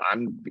 you know,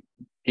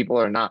 people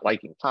are not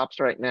liking cops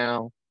right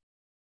now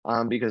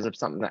because of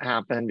something that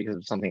happened, because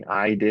of something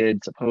I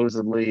did,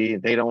 supposedly.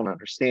 They don't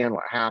understand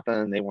what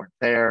happened. They weren't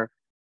there.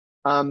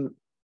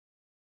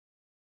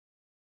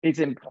 It's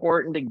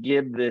important to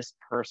give this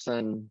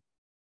person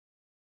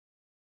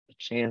a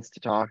chance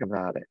to talk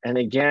about it. And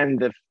again,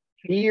 the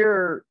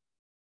fear,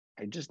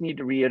 I just need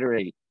to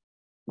reiterate,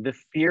 the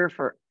fear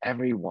for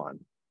everyone.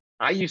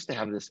 I used to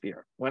have this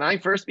fear. When I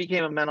first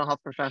became a mental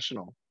health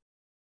professional,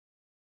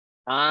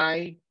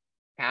 I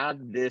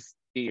had this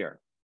fear,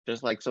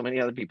 just like so many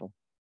other people.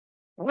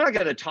 I'm not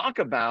going to talk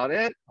about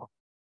it.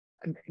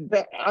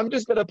 I'm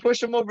just going to push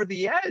them over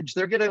the edge.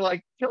 They're going to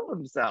like kill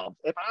themselves.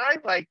 If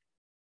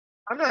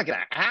I'm not going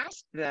to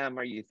ask them,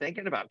 are you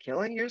thinking about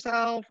killing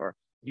yourself? Or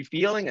you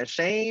feeling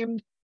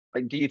ashamed?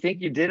 Like, do you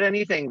think you did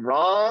anything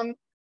wrong?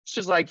 It's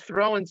just like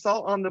throwing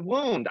salt on the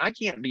wound. I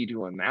can't be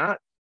doing that.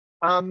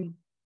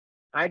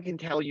 I can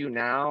tell you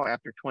now,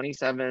 after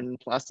 27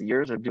 plus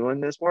years of doing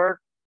this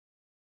work,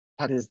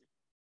 that is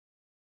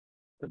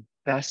the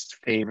best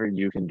favor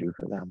you can do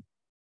for them.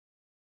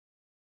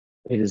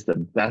 It is the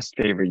best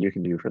favor you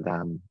can do for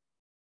them.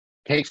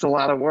 Takes a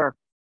lot of work.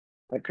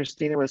 Like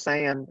Christina was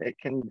saying, it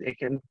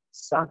can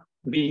suck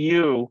to be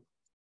you.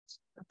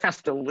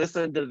 Has to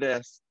listen to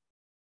this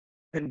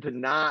and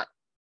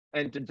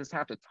to just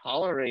have to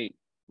tolerate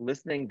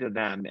listening to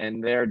them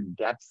and their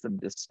depths of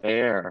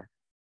despair.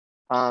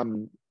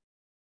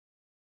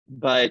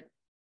 But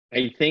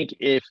I think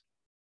if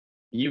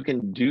you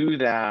can do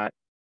that,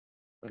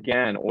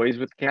 again, always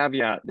with the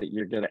caveat that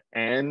you're going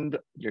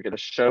to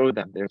show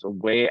them there's a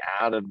way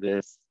out of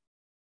this.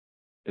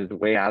 There's a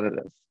way out of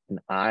this, and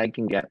I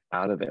can get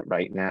out of it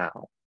right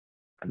now.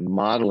 I'm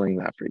modeling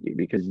that for you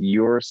because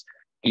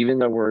even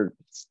though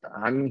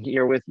I'm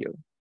here with you,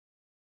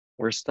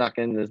 we're stuck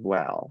in this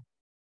well,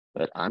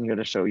 but I'm going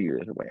to show you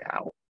there's a way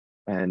out.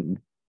 And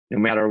no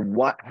matter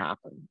what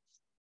happens,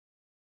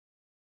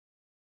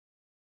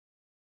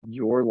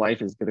 your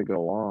life is going to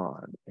go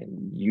on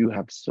and you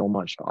have so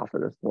much to offer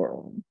this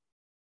world.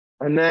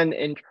 And then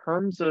in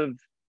terms of,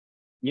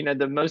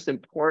 the most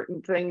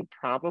important thing,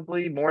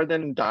 probably more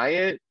than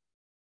diet,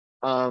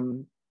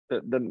 the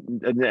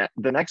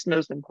next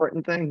most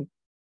important thing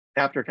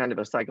after kind of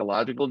a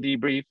psychological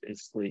debrief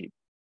is sleep.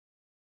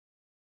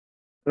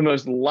 The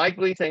most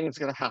likely thing that's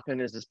going to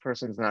happen is this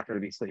person's not going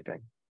to be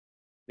sleeping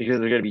because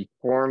they're going to be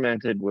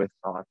tormented with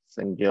thoughts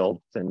and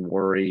guilt and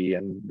worry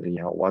and,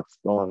 what's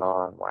going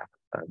on, what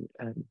happened.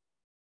 And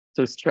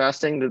so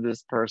stressing to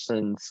this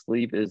person,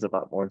 sleep is of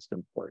utmost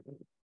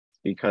importance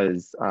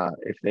because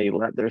if they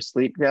let their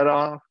sleep get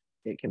off,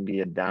 it can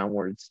be a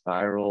downward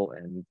spiral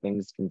and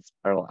things can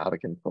spiral out of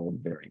control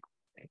very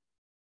quickly.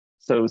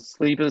 So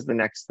sleep is the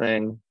next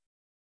thing.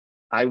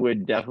 I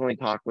would definitely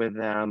talk with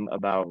them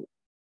about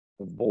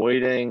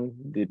avoiding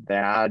the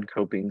bad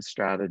coping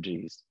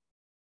strategies.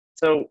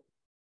 So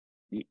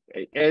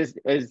as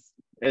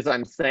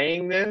I'm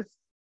saying this,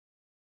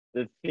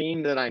 the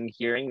theme that I'm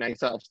hearing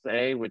myself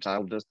say, which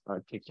I'll just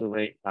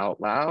articulate out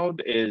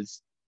loud,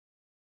 is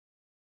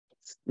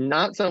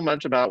not so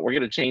much about we're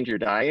going to change your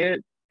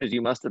diet because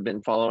you must have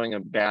been following a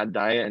bad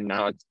diet and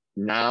now it's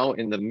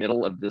in the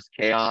middle of this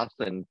chaos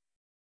and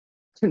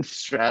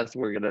stress,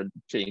 we're going to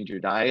change your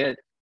diet.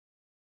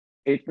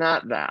 It's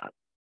not that.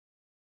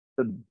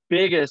 The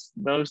biggest,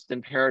 most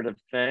imperative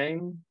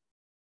thing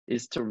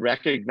is to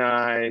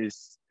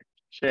recognize,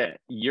 shit,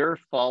 you're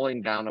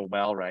falling down a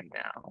well right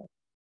now.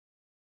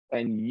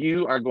 And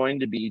you are going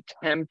to be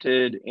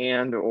tempted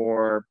and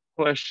or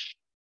pushed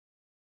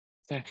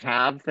to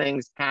have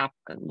things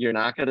happen. You're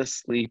not going to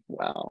sleep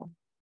well.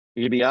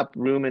 You're going to be up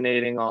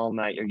ruminating all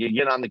night. You're going to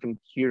get on the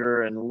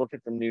computer and look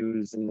at the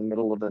news in the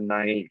middle of the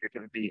night. You're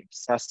going to be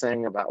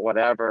obsessing about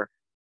whatever.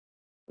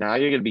 Now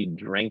you're going to be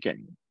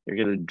drinking. You're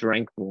going to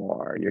drink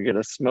more. You're going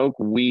to smoke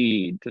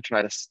weed to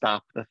try to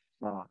stop the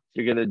thoughts.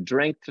 You're going to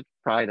drink to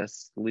try to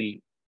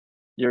sleep.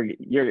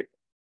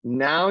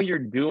 Now you're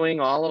doing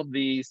all of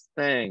these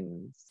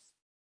things,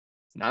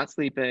 not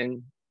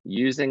sleeping,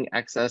 using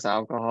excess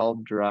alcohol,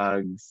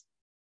 drugs,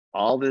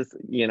 all this,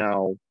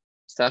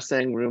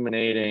 obsessing,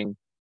 ruminating.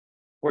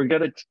 We're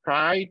going to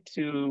try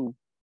to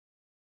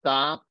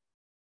stop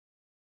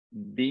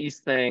these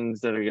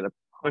things that are going to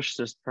push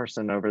this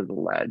person over the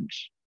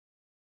ledge.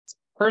 This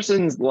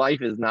person's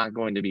life is not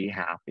going to be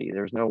happy.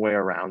 There's no way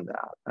around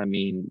that. I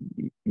mean,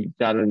 you've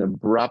got an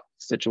abrupt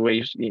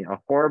situation, a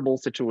horrible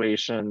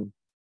situation,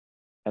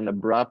 an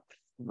abrupt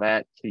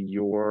threat to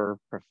your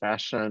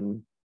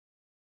profession,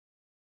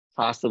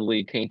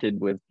 possibly tainted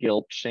with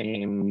guilt,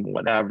 shame,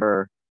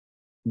 whatever.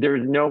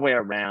 There's no way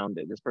around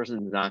it. This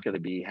person is not going to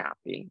be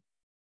happy.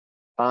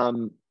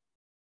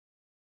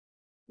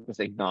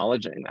 Just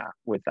acknowledging that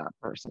with that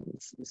person,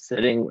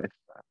 sitting with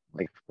them,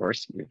 like, of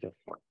course,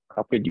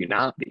 how could you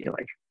not be?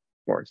 Like,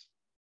 of course.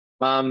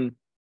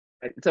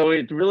 So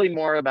it's really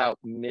more about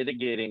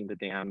mitigating the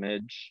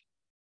damage.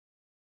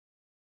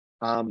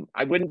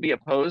 I wouldn't be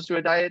opposed to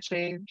a diet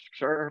change.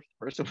 Sure, if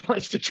the person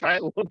wants to try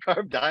a low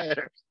carb diet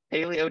or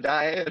paleo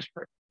diet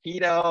or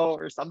keto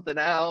or something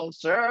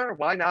else, sure,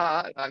 why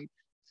not? I'm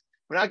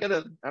not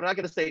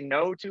gonna say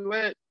no to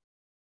it.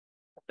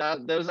 That's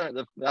not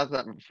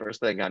the first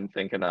thing I'm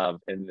thinking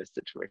of in this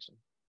situation.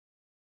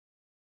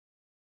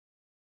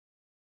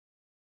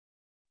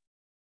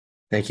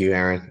 Thank you,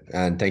 Aaron,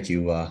 and thank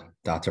you,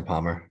 Dr.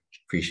 Palmer.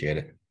 Appreciate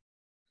it.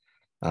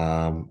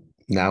 Now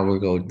we'll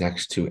go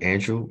next to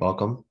Andrew.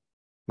 Welcome,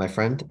 my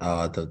friend.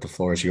 The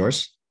floor is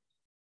yours.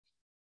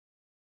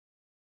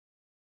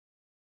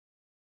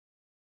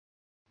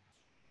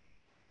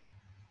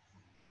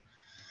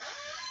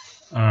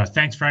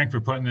 Thanks, Frank,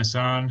 for putting this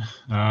on.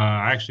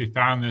 I actually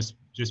found this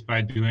just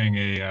by doing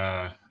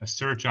a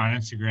search on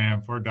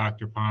Instagram for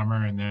Dr.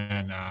 Palmer, and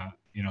then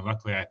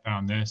luckily I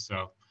found this.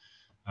 So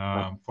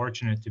I'm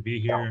fortunate to be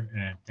here,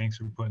 and thanks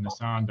for putting this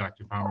on,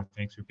 Dr. Palmer.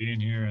 Thanks for being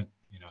here, and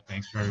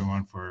thanks for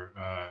everyone for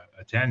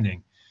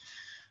attending.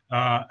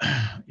 My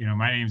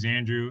name's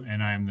Andrew,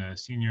 and I'm the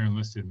Senior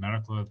Enlisted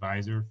Medical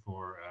Advisor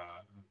for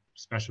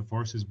Special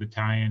Forces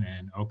Battalion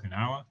in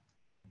Okinawa.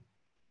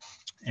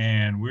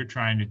 And we're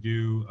trying to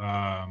do,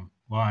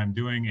 I'm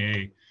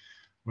doing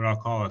what I'll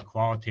call a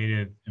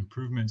qualitative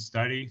improvement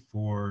study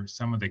for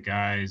some of the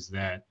guys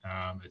that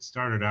it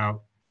started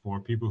out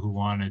for people who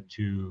wanted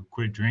to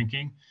quit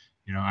drinking.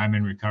 I'm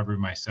in recovery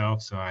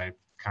myself, so I've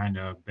kind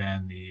of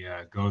been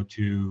the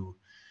go-to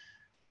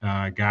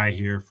guy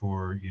here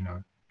for,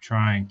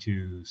 trying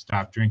to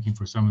stop drinking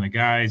for some of the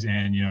guys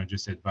and,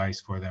 just advice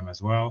for them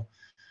as well.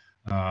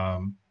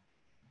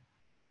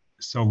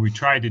 so we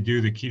tried to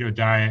do the keto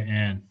diet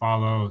and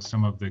follow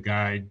some of the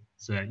guides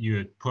that you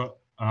had put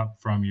up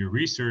from your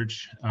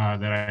research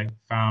that I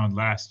found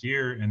last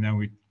year. And then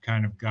we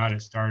kind of got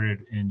it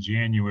started in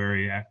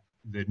January at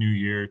the new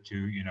year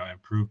to, you know,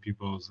 improve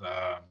people's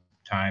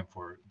time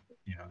for,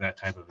 you know, that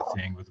type of a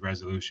thing with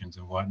resolutions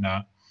and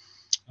whatnot.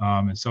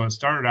 And so it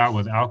started out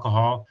with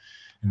alcohol,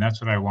 and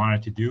that's what I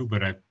wanted to do.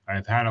 But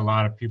I've had a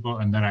lot of people,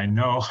 and that I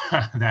know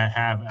that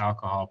have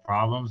alcohol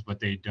problems, but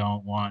they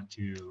don't want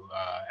to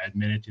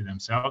admit it to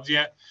themselves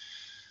yet.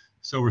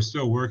 So we're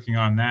still working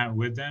on that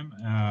with them,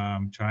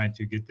 trying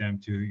to get them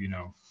to, you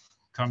know,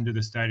 come to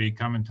the study,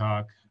 come and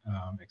talk,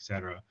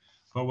 etc.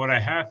 But what I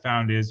have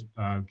found is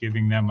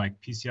giving them like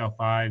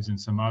PCL5s and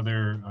some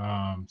other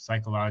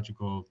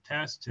psychological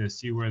tests to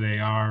see where they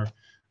are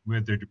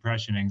with their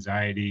depression,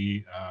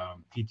 anxiety,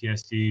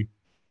 PTSD,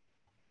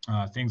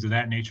 things of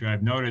that nature.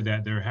 I've noted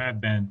that there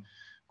have been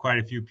quite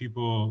a few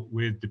people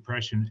with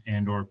depression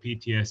and or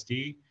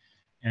PTSD.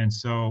 And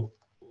so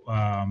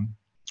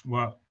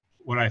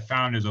what I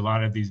found is a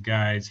lot of these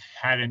guys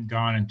hadn't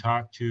gone and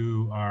talked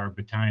to our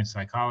battalion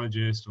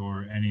psychologist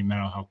or any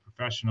mental health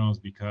professionals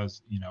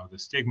because, you know, the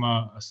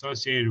stigma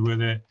associated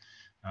with it,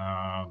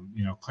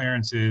 you know,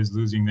 clearances,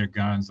 losing their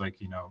guns,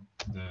 like, you know,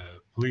 the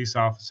police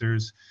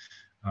officers,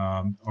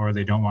 or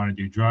they don't want to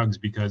do drugs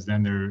because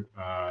then they're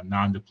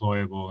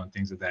non-deployable and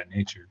things of that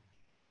nature.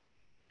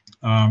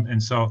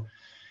 And so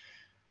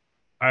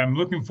I'm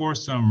looking for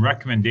some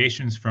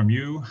recommendations from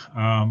you,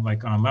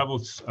 like on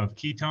levels of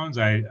ketones.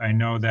 I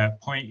know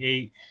that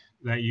 0.8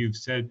 that you've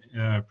said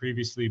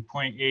previously,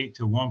 0.8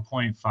 to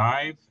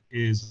 1.5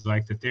 is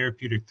like the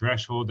therapeutic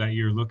threshold that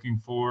you're looking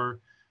for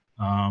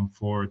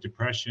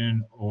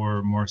depression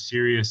or more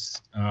serious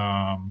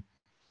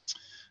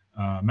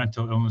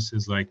mental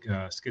illnesses like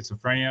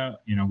schizophrenia.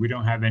 You know, we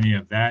don't have any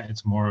of that.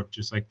 It's more of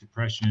just like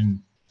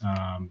depression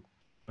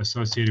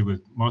associated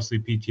with mostly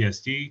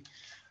PTSD.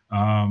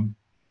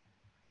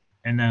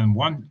 And then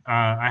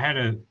I had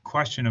a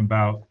question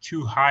about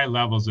too high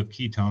levels of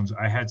ketones.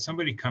 I had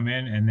somebody come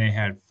in and they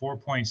had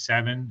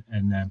 4.7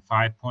 and then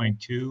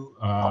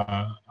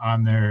 5.2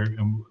 on there,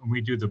 and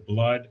we do the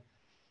blood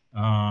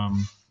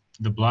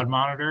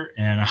monitor,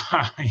 and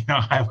you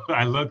know,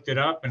 I looked it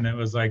up, and it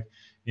was like,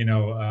 you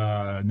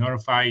know,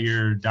 notify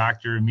your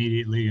doctor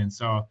immediately. And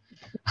so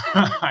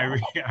I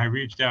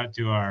reached out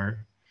to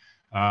our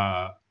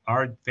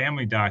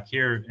family doc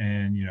here,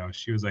 and, you know,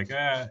 she was like,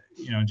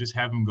 you know, just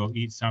have him go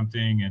eat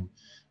something and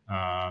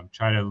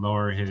try to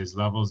lower his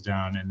levels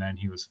down, and then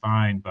he was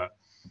fine. But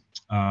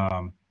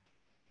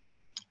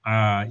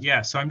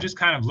yeah, so I'm just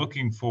kind of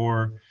looking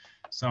for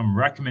some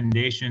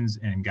recommendations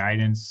and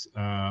guidance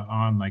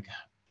on, like,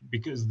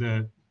 because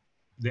the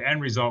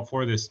end result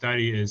for this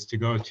study is to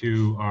go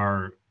to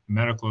our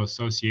medical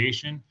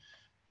association,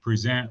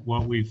 present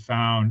what we've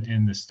found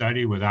in the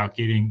study without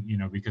getting, you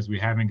know, because we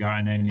haven't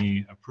gotten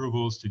any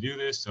approvals to do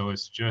this. So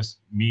it's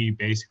just me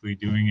basically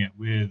doing it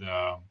with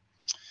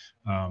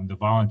the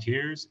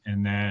volunteers,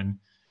 and then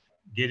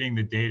getting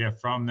the data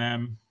from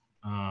them,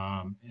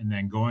 and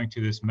then going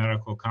to this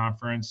medical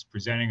conference,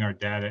 presenting our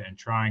data, and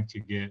trying to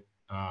get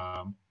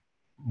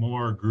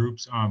more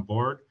groups on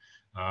board.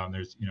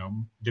 There's, you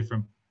know,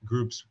 different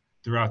groups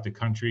throughout the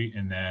country,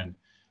 and then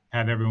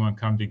have everyone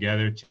come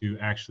together to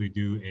actually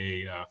do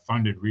a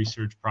funded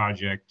research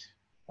project.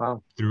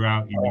 Wow.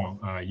 Throughout, you know,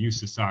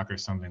 USASOC or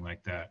something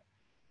like that.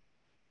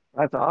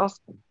 That's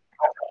awesome.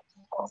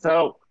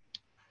 So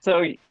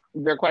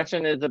your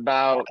question is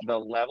about the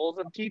levels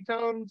of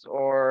ketones,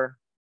 or?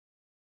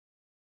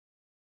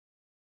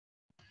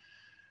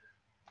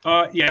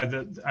 Yeah,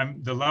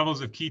 the levels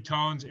of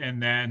ketones,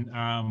 and then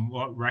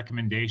what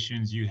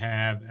recommendations you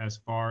have as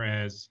far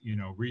as, you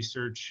know,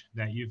 research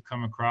that you've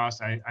come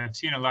across. I've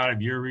seen a lot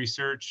of your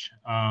research,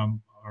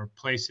 or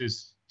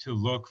places to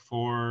look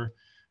for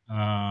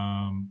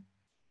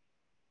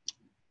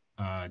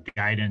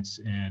guidance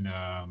and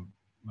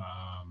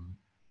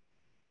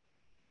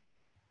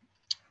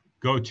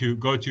go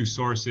to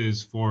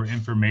sources for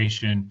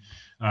information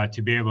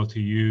to be able to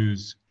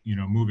use, you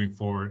know, moving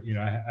forward. You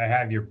know, I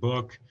have your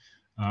book.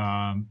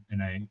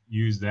 And I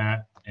use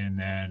that, and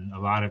then a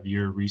lot of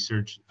your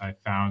research I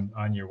found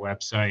on your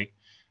website,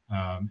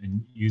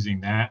 and using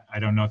that. I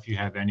don't know if you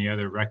have any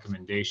other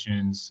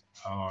recommendations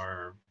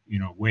or, you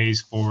know,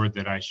 ways forward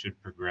that I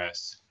should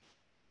progress.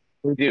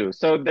 We do.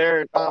 So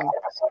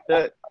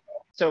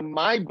so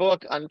my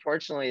book,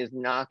 unfortunately, is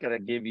not going to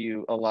give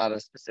you a lot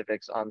of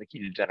specifics on the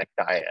ketogenic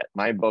diet.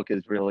 My book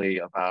is really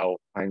about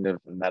kind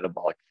of the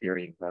metabolic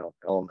theory of mental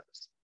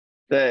illness.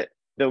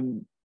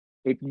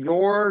 If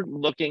you're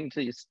looking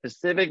to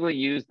specifically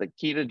use the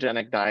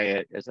ketogenic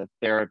diet as a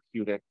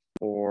therapeutic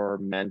for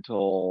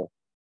mental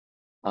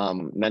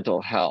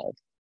health,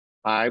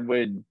 I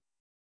would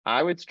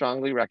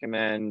strongly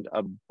recommend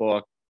a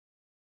book,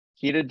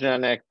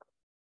 Ketogenic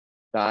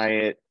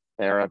Diet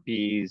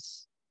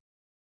Therapies,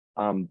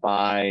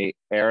 by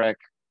Eric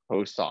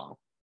Kossoff,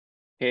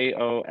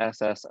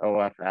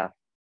 Kossoff.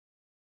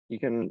 You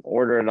can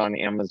order it on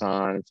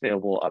Amazon. It's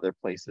available other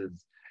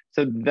places.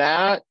 So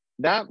that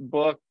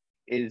book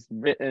is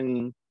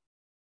written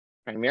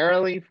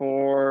primarily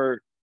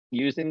for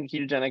using the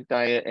ketogenic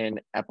diet in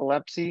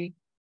epilepsy,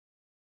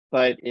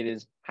 but it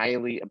is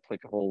highly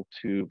applicable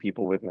to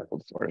people with mental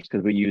disorders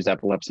because we use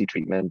epilepsy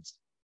treatments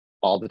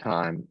all the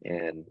time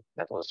in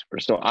mental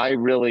disorders. So I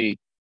really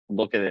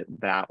look at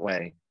it that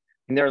way.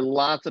 And there are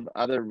lots of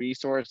other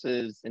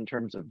resources in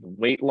terms of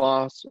weight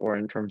loss or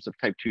in terms of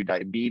type 2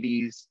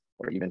 diabetes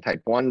or even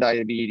type 1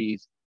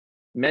 diabetes,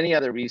 many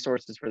other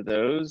resources for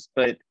those,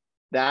 but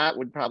that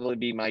would probably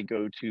be my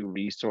go-to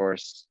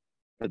resource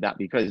for that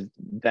because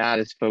that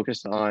is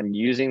focused on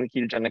using the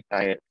ketogenic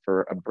diet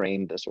for a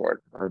brain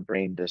disorder or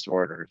brain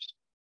disorders.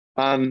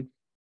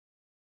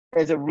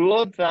 As a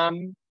rule of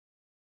thumb,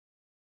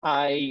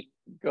 I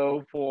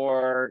go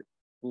for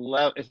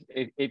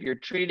if you're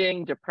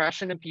treating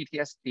depression and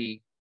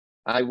PTSD,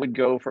 I would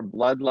go for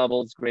blood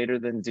levels greater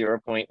than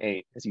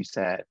 0.8, as you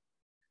said.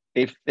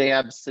 If they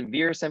have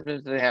severe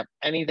symptoms, they have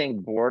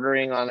anything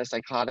bordering on a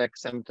psychotic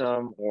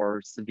symptom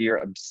or severe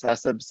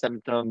obsessive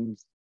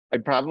symptoms,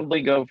 I'd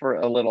probably go for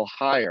a little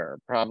higher,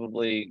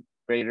 probably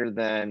greater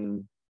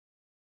than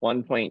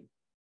 1 point,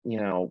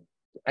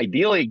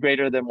 ideally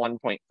greater than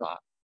 1.5,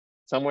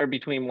 somewhere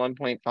between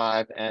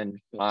 1.5 and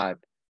 5.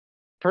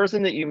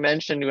 Person that you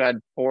mentioned who had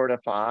 4 to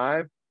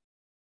 5,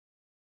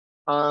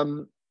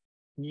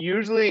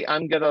 usually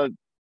I'm gonna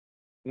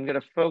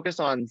focus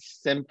on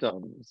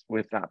symptoms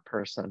with that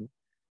person.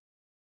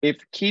 If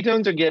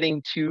ketones are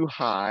getting too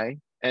high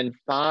and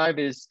 5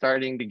 is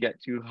starting to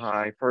get too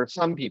high for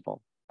some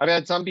people, I've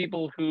had some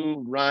people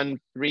who run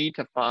 3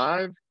 to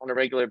 5 on a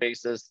regular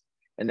basis,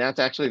 and that's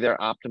actually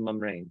their optimum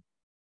range.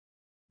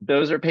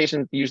 Those are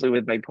patients usually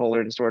with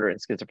bipolar disorder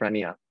and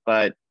schizophrenia,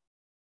 but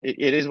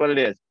it is what it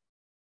is.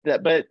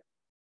 But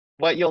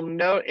what you'll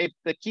note, if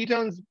the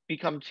ketones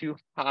become too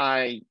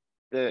high,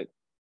 the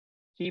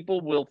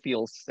people will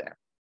feel sick.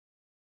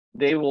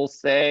 They will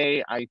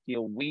say, I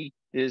feel weak,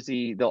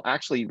 dizzy. They'll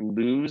actually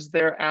lose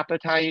their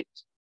appetite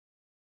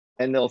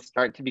and they'll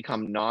start to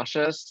become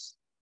nauseous.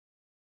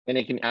 And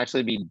it can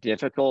actually be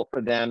difficult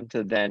for them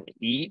to then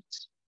eat.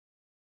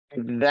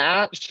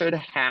 That should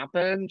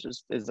happen,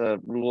 just as a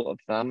rule of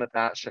thumb, if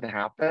that should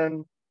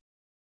happen.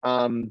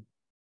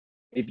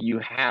 If you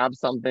have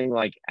something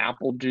like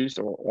apple juice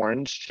or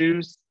orange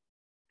juice,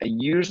 I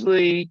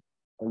usually,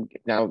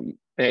 now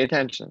pay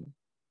attention,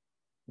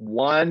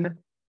 1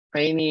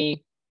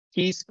 tiny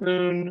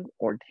teaspoon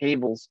or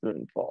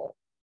tablespoonful,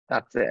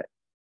 that's it.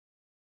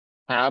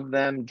 Have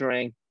them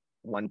drink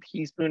 1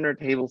 teaspoon or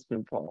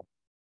tablespoonful.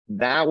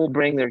 That will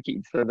bring their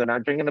ketones, so they're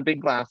not drinking a big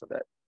glass of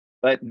it,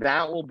 but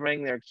that will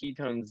bring their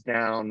ketones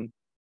down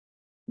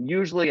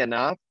usually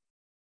enough.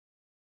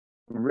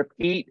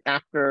 Repeat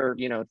after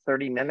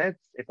 30 minutes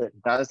if it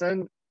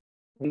doesn't.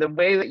 And the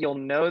way that you'll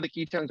know the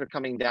ketones are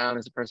coming down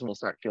is the person will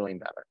start feeling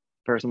better.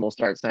 The person will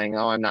start saying,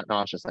 oh, I'm not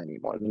nauseous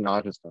anymore. The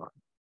nausea's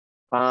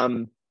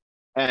gone.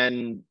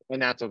 And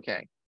that's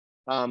okay.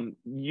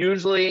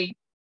 Usually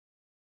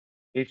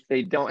if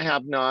they don't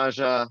have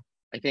nausea,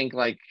 I think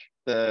like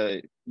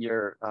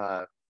your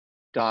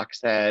doc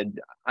said,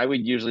 I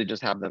would usually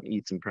just have them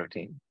eat some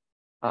protein.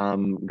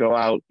 Go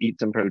out, eat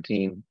some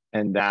protein,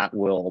 and that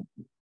will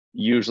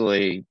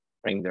usually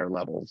bring their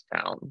levels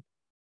down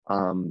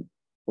a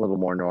little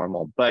more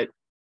normal. But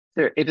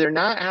if they're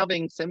not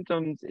having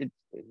symptoms,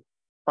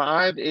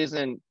 5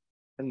 isn't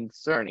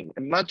concerning.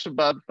 And much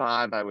above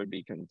 5, I would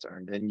be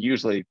concerned. And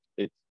usually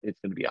it's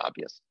going to be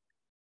obvious.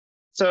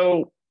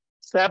 So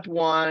step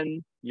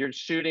 1, you're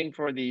shooting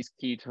for these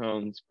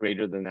ketones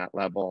greater than that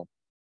level.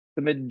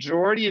 The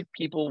majority of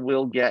people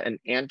will get an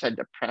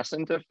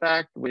antidepressant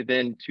effect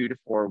within 2 to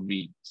 4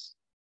 weeks.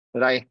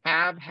 But I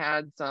have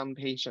had some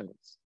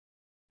patients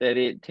that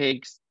it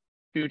takes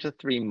 2 to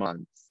 3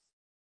 months.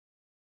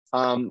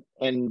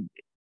 And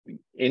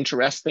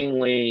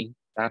interestingly,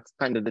 that's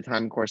kind of the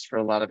time course for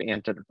a lot of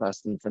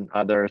antidepressants and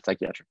other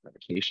psychiatric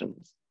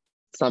medications.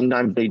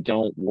 Sometimes they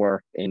don't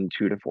work in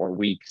 2 to 4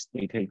 weeks.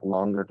 They take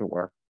longer to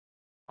work.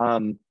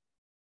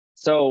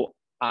 So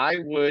I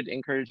would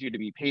encourage you to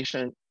be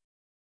patient.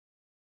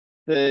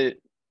 The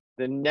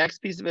next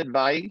piece of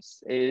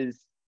advice is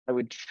I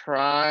would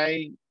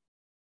try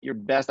your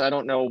best. I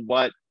don't know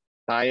what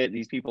diet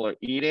these people are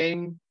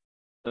eating.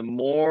 The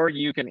more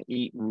you can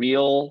eat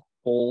real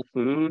whole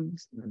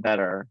foods, the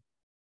better.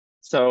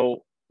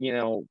 So,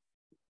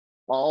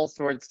 all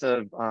sorts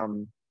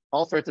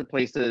of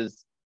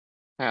places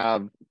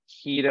have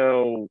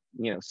keto,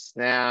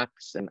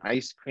 snacks and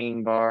ice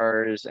cream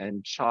bars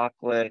and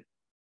chocolate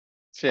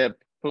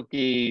chip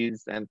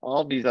cookies and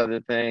all these other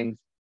things.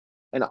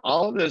 And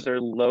all of those are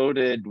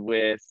loaded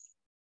with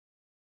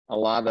a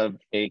lot of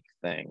fake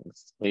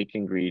things, fake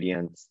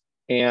ingredients.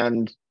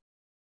 And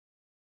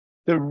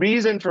the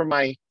reason for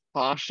my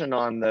caution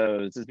on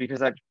those is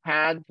because I've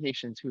had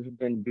patients who have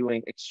been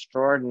doing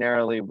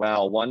extraordinarily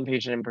well. One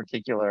patient in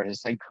particular,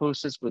 his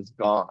psychosis was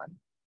gone.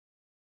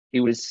 He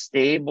was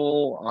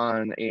stable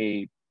on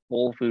a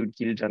whole food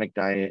ketogenic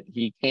diet.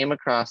 He came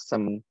across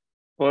some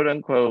quote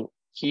unquote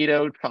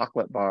keto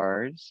chocolate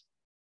bars,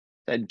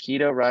 said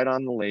keto right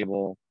on the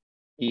label.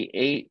 He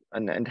ate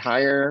an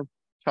entire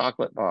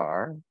chocolate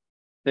bar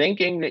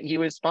thinking that he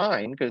was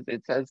fine because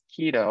it says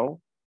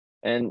keto,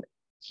 and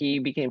he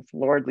became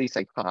floridly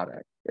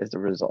psychotic as a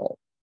result.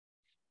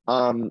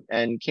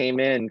 And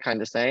came in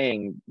kind of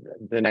saying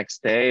the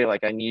next day,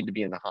 like, I need to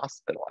be in the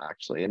hospital,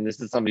 actually. And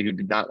this is somebody who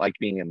did not like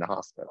being in the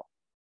hospital.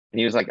 And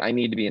he was like, I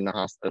need to be in the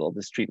hospital.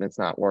 This treatment's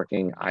not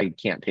working. I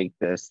can't take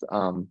this.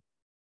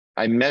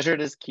 I measured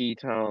his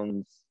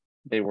ketones.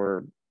 They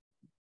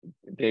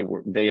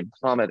had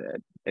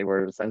plummeted. They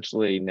were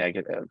essentially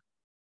negative.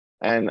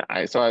 And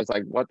so I was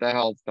like, what the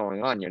hell's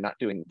going on? You're not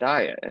doing the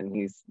diet. And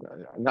he's,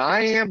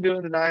 I am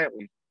doing the diet.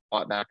 We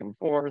fought back and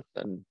forth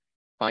and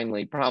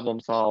finally problem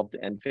solved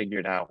and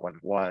figured out what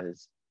it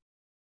was.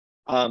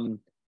 And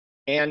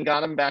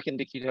got him back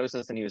into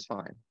ketosis, and he was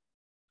fine.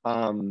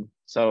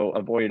 So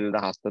avoided the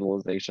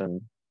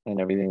hospitalization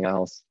and everything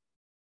else.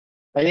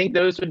 I think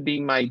those would be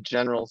my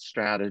general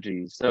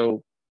strategies.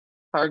 So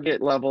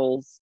target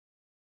levels,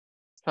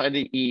 try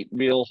to eat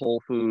real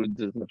whole foods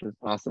as much as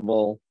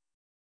possible.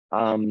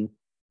 And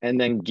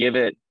then give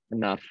it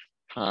enough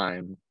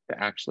time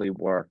to actually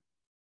work.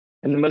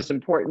 And the most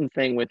important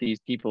thing with these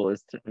people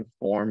is to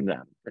inform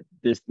them that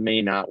this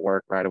may not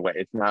work right away.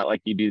 It's not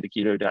like you do the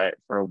keto diet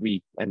for a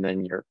week and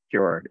then you're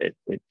cured.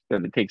 It's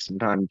going to take some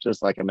time,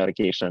 just like a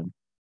medication.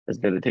 It's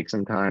going to take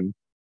some time.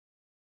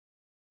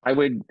 I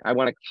want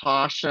to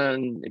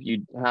caution, if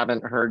you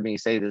haven't heard me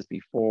say this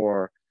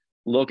before,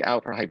 look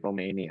out for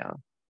hypomania.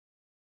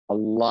 A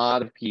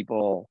lot of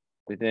people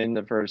within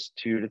the first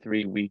 2 to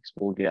 3 weeks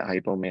will get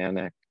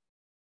hypomanic.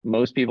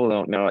 Most people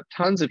don't know it.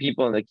 Tons of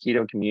people in the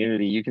keto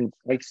community, you can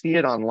see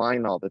it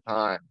online all the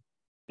time.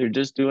 They're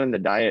just doing the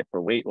diet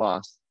for weight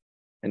loss.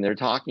 And they're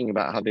talking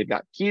about how they've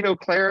got keto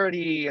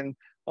clarity and,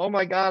 oh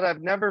my God,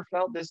 I've never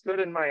felt this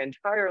good in my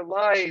entire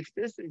life.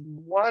 This is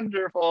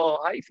wonderful.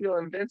 I feel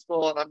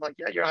invincible. And I'm like,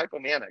 yeah, you're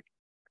hypomanic.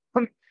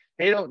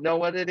 They don't know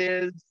what it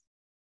is.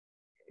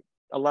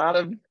 A lot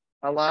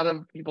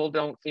of people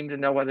don't seem to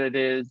know what it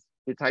is.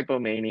 It's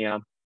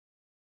hypomania.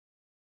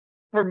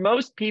 For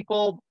most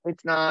people,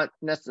 it's not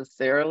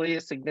necessarily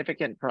a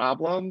significant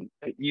problem.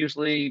 It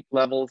usually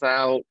levels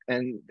out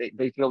and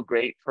they feel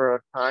great for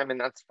a time, and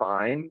that's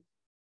fine.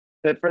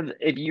 But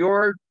if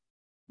you're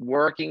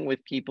working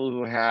with people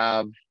who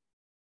have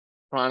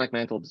chronic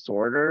mental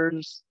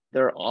disorders,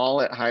 they're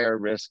all at higher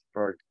risk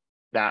for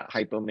that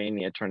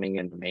hypomania turning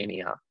into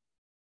mania,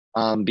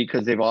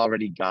 because they've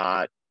already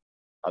got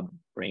a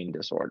brain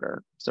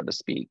disorder, so to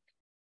speak.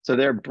 So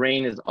their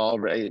brain is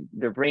already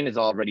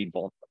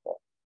vulnerable.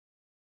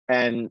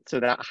 And so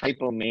that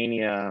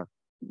hypomania,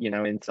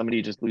 in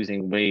somebody just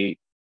losing weight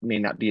may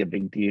not be a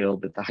big deal,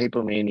 but the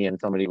hypomania in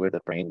somebody with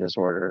a brain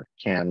disorder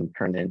can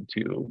turn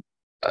into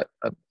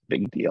a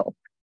big deal.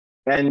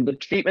 And the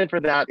treatment for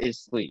that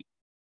is sleep.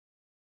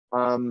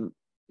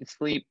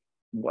 Sleep,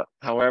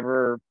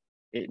 however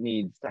it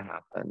needs to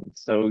happen.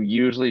 So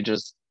usually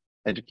just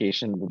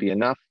education will be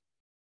enough.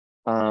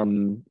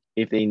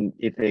 If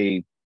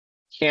they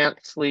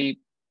can't sleep,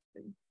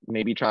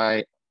 maybe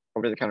try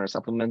over-the-counter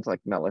supplements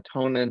like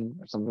melatonin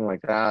or something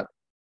like that.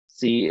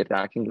 See if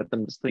that can get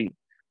them to sleep.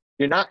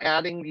 You're not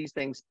adding these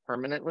things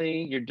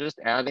permanently. You're just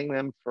adding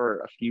them for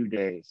a few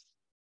days,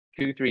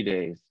 2-3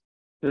 days,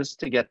 just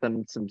to get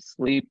them some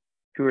sleep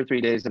 2 or 3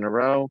 days in a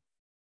row.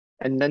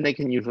 And then they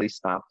can usually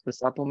stop the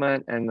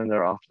supplement, and then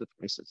they're off to the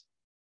races.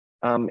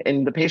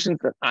 In the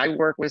patients that I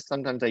work with,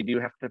 sometimes I do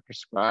have to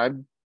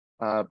prescribe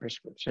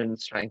prescription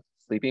strength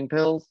sleeping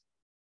pills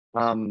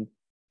to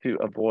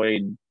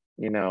avoid,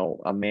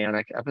 a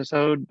manic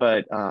episode,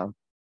 but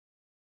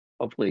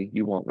hopefully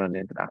you won't run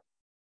into that.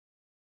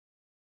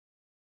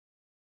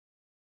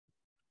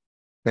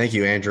 Thank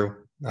you, Andrew.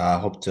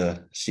 Hope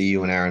to see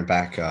you and Aaron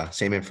back.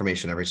 Same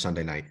information every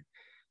Sunday night.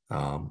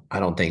 I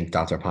don't think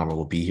Dr. Palmer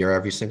will be here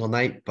every single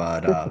night,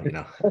 but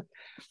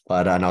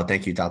no,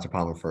 thank you, Dr.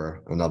 Palmer,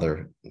 for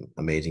another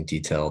amazing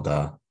detailed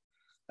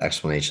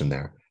explanation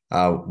there.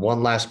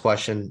 One last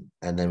question,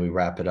 and then we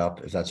wrap it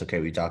up, if that's okay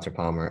with you, Dr.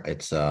 Palmer.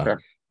 It's Sure.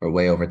 We're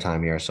way over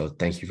time here, so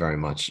thank you very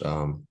much.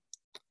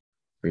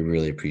 We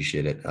really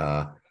appreciate it.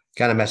 Got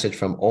a message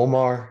from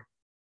Omar,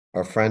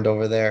 our friend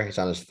over there. He's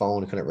on his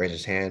phone, couldn't raise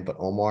his hand, but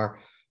Omar,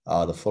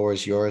 the floor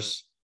is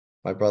yours,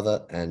 my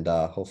brother, and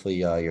hopefully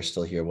you're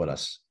still here with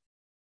us.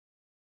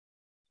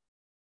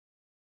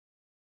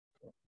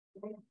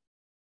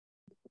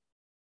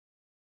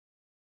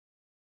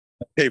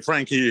 Hey,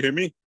 Frank, can you hear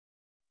me?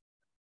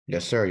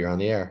 Yes, sir. You're on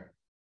the air.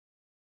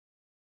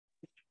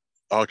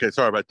 Okay,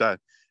 sorry about that.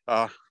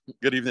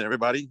 Good evening,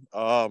 everybody.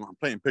 I'm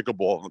playing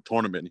pickleball in a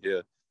tournament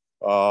here.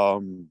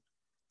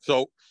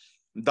 So,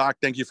 Doc,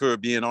 thank you for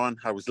being on.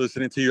 I was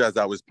listening to you as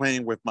I was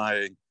playing with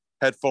my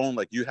headphone,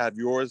 like you have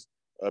yours.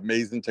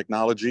 Amazing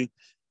technology.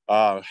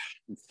 I'm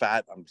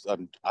fat.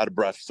 I'm out of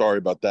breath. Sorry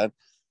about that.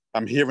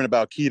 I'm hearing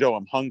about keto.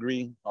 I'm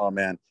hungry. Oh,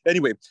 man.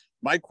 Anyway,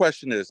 my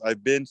question is,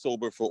 I've been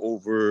sober for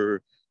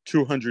over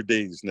 200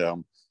 days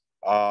now.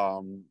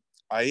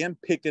 I am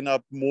picking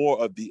up more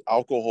of the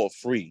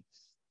alcohol-free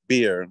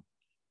beer,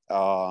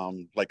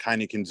 like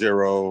Heineken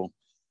Zero.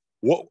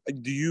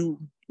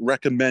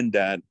 recommend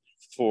that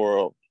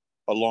for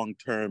a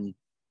long-term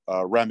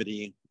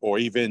remedy, or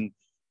even,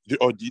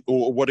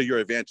 or what are your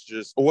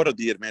advantages, or what are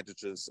the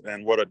advantages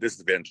and what are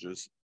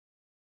disadvantages?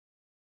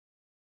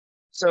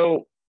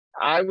 So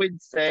I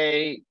would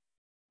say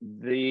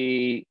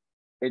the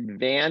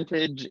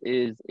advantage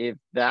is, if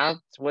that's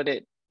what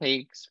it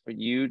takes for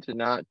you to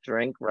not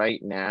drink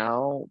right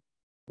now,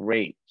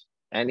 great.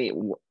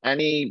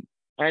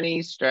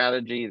 Any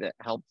strategy that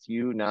helps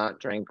you not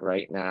drink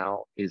right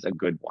now is a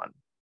good one.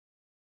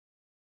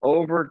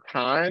 Over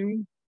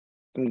time,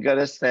 I'm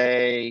gonna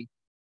say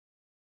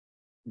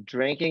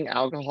drinking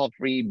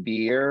alcohol-free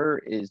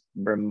beer is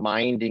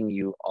reminding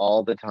you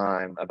all the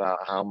time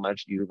about how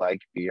much you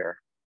like beer.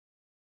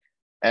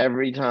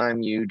 Every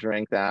time you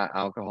drink that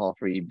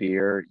alcohol-free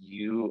beer,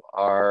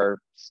 you're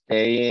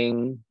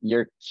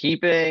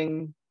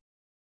keeping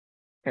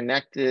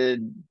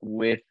connected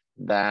with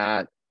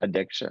that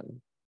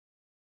addiction,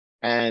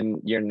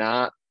 and you're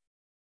not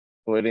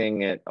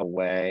putting it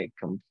away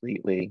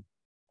completely.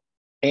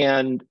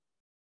 And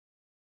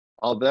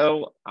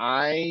although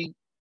I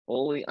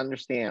fully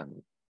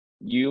understand,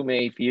 you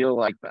may feel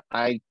like,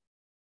 I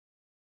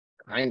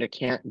kind of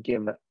can't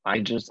give it. I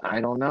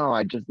don't know.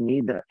 I just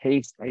need the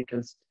taste. I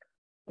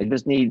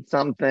just need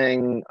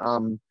something.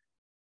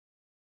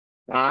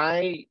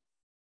 I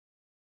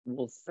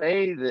will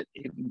say that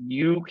if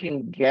you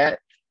can get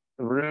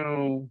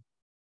through,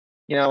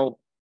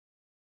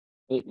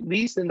 at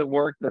least in the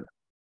work that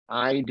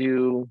I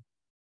do,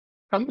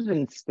 comes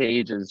in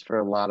stages for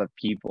a lot of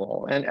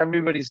people, and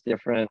everybody's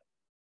different.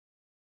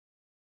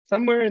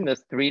 Somewhere in the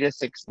 3 to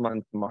 6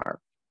 month mark.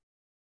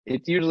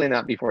 It's usually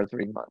not before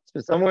 3 months,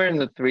 but somewhere in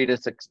the 3 to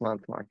 6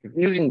 month mark. If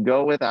you can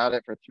go without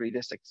it for 3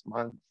 to 6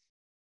 months,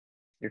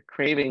 your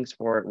cravings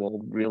for it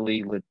will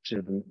really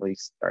legitimately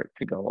start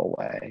to go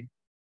away.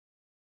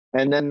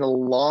 And then the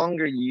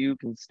longer you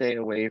can stay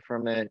away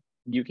from it,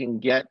 you can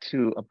get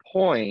to a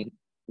point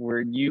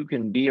where you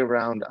can be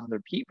around other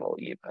people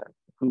even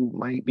who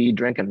might be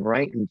drinking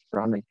right in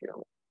front of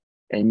you.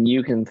 And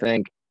you can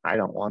think, I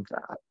don't want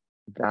that.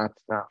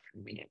 That's not for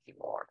me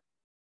anymore.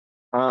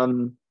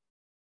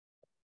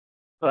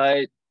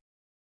 But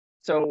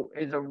so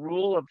as a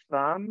rule of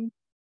thumb,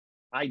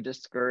 I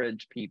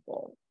discourage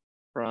people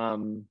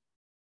from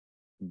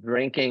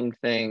drinking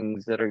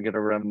things that are going to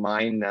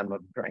remind them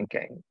of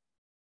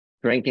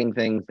drinking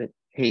things that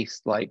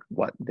taste like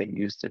what they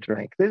used to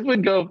drink. This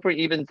would go for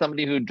even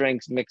somebody who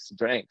drinks mixed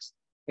drinks.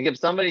 Like if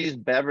somebody's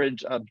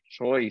beverage of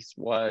choice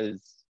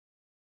was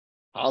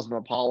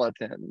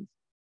Cosmopolitans,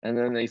 and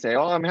then they say,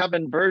 oh, I'm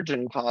having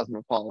virgin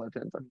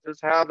Cosmopolitans, I'm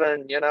just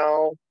having,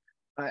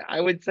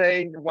 I would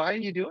say, why are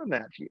you doing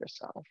that to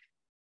yourself?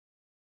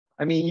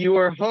 I mean, you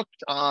are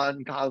hooked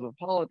on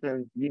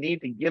Cosmopolitans. You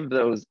need to give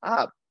those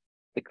up.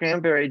 The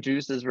cranberry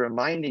juice is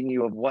reminding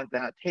you of what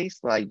that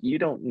tastes like. You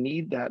don't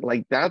need that.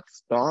 Like,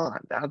 that's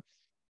gone.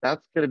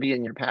 That's going to be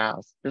in your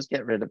past. Just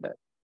get rid of it.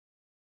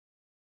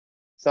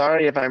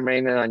 Sorry if I'm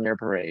raining on your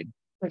parade.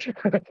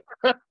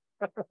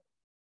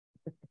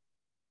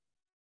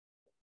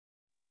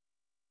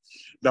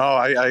 No,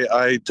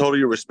 I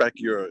totally respect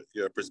your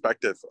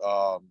perspective.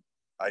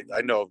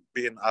 I know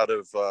being out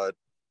of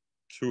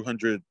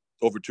 200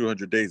 over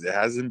 200 days, it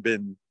hasn't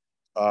been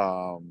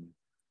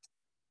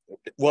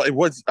well, it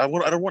was, I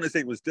don't want to say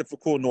it was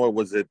difficult, nor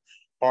was it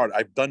hard.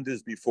 I've done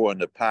this before in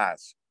the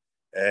past,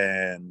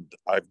 and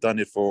I've done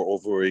it for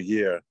over a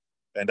year,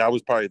 and that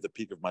was probably the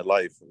peak of my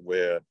life,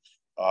 where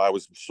I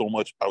was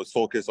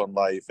focused on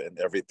life and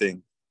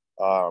everything.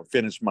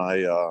 Finished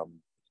my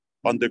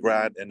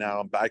undergrad, and now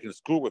I'm back in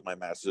school with my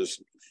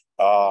master's.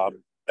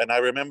 And I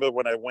remember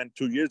when I went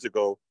 2 years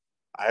ago,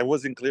 I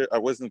wasn't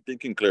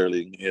thinking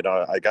clearly.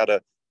 I got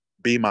a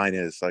B-,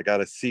 I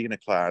got a C in a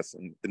class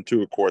in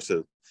 2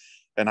 courses.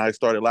 And I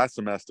started last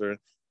semester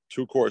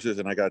 2 courses,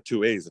 and I got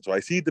 2 A's. And so I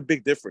see the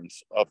big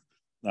difference of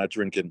not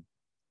drinking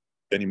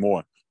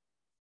anymore.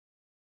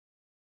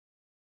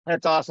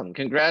 That's awesome.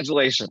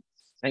 Congratulations.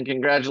 And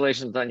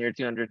congratulations on your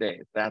 200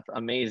 days. That's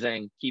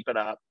amazing. Keep it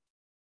up.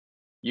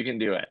 You can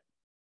do it.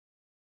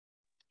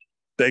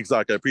 Thanks,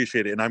 Doc. I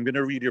appreciate it. And I'm going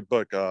to read your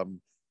book.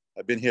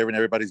 I've been hearing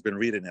everybody's been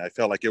reading it. I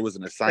felt like it was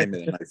an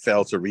assignment, and I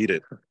failed to read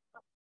it.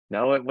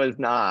 No, it was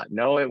not.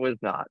 No, it was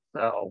not.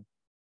 So.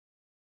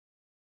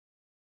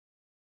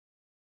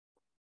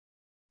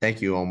 Thank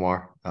you,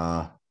 Omar.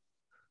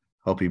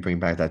 Hope you bring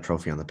back that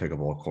trophy on the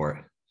pickleball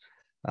court.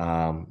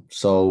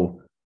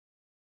 So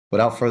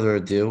without further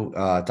ado,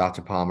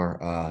 Dr.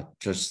 Palmer,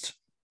 just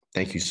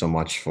thank you so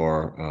much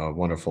for a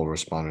wonderful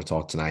responder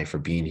talk tonight, for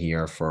being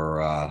here,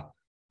 for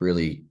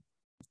really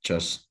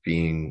just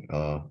being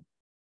a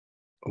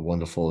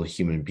wonderful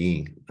human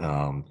being,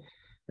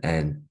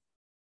 and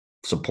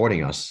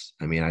supporting us.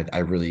 I mean,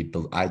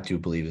 I do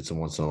believe it's a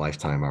once in a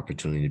lifetime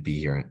opportunity to be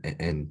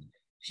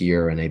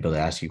here and able to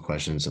ask you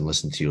questions and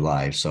listen to you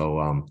live.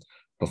 So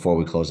before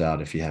we close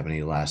out, if you have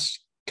any last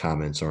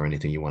comments or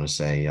anything you want to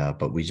say,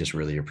 but we just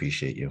really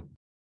appreciate you.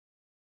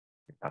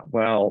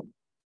 Well,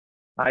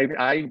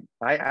 I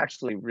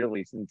actually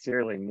really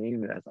sincerely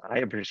mean this. I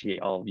appreciate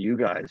all of you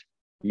guys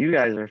You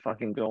guys are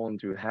fucking going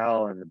through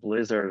hell and the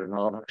blizzard and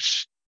all that.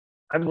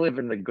 I'm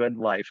living the good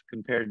life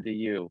compared to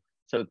you.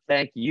 So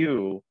thank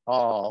you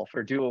all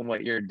for doing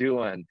what you're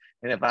doing.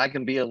 And if I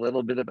can be a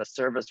little bit of a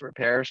service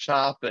repair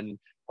shop and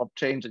help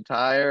change a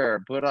tire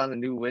or put on a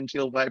new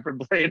windshield wiper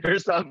blade or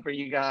something for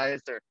you guys,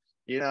 or,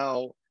 you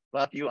know,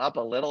 buff you up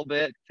a little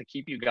bit to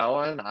keep you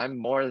going, I'm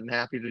more than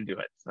happy to do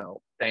it.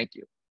 So thank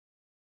you.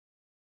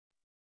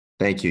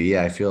 Thank you.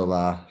 Yeah, I feel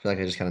like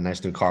I just got a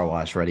nice new car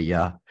wash ready.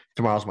 Yeah,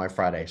 tomorrow's my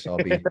Friday, so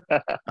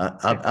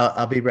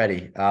I'll be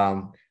ready.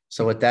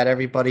 So with that,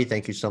 everybody,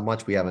 thank you so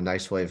much. We have a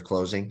nice way of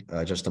closing.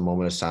 Just a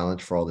moment of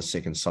silence for all the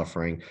sick and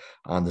suffering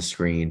on the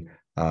screen,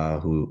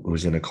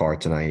 who's in a car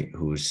tonight,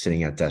 who's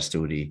sitting at desk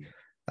duty,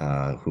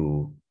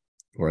 who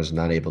was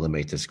not able to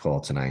make this call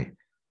tonight.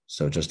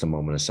 So just a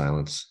moment of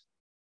silence,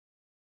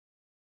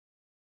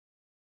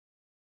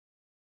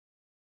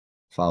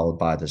 followed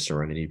by the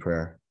serenity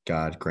prayer.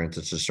 God, grant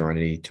us the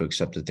serenity to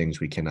accept the things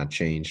we cannot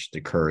change,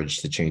 the courage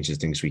to change the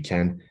things we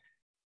can,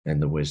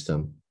 and the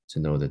wisdom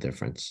to know the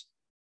difference.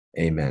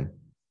 Amen.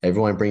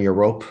 Everyone bring your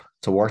rope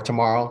to work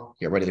tomorrow.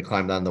 Get ready to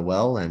climb down the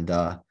well and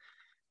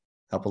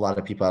help a lot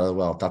of people out of the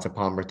well. Dr.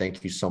 Palmer,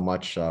 thank you so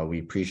much. We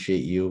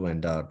appreciate you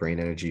and Brain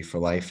Energy for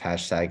Life.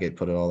 Hashtag it,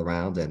 put it all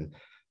around, and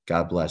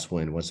God bless.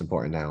 Win what's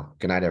important now.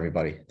 Good night,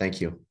 everybody. Thank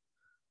you.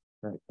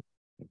 Right.